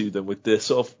look to them with the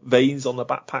sort of veins on the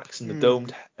backpacks and the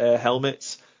domed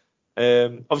helmets.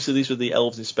 Obviously, these were the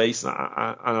elves in space, and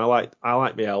I like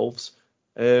my elves.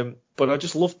 But I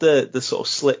just love the sort of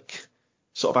slick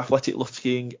sort of athletic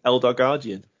looking Eldar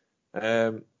Guardian.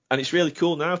 And it's really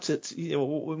cool now it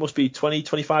must be 20,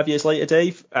 25 years later,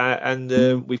 Dave. And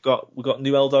we've got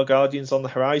new Eldar Guardians on the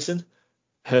horizon.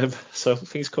 So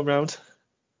things come round.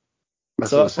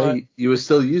 So that's why you were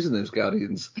still using those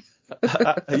Guardians.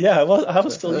 I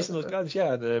was still using those Guardians,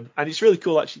 yeah. And it's really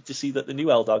cool actually to see that the new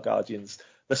Eldar Guardians,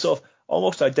 they're sort of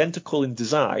almost identical in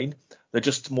design. They're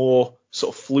just more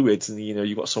sort of fluid, and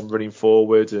you've got some running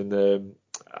forward, and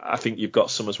I think you've got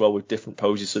some as well with different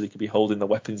poses, so they could be holding the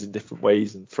weapons in different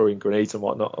ways and throwing grenades and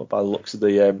whatnot. By the looks of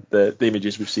the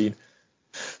images we've seen.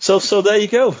 So there you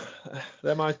go.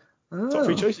 They're my top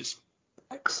 3 choices.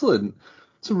 Excellent.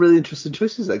 Some really interesting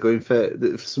choices there, going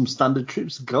for some standard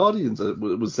troops Guardians. I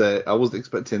wasn't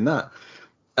expecting that.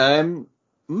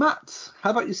 Matt,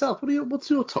 how about yourself? What's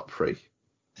your top 3?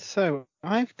 So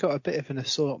I've got a bit of an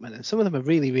assortment, and some of them are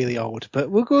really, really old, but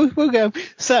we'll go.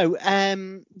 So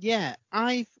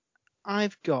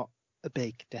I've got a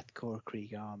big Death Korps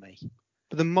Krieg army.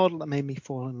 But the model that made me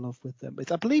fall in love with them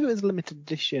is, I believe it was a limited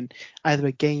edition, either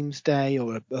a Games Day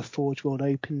or a Forge World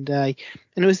Open Day,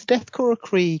 and it was the Death Korps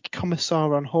Krieg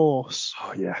Commissar on Horse.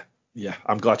 Oh yeah.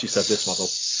 I'm glad you said this model.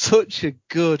 Such a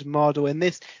good model, and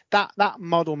that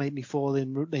model made me fall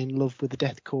in love with the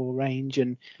Death Korps range,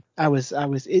 and it's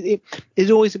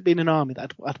always been an army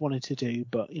that I'd wanted to do,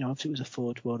 but obviously it was a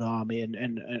Forge World army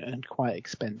and quite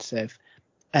expensive.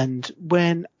 And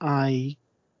when I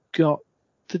got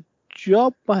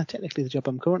job, well, technically the job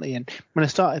I'm currently in, when I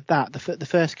started that, the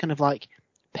first kind of like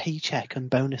paycheck and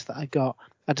bonus that I got,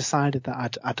 I decided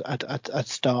that I'd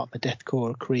start my Death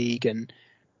Korps Krieg, and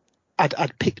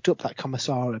I'd picked up that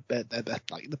Commissar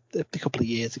a couple of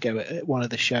years ago at one of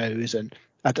the shows, and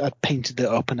I'd painted it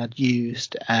up, and I'd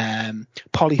used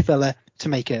polyfiller to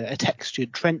make a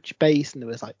textured trench base, and there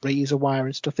was like razor wire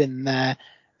and stuff in there,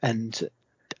 and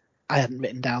I hadn't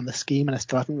written down the scheme, and I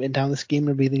still haven't written down the scheme,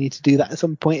 and I really need to do that at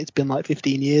some point. It's been like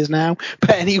 15 years now.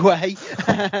 But anyway,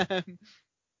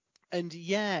 and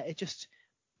yeah, it just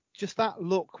that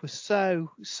look was so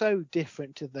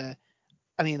different to the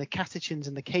Catechins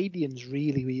and the Cadians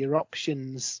really were your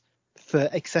options for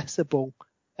accessible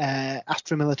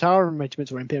Astra Militarum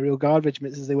regiments or Imperial Guard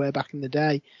regiments as they were back in the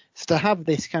day. So to have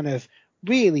this kind of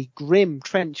really grim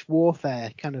trench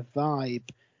warfare kind of vibe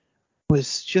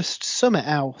was just something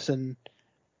else, and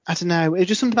I don't know, it was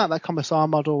just something about that Commissar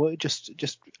model. It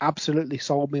just absolutely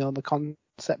sold me on the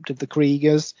concept of the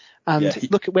Kriegers,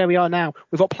 and look at where we are now.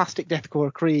 We've got plastic Death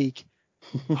Korps Krieg.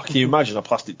 Can you imagine a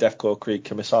plastic Death Korps Krieg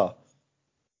Commissar?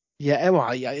 Yeah,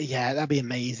 well, yeah, that'd be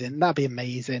amazing.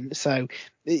 So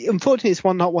unfortunately it's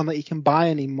not one that you can buy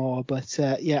anymore, but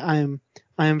I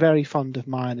am very fond of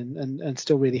mine, and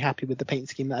still really happy with the paint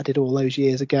scheme that I did all those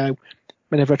years ago,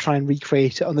 whenever I try and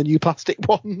recreate it on the new plastic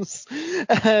ones.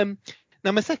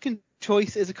 Now, my second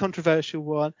choice is a controversial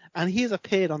one, and he has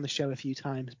appeared on the show a few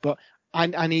times, but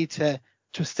I need to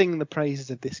sing the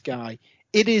praises of this guy.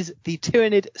 It is the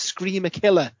Tyranid Screamer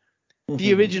Killer,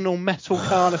 the original Metal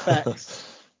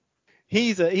Carnifex.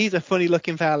 He's a funny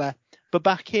looking fella, but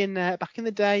back in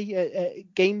the day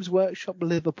at Games Workshop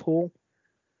Liverpool,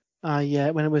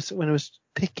 when I was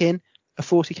picking a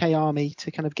 40k army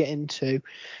to kind of get into,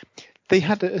 they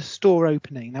had a store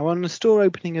opening. Now, on the store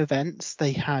opening events,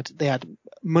 they had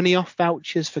money off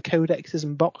vouchers for codexes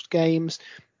and box games.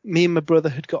 Me and my brother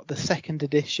had got the 2nd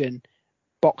edition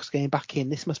box game back in.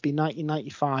 This must be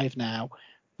 1995 now,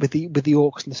 with the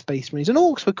Orcs and the Space Marines. And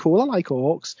Orcs were cool. I like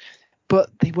Orcs, but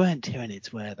they weren't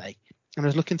Tyranids, were they? And I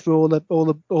was looking through all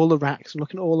the racks and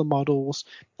looking at all the models,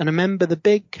 and I remember the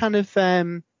big kind of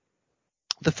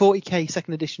the 40k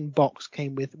 2nd edition box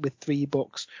came with 3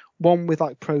 books, one with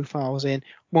like profiles in,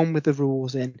 one with the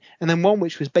rules in, and then one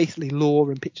which was basically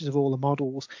lore and pictures of all the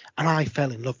models. And I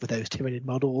fell in love with those Tyranid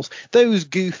models, those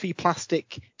goofy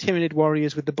plastic Tyranid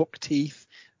warriors with the buck teeth,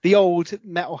 the old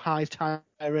metal hive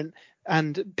tyrant,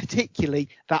 and particularly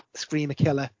that Screamer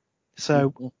Killer.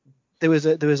 So there was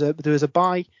a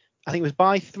buy. I think it was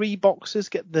buy 3 boxes,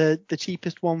 get the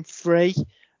cheapest one free.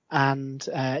 And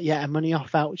a money off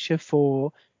voucher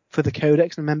for the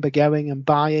codex. I remember going and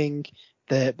buying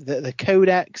the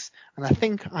codex, and I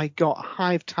think I got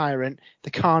Hive Tyrant,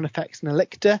 the Carnifex, and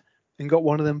Elictor, and got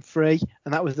one of them free.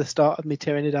 And that was the start of my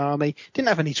Tyranid army. Didn't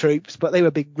have any troops, but they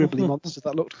were big gribbly monsters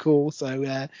that looked cool.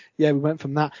 So we went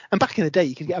from that. And back in the day,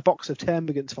 you could get a box of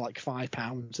Termagants for like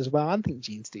 £5 as well. I think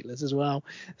Gene Stealers as well.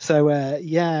 So I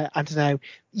don't know.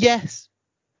 Yes,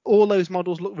 all those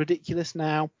models look ridiculous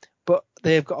now, but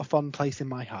they've got a fond place in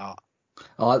my heart.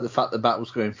 I like the fact that Bat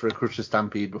was going for a Crusher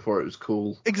Stampede before it was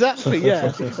cool. Exactly, yeah.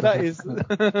 That is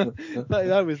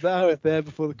I was there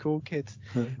before the cool kids.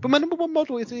 But my number one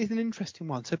model is an interesting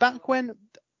one. So back when,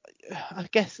 I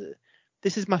guess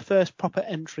this is my first proper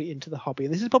entry into the hobby,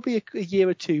 and this is probably a year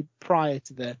or two prior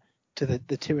to the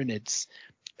Tyranids.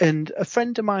 And a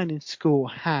friend of mine in school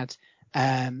had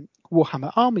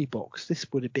Warhammer Army books. This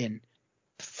would have been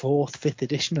 4th, 5th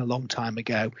edition a long time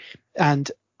ago.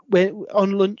 And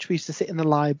on lunch, we used to sit in the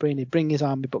library and he'd bring his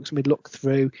army books and we'd look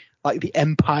through like the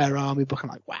Empire Army book. I'm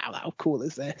like, wow, how cool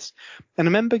is this? And I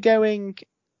remember going,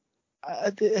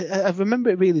 I remember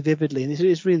it really vividly, and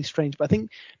it's really strange, but I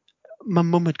think my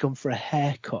mum had gone for a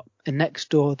haircut, and next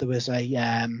door there was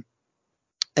a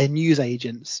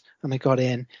newsagent's, and I got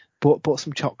in, bought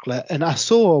some chocolate, and I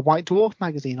saw a White Dwarf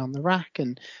magazine on the rack.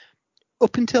 And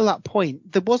up until that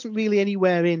point, there wasn't really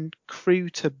anywhere in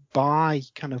Crewe to buy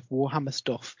kind of Warhammer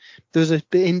stuff. There was an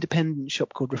independent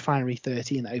shop called Refinery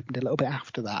 13 that opened a little bit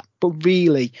after that. But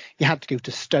really, you had to go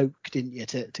to Stoke, didn't you,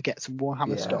 to get some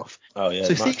Warhammer stuff. Oh, yeah.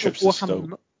 So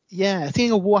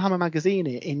seeing a Warhammer magazine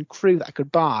in Crewe that I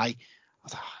could buy, I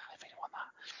was like, oh, I really want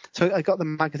that. So I got the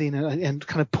magazine and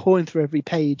kind of pouring through every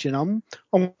page. And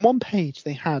on one page,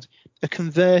 they had a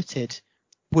converted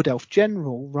Wood Elf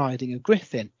general riding a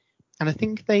griffin. And I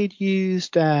think they'd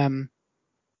used I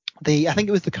think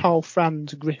it was the Karl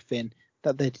Franz Griffin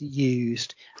that they'd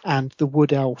used, and the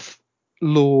Wood Elf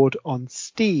Lord on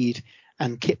steed,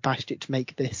 and kit bashed it to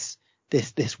make this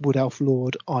Wood Elf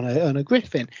Lord on a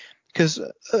Griffin. Because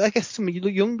I guess some of you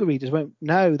younger readers won't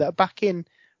know that back in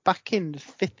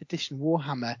 5th edition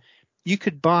Warhammer, you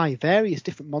could buy various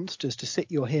different monsters to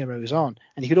sit your heroes on,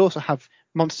 and you could also have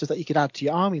monsters that you could add to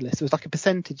your army list. It was like a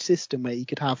percentage system where you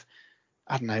could have,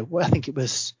 I don't know, I think it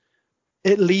was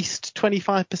at least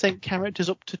 25% characters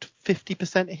up to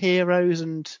 50% heroes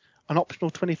and an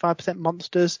optional 25%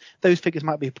 monsters. Those figures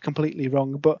might be completely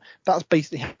wrong, but that's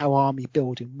basically how army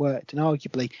building worked. And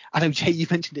arguably, I know, Jay, you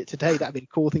mentioned it today, that'd be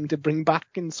a cool thing to bring back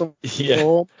in some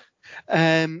form.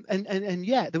 And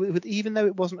yeah, even though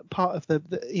it wasn't part of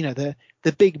the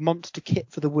big monster kit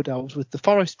for the Wood Elves with the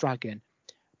Forest Dragon,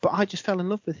 but I just fell in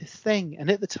love with this thing.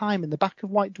 And at the time, in the back of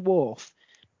White Dwarf,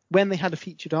 when they had a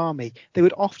featured army, they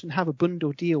would often have a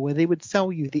bundle deal where they would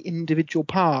sell you the individual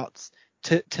parts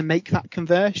to make that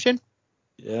conversion.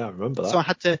 Yeah, I remember that. So I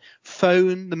had to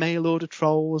phone the mail order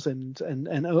trolls and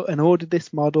ordered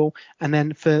this model, and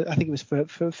then I think it was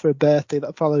for a birthday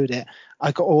that followed it,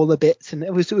 I got all the bits, and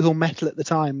it was all metal at the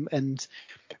time. And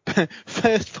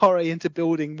first foray into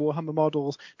building Warhammer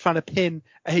models, trying to pin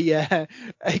a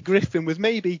Griffin was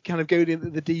maybe kind of going in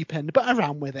at the deep end, but I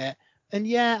ran with it. And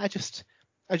yeah, I just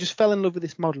fell in love with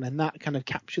this model, and that kind of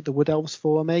captured the Wood Elves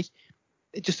for me.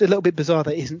 It's just a little bit bizarre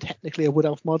that it isn't technically a Wood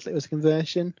Elf model, it was a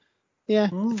conversion. Yeah,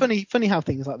 funny how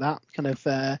things like that kind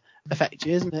of affect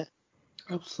you, isn't it?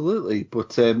 Absolutely,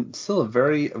 but still a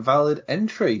very valid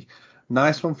entry.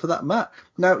 Nice one for that, Matt.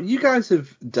 Now, you guys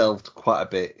have delved quite a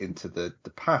bit into the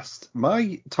past.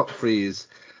 My top 3 is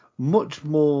much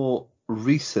more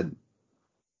recent.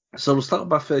 So we'll start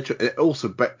with my third choice. Also,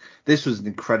 but this was an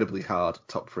incredibly hard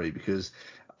top 3 because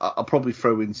I'll probably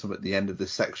throw in some at the end of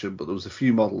this section, but there was a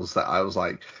few models that I was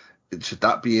like, should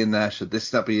that be in there? Should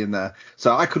this not be in there?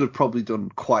 So I could have probably done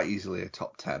quite easily a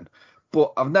top 10.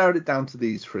 But I've narrowed it down to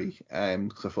these 3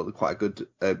 because I thought they're quite a good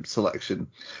selection.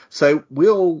 So we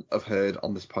all have heard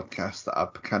on this podcast that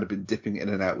I've kind of been dipping in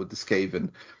and out with the Skaven.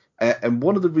 And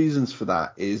one of the reasons for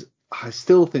that is I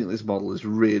still think this model is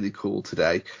really cool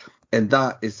today. And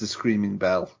that is the Screaming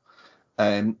Bell.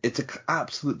 It's an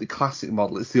absolutely classic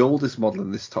model. It's the oldest model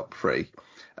in this top 3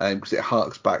 because it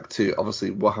harks back to,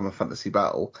 obviously, Warhammer Fantasy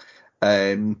Battle.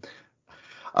 I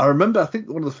remember, I think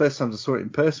one of the first times I saw it in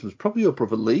person was probably your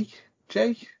brother Lee,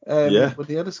 Jay, when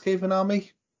he had a Skaven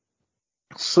army.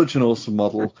 Such an awesome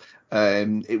model.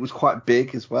 It was quite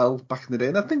big as well back in the day.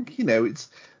 And I think, it's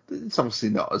obviously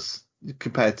not as,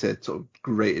 compared to sort of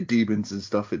greater demons and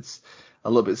stuff, it's a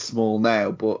little bit small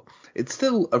now, but it's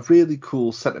still a really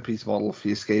cool centerpiece model for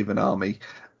your Skaven army.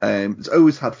 It's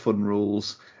always had fun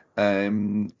rules.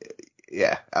 I've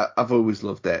always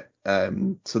loved it.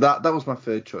 So that was my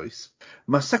third choice.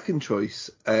 My second choice,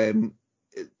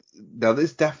 now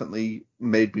this definitely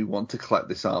made me want to collect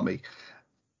this army.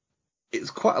 It's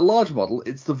quite a large model.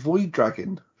 It's the Void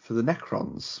Dragon for the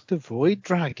Necrons. The Void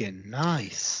Dragon,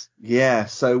 nice. Yeah,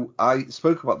 so I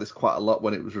spoke about this quite a lot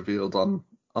when it was revealed on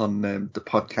the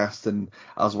podcast, and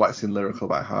I was waxing lyrical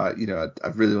about how I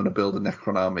really want to build a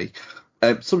Necron army.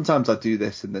 Sometimes I do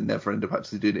this and then never end up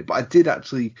actually doing it, but I did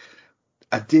actually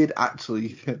I did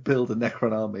actually build a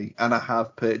Necron army, and I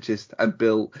have purchased and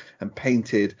built and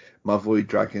painted my Void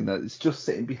Dragon. It's just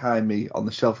sitting behind me on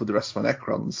the shelf with the rest of my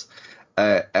Necrons,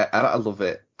 and I love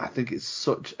it. I think it's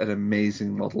such an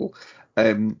amazing model.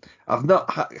 I've not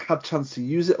had a chance to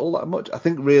use it all that much. I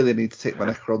think really I need to take my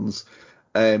Necrons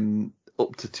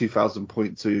up to 2,000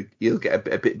 points, so you'll get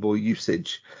a bit more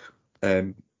usage.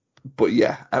 But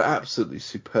yeah, an absolutely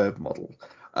superb model.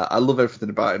 I love everything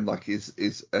about him, like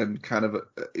his kind of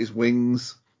his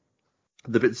wings,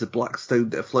 the bits of blackstone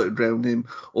that are floating around him,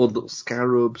 all the little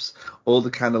scarabs, all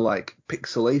the kind of like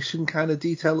pixelation kind of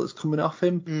detail that's coming off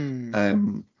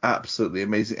him. Absolutely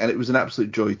amazing, and it was an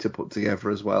absolute joy to put together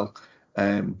as well.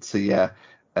 So yeah,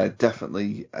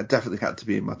 definitely had to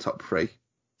be in my top 3.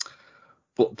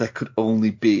 But there could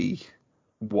only be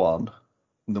one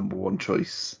number 1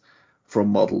 choice for a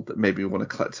model that maybe we want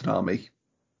to collect an army.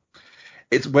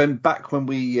 It's back when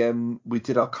we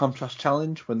did our contrast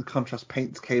challenge, when the contrast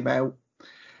paints came out.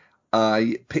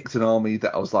 I picked an army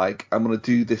that I was like, I'm going to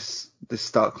do this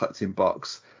start collecting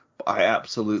box, but I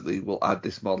absolutely will add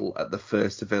this model at the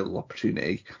first available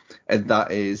opportunity, and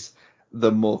that is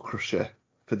the Maw Crusher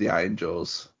for the Iron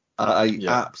Jaws. I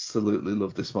absolutely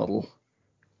love this model.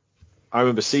 I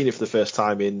remember seeing it for the first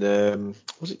time in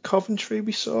was it Coventry?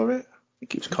 We saw it. I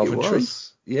think it was Coventry.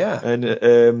 Yeah,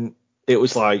 and it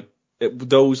was like.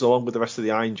 Those, along with the rest of the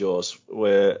Iron Jaws,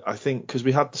 were, I think, because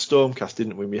we had the Stormcast,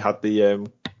 didn't we? We had the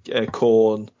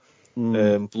Khorne,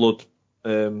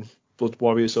 Blood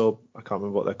Warriors, or I can't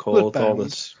remember what they're called.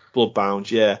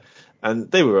 Bloodbound, yeah. And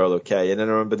they were all okay. And then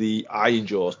I remember the Iron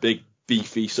Jaws, big,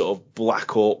 beefy, sort of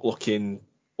Black Orc looking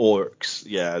orcs.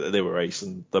 Yeah, they were ace,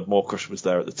 and the Maw Crusher was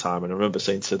there at the time. And I remember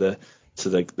saying to the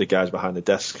guys behind the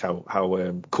desk how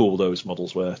cool those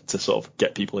models were to sort of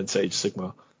get people into Age of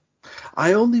Sigmar.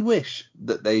 I only wish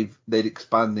that they'd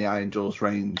expand the Iron Jaws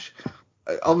range.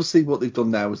 Obviously, what they've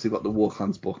done now is they've got the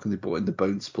Warclans book and they brought in the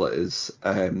Bone Splitters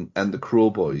and the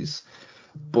Cruel Boys.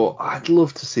 But I'd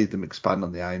love to see them expand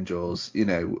on the Iron Jaws. You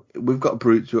know, we've got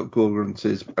Brutes, we've got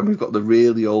Gorgrunters, and we've got the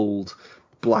really old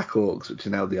Black Orcs, which are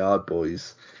now the Ard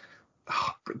Boys.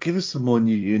 Oh, give us some more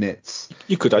new units.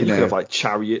 You could have like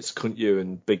chariots, couldn't you,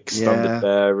 and big standard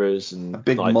bearers and a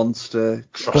big like, monster.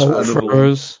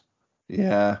 Crossbows.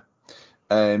 Yeah.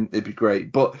 It'd be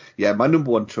great. But yeah, my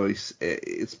number 1 choice,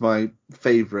 it's my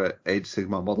favourite Age of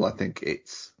Sigmar model. I think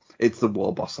it's the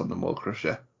War Boss on the Maw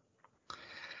Crusher.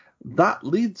 That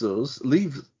leaves us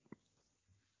with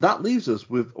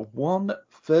one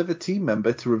further team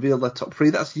member to reveal their top 3.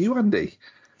 That's you, Andy.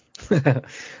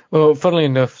 Well, funnily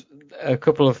enough, a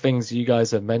couple of things you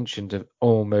guys have mentioned have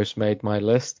almost made my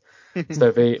list.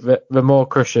 So the Maw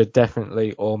Crusher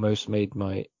definitely almost made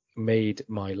my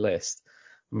list.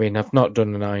 I mean, I've not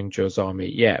done an Iron Jaws army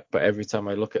yet, but every time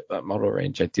I look at that model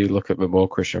range, I do look at the Maw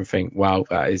Crusher and think, wow,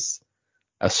 that is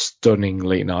a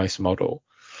stunningly nice model.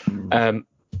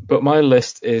 But my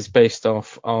list is based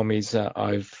off armies that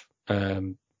I've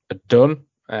done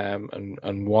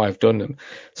and why I've done them.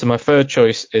 So my third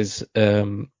choice is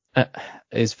the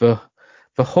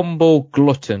Humble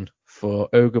Glutton for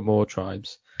Ogre Maw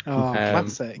Tribes. Oh,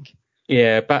 classic.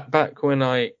 Yeah, back when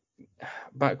I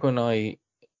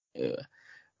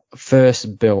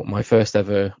first built my first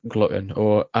ever glutton,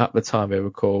 or at the time they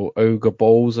were called Ogre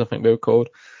Balls, I think they were called.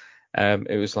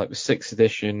 It was like the 6th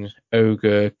edition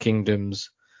Ogre Kingdoms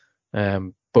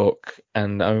book,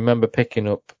 and I remember picking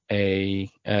up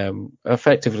a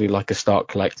effectively like a start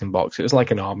collecting box. It was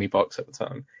like an army box at the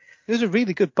time. It was a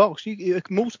really good box.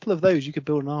 Multiple of those, you could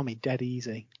build an army dead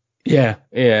easy. Yeah.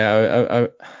 And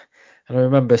I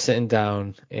remember sitting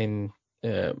down in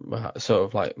sort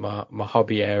of like my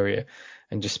hobby area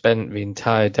and just spent the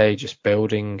entire day just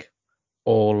building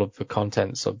all of the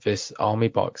contents of this army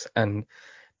box. And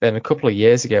then a couple of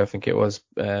years ago, I think it was,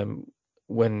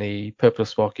 when the Purple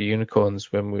Sparky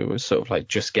Unicorns, when we were sort of like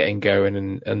just getting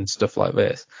going and stuff like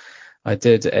this, I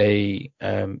did a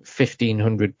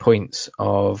 1,500 points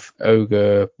of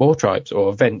Ogre Maw Tribes, or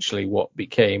eventually what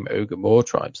became Ogre Maw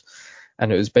Tribes.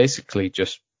 And it was basically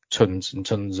just tons and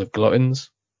tons of gluttons,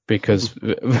 because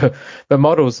the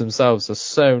models themselves are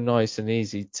so nice and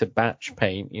easy to batch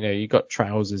paint. You know, you've got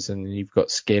trousers and you've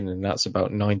got skin, and that's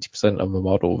about 90% of the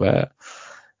model there.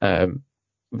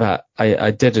 That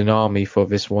I did an army for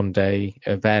this one day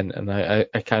event, and I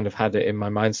kind of had it in my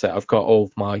mindset. I've got all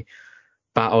of my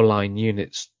battle line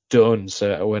units done,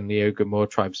 so when the Ogre Maw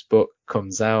Tribes book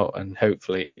comes out, and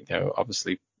hopefully, you know,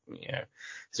 obviously, you know,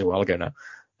 it's a while ago now,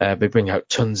 they bring out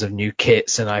tons of new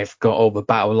kits, and I've got all the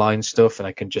battle line stuff, and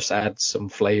I can just add some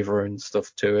flavor and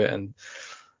stuff to it. And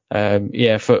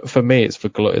For me, it's for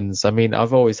gluttons. I mean,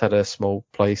 I've always had a small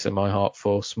place in my heart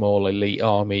for small elite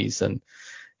armies, and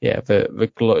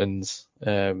the gluttons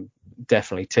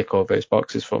definitely tick all those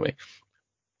boxes for me.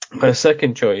 My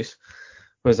second choice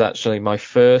was actually my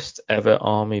first ever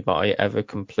army that I ever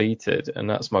completed, and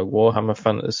that's my Warhammer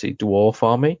Fantasy Dwarf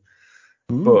army.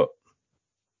 But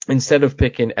instead of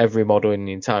picking every model in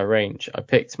the entire range, I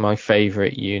picked my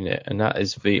favorite unit, and that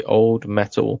is the old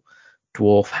metal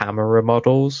dwarf hammerer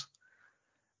models.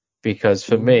 Because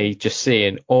for me, just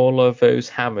seeing all of those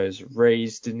hammers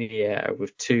raised in the air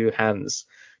with two hands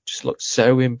just looked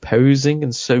so imposing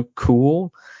and so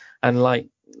cool. And like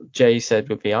Jay said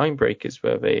with the Ironbreakers,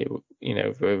 where they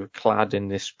were clad in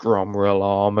this Gromrel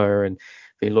armor and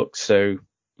they looked so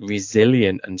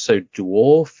resilient and so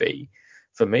dwarfy.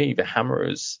 For me, the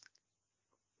hammerers,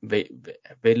 they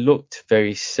looked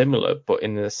very similar, but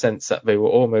in the sense that they were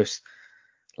almost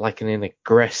like in an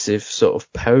aggressive sort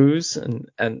of pose.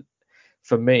 And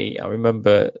for me, I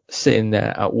remember sitting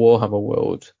there at Warhammer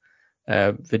World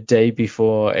the day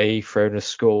before a Throne of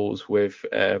Skulls with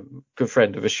a good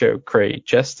friend of the show, Craig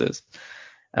Chesters,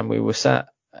 and we were sat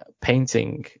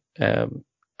painting.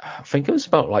 I think it was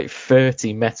about like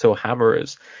 30 metal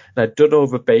hammerers, and I'd done all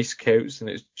the base coats, and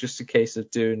it's just a case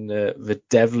of doing the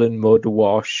Devlin mud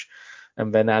wash,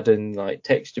 and then adding like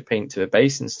texture paint to the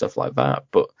base and stuff like that.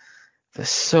 But they're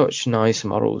such nice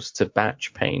models to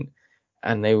batch paint,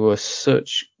 and they were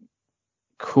such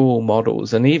cool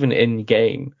models. And even in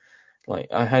game, like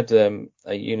I had a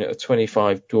unit of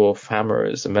 25 dwarf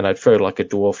hammerers, and then I'd throw like a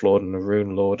dwarf lord and a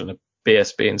rune lord and a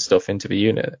BSB and stuff into the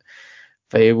unit.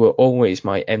 They were always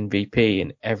my MVP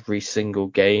in every single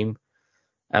game.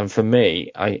 And for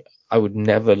me, I would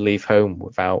never leave home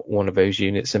without one of those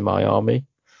units in my army.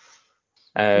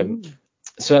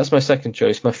 So that's my second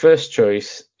choice. My first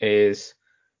choice is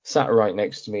sat right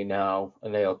next to me now,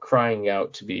 and they are crying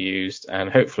out to be used, and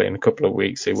hopefully in a couple of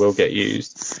weeks they will get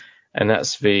used. And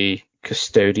that's the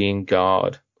Custodian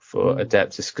Guard for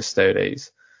Adeptus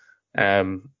Custodes.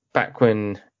 Back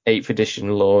when 8th edition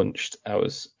launched, I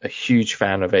was a huge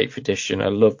fan of 8th edition. I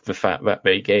loved the fact that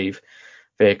they gave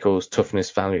vehicles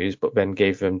toughness values, but then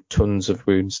gave them tons of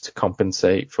wounds to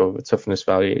compensate for the toughness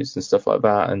values and stuff like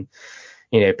that. And,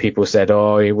 people said,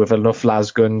 oh, with enough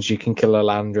las guns, you can kill a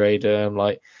Land Raider. I'm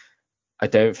like, I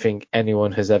don't think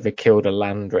anyone has ever killed a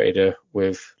Land Raider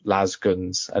with las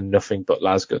guns and nothing but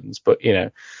las guns. But,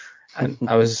 and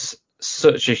I was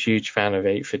such a huge fan of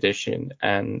 8th edition,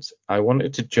 and I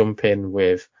wanted to jump in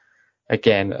with,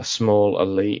 again, a small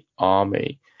elite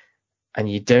army. And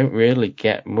you don't really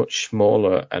get much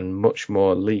smaller and much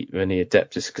more elite than the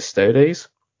Adeptus Custodes.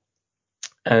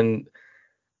 And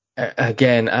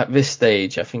again, at this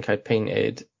stage, I think I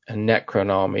painted a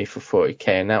Necron army for 40k,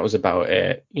 and that was about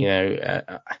it.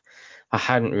 I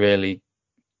hadn't really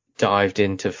dived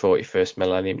into 41st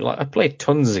Millennium. Like, I played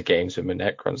tons of games with my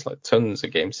Necrons, like tons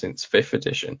of games since 5th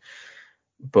edition.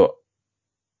 But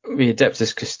the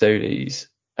Adeptus Custodes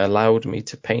allowed me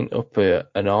to paint up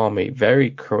an army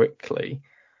very quickly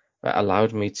that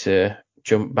allowed me to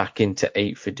jump back into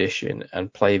 8th edition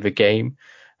and play the game.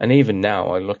 And even now,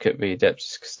 I look at the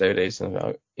Adeptus Custodes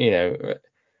and,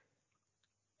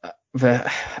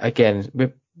 again,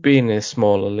 with being a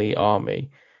small elite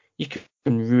army, you can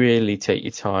really take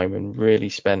your time and really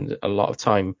spend a lot of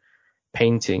time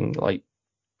painting like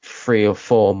 3 or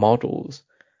 4 models.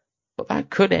 But that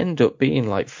could end up being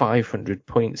like 500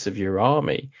 points of your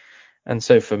army. And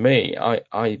so for me,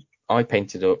 I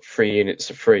painted up 3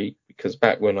 units of 3, because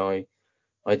back when I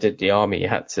did the army, you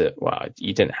had to, well,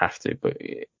 you didn't have to, but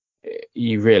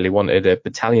you really wanted a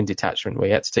battalion detachment where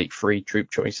you had to take 3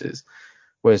 troop choices.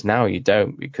 Whereas now you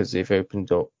don't, because they've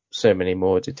opened up so many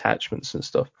more detachments and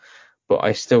stuff. But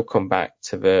I still come back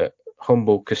to the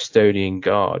humble Custodian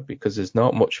Guard, because there's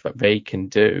not much that they can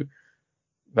do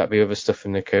that the other stuff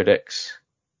in the Codex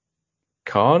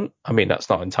can't. I mean, that's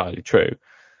not entirely true,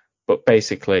 but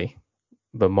basically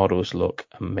the models look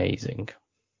amazing.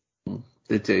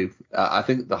 They do. I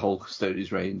think the whole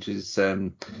Custodes range is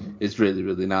really,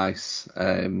 really nice.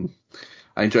 I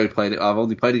enjoy playing it. I've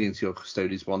only played against your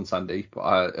Custodes once, Andy,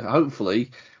 but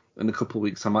hopefully in a couple of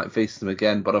weeks I might face them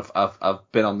again. But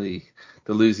I've been on the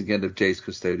losing end of Jay's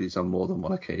Custodes on more than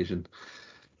one occasion,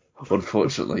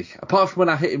 unfortunately. Apart from when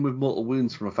I hit him with mortal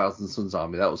wounds from a Thousand Suns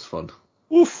army, that was fun.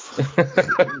 Oof.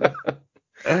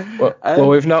 Well,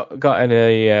 we've not got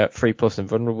any 3+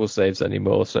 invulnerable saves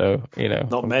anymore, so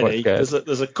not I'm many. There's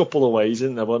a couple of ways,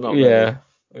 isn't there? But not many.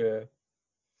 Yeah.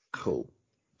 Cool.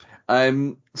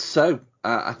 So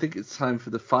I think it's time for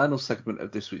the final segment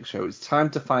of this week's show. It's time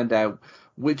to find out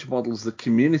which models the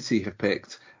community have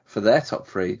picked for their top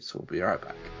 3. So we'll be right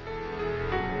back.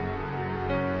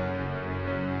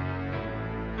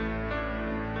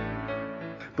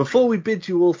 Before we bid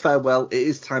you all farewell, it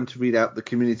is time to read out the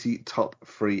community top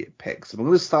 3 picks. I'm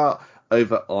going to start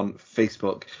over on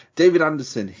Facebook. David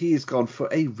Anderson, he has gone for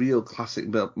a real classic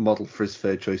model for his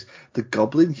third choice, the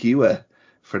Goblin Hewer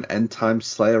for an End Time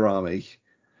Slayer army.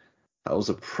 That was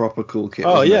a proper cool kit.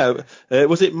 Oh, wasn't it?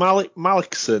 Was it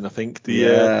Malikson, I think?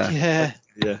 Yeah.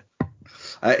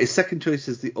 His second choice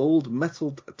is the old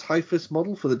metalled Typhus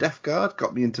model for the Death Guard,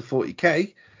 got me into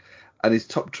 40k. And his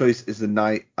top choice is the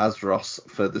Knight Azros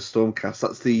for the Stormcast.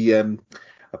 That's the,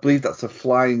 I believe that's a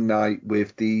flying knight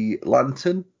with the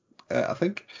lantern, I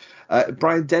think.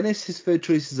 Brian Dennis, his third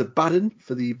choice is a Baden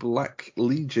for the Black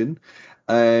Legion.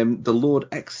 The Lord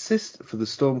Exorcist for the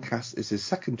Stormcast is his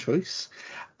second choice.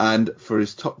 And for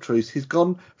his top choice, he's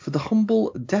gone for the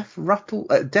humble Death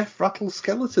Rattle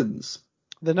Skeletons.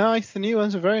 They're nice. The new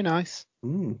ones are very nice.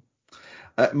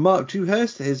 Mark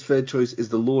Dewhurst, his third choice is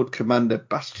the Lord Commander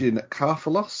Bastian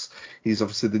Karthalos. He's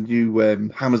obviously the new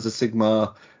Hammers of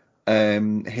Sigmar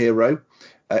hero.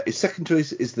 His second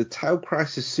choice is the Tau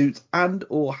Crisis suit and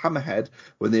or Hammerhead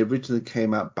when they originally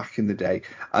came out back in the day.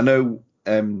 I know,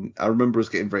 I remember us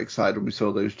getting very excited when we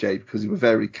saw those, Jay, because they were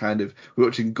very we were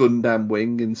watching Gundam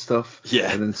Wing and stuff.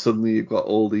 Yeah. And then suddenly you've got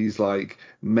all these like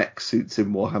mech suits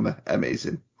in Warhammer.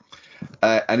 Amazing.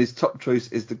 And his top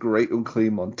choice is the Great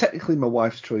Unclean one. Technically my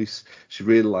wife's choice. She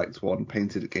really liked one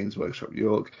painted at Games Workshop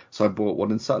York, so I bought one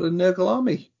and started a Nurgle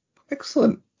army.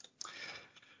 Excellent.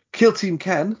 Kill Team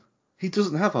Ken, he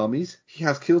doesn't have armies, he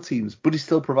has kill teams, but he's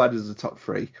still provided as a top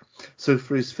 3. So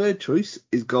for his third choice,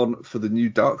 he's gone for the new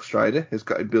Dark Strider, has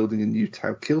got him building a new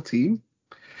Tau kill team.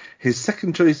 His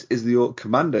second choice is the Orc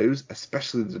Commandos,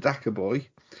 especially the Daka Boy.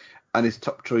 And his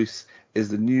top choice is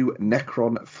the new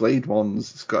Necron Flayed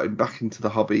Ones. It's got him back into the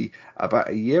hobby about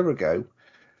a year ago.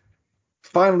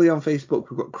 Finally, on Facebook,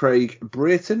 we've got Craig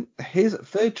Brayton. His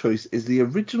third choice is the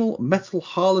original Metal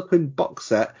Harlequin box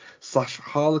set /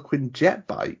 Harlequin jet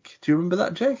bike. Do you remember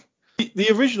that, Jay?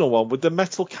 The original one with the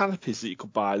metal canopies that you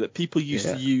could buy that people used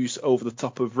to use over the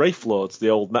top of Wraith Lords, the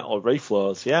old metal Wraith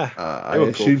Lords. Yeah, I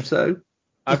assume so.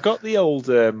 I've got the old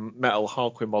metal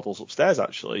Harlequin models upstairs,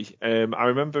 actually. I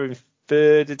remember in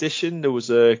 3rd edition, there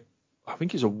was I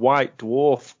think it was a White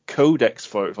Dwarf codex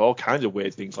for it, with all kinds of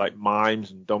weird things like mimes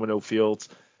and domino fields.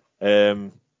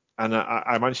 And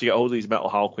I managed to get all these metal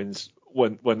Harlequins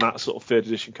when that sort of 3rd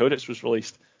edition codex was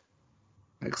released.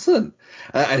 Excellent.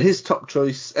 And his top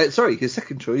choice, his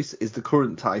second choice is the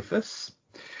current Typhus.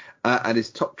 And his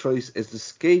top choice is the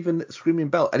Skaven Screaming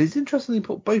Bell. And he's interestingly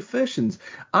put both versions.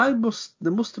 There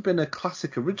must have been a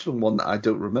classic original one that I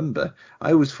don't remember.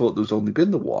 I always thought there's only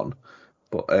been the one,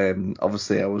 but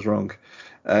obviously I was wrong.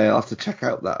 I'll have to check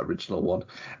out that original one.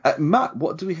 Matt,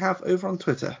 what do we have over on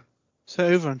Twitter? So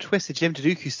over on Twitter, Jim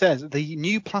Taduku says the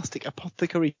new plastic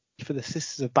apothecary for the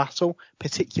Sisters of Battle,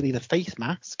 particularly the face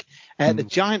mask, the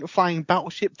giant flying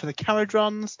battleship for the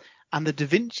Caradrons, and the Da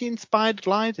Vinci-inspired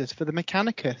gliders for the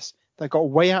Mechanicus that got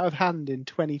way out of hand in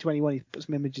 2021. He put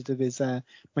some images of his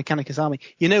Mechanicus army.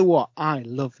 You know what? I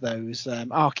love those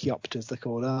Archaeopters, they're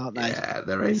called, aren't they? Yeah,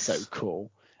 they're so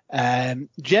cool.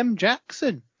 Jem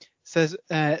Jackson says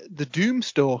the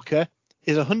Doomstalker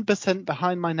is 100%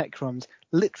 behind my Necrons,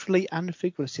 literally and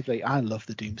figuratively. I love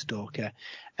the Doomstalker.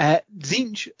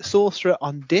 Tzeentch Sorcerer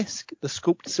on disc. The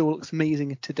sculpt still looks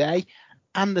amazing today.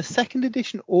 And the 2nd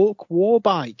edition Orc War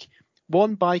Bike.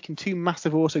 1 bike and 2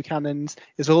 massive autocannons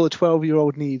is all a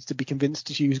 12-year-old needs to be convinced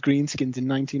to use greenskins in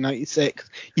 1996.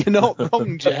 You're not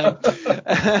wrong, Jem.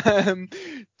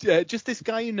 Just this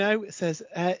guy says,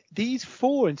 these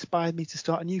 4 inspired me to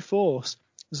start a new force.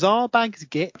 Zarbag's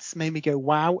Gits made me go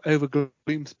wow over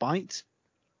Gloom's Bite.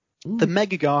 The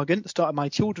Mega Gargant started my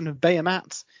Children of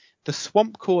Bahamut. The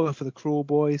Swamp Caller for the Crawl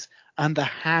Boys, and the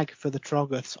Hag for the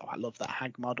Troggoths. Oh, I love that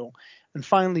Hag model. And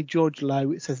finally, George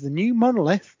Lowe, it says, the new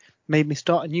Monolith made me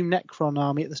start a new Necron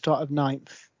army at the start of 9th.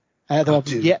 Though I've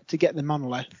yet to get the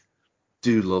Monolith.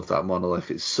 Do love that Monolith.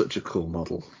 It's such a cool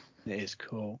model. It is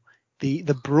cool. The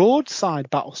Broadside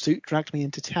battlesuit dragged me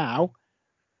into Tau.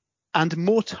 And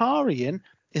Mortarian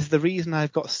is the reason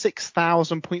I've got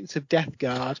 6,000 points of Death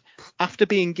Guard after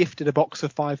being gifted a box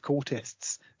of 5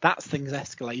 cultists. That's things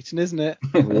escalating, isn't it?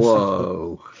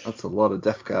 Whoa, that's a lot of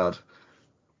Death Guard.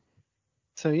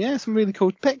 So yeah, some really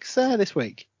cool picks this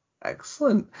week.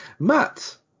 Excellent.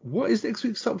 Matt, what is next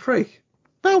week's top 3?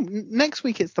 Well, next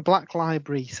week it's the Black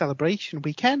Library celebration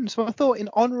weekend. So I thought in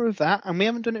honour of that, and we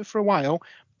haven't done it for a while,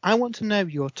 I want to know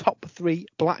your top 3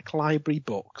 Black Library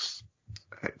books.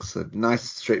 Excellent. Nice,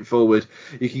 straightforward.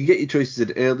 You can get your choices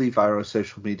in early via our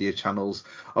social media channels,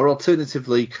 or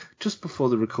alternatively, just before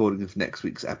the recording of next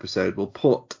week's episode, we'll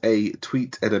put a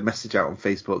tweet and a message out on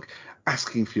Facebook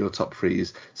asking for your top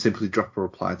threes. Simply drop a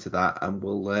reply to that, and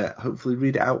we'll hopefully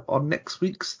read it out on next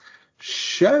week's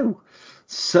show.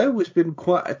 So it's been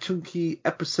quite a chunky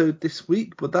episode this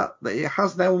week, but that it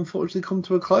has now unfortunately come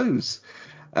to a close.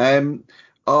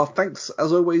 Our thanks,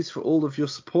 as always, for all of your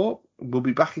support. We'll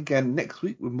be back again next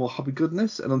week with more hobby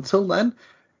goodness. And until then,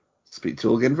 speak to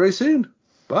you all again very soon.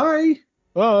 Bye.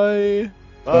 Bye.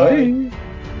 Bye.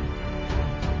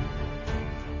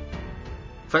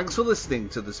 Thanks for listening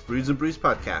to the Sprues and Brews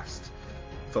podcast.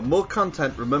 For more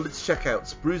content, remember to check out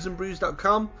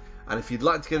spruesandbrews.com. And if you'd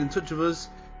like to get in touch with us,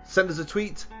 send us a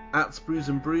tweet at Sprues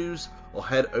and Brews or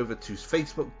head over to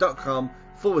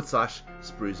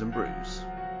facebook.com/Sprues and Brews.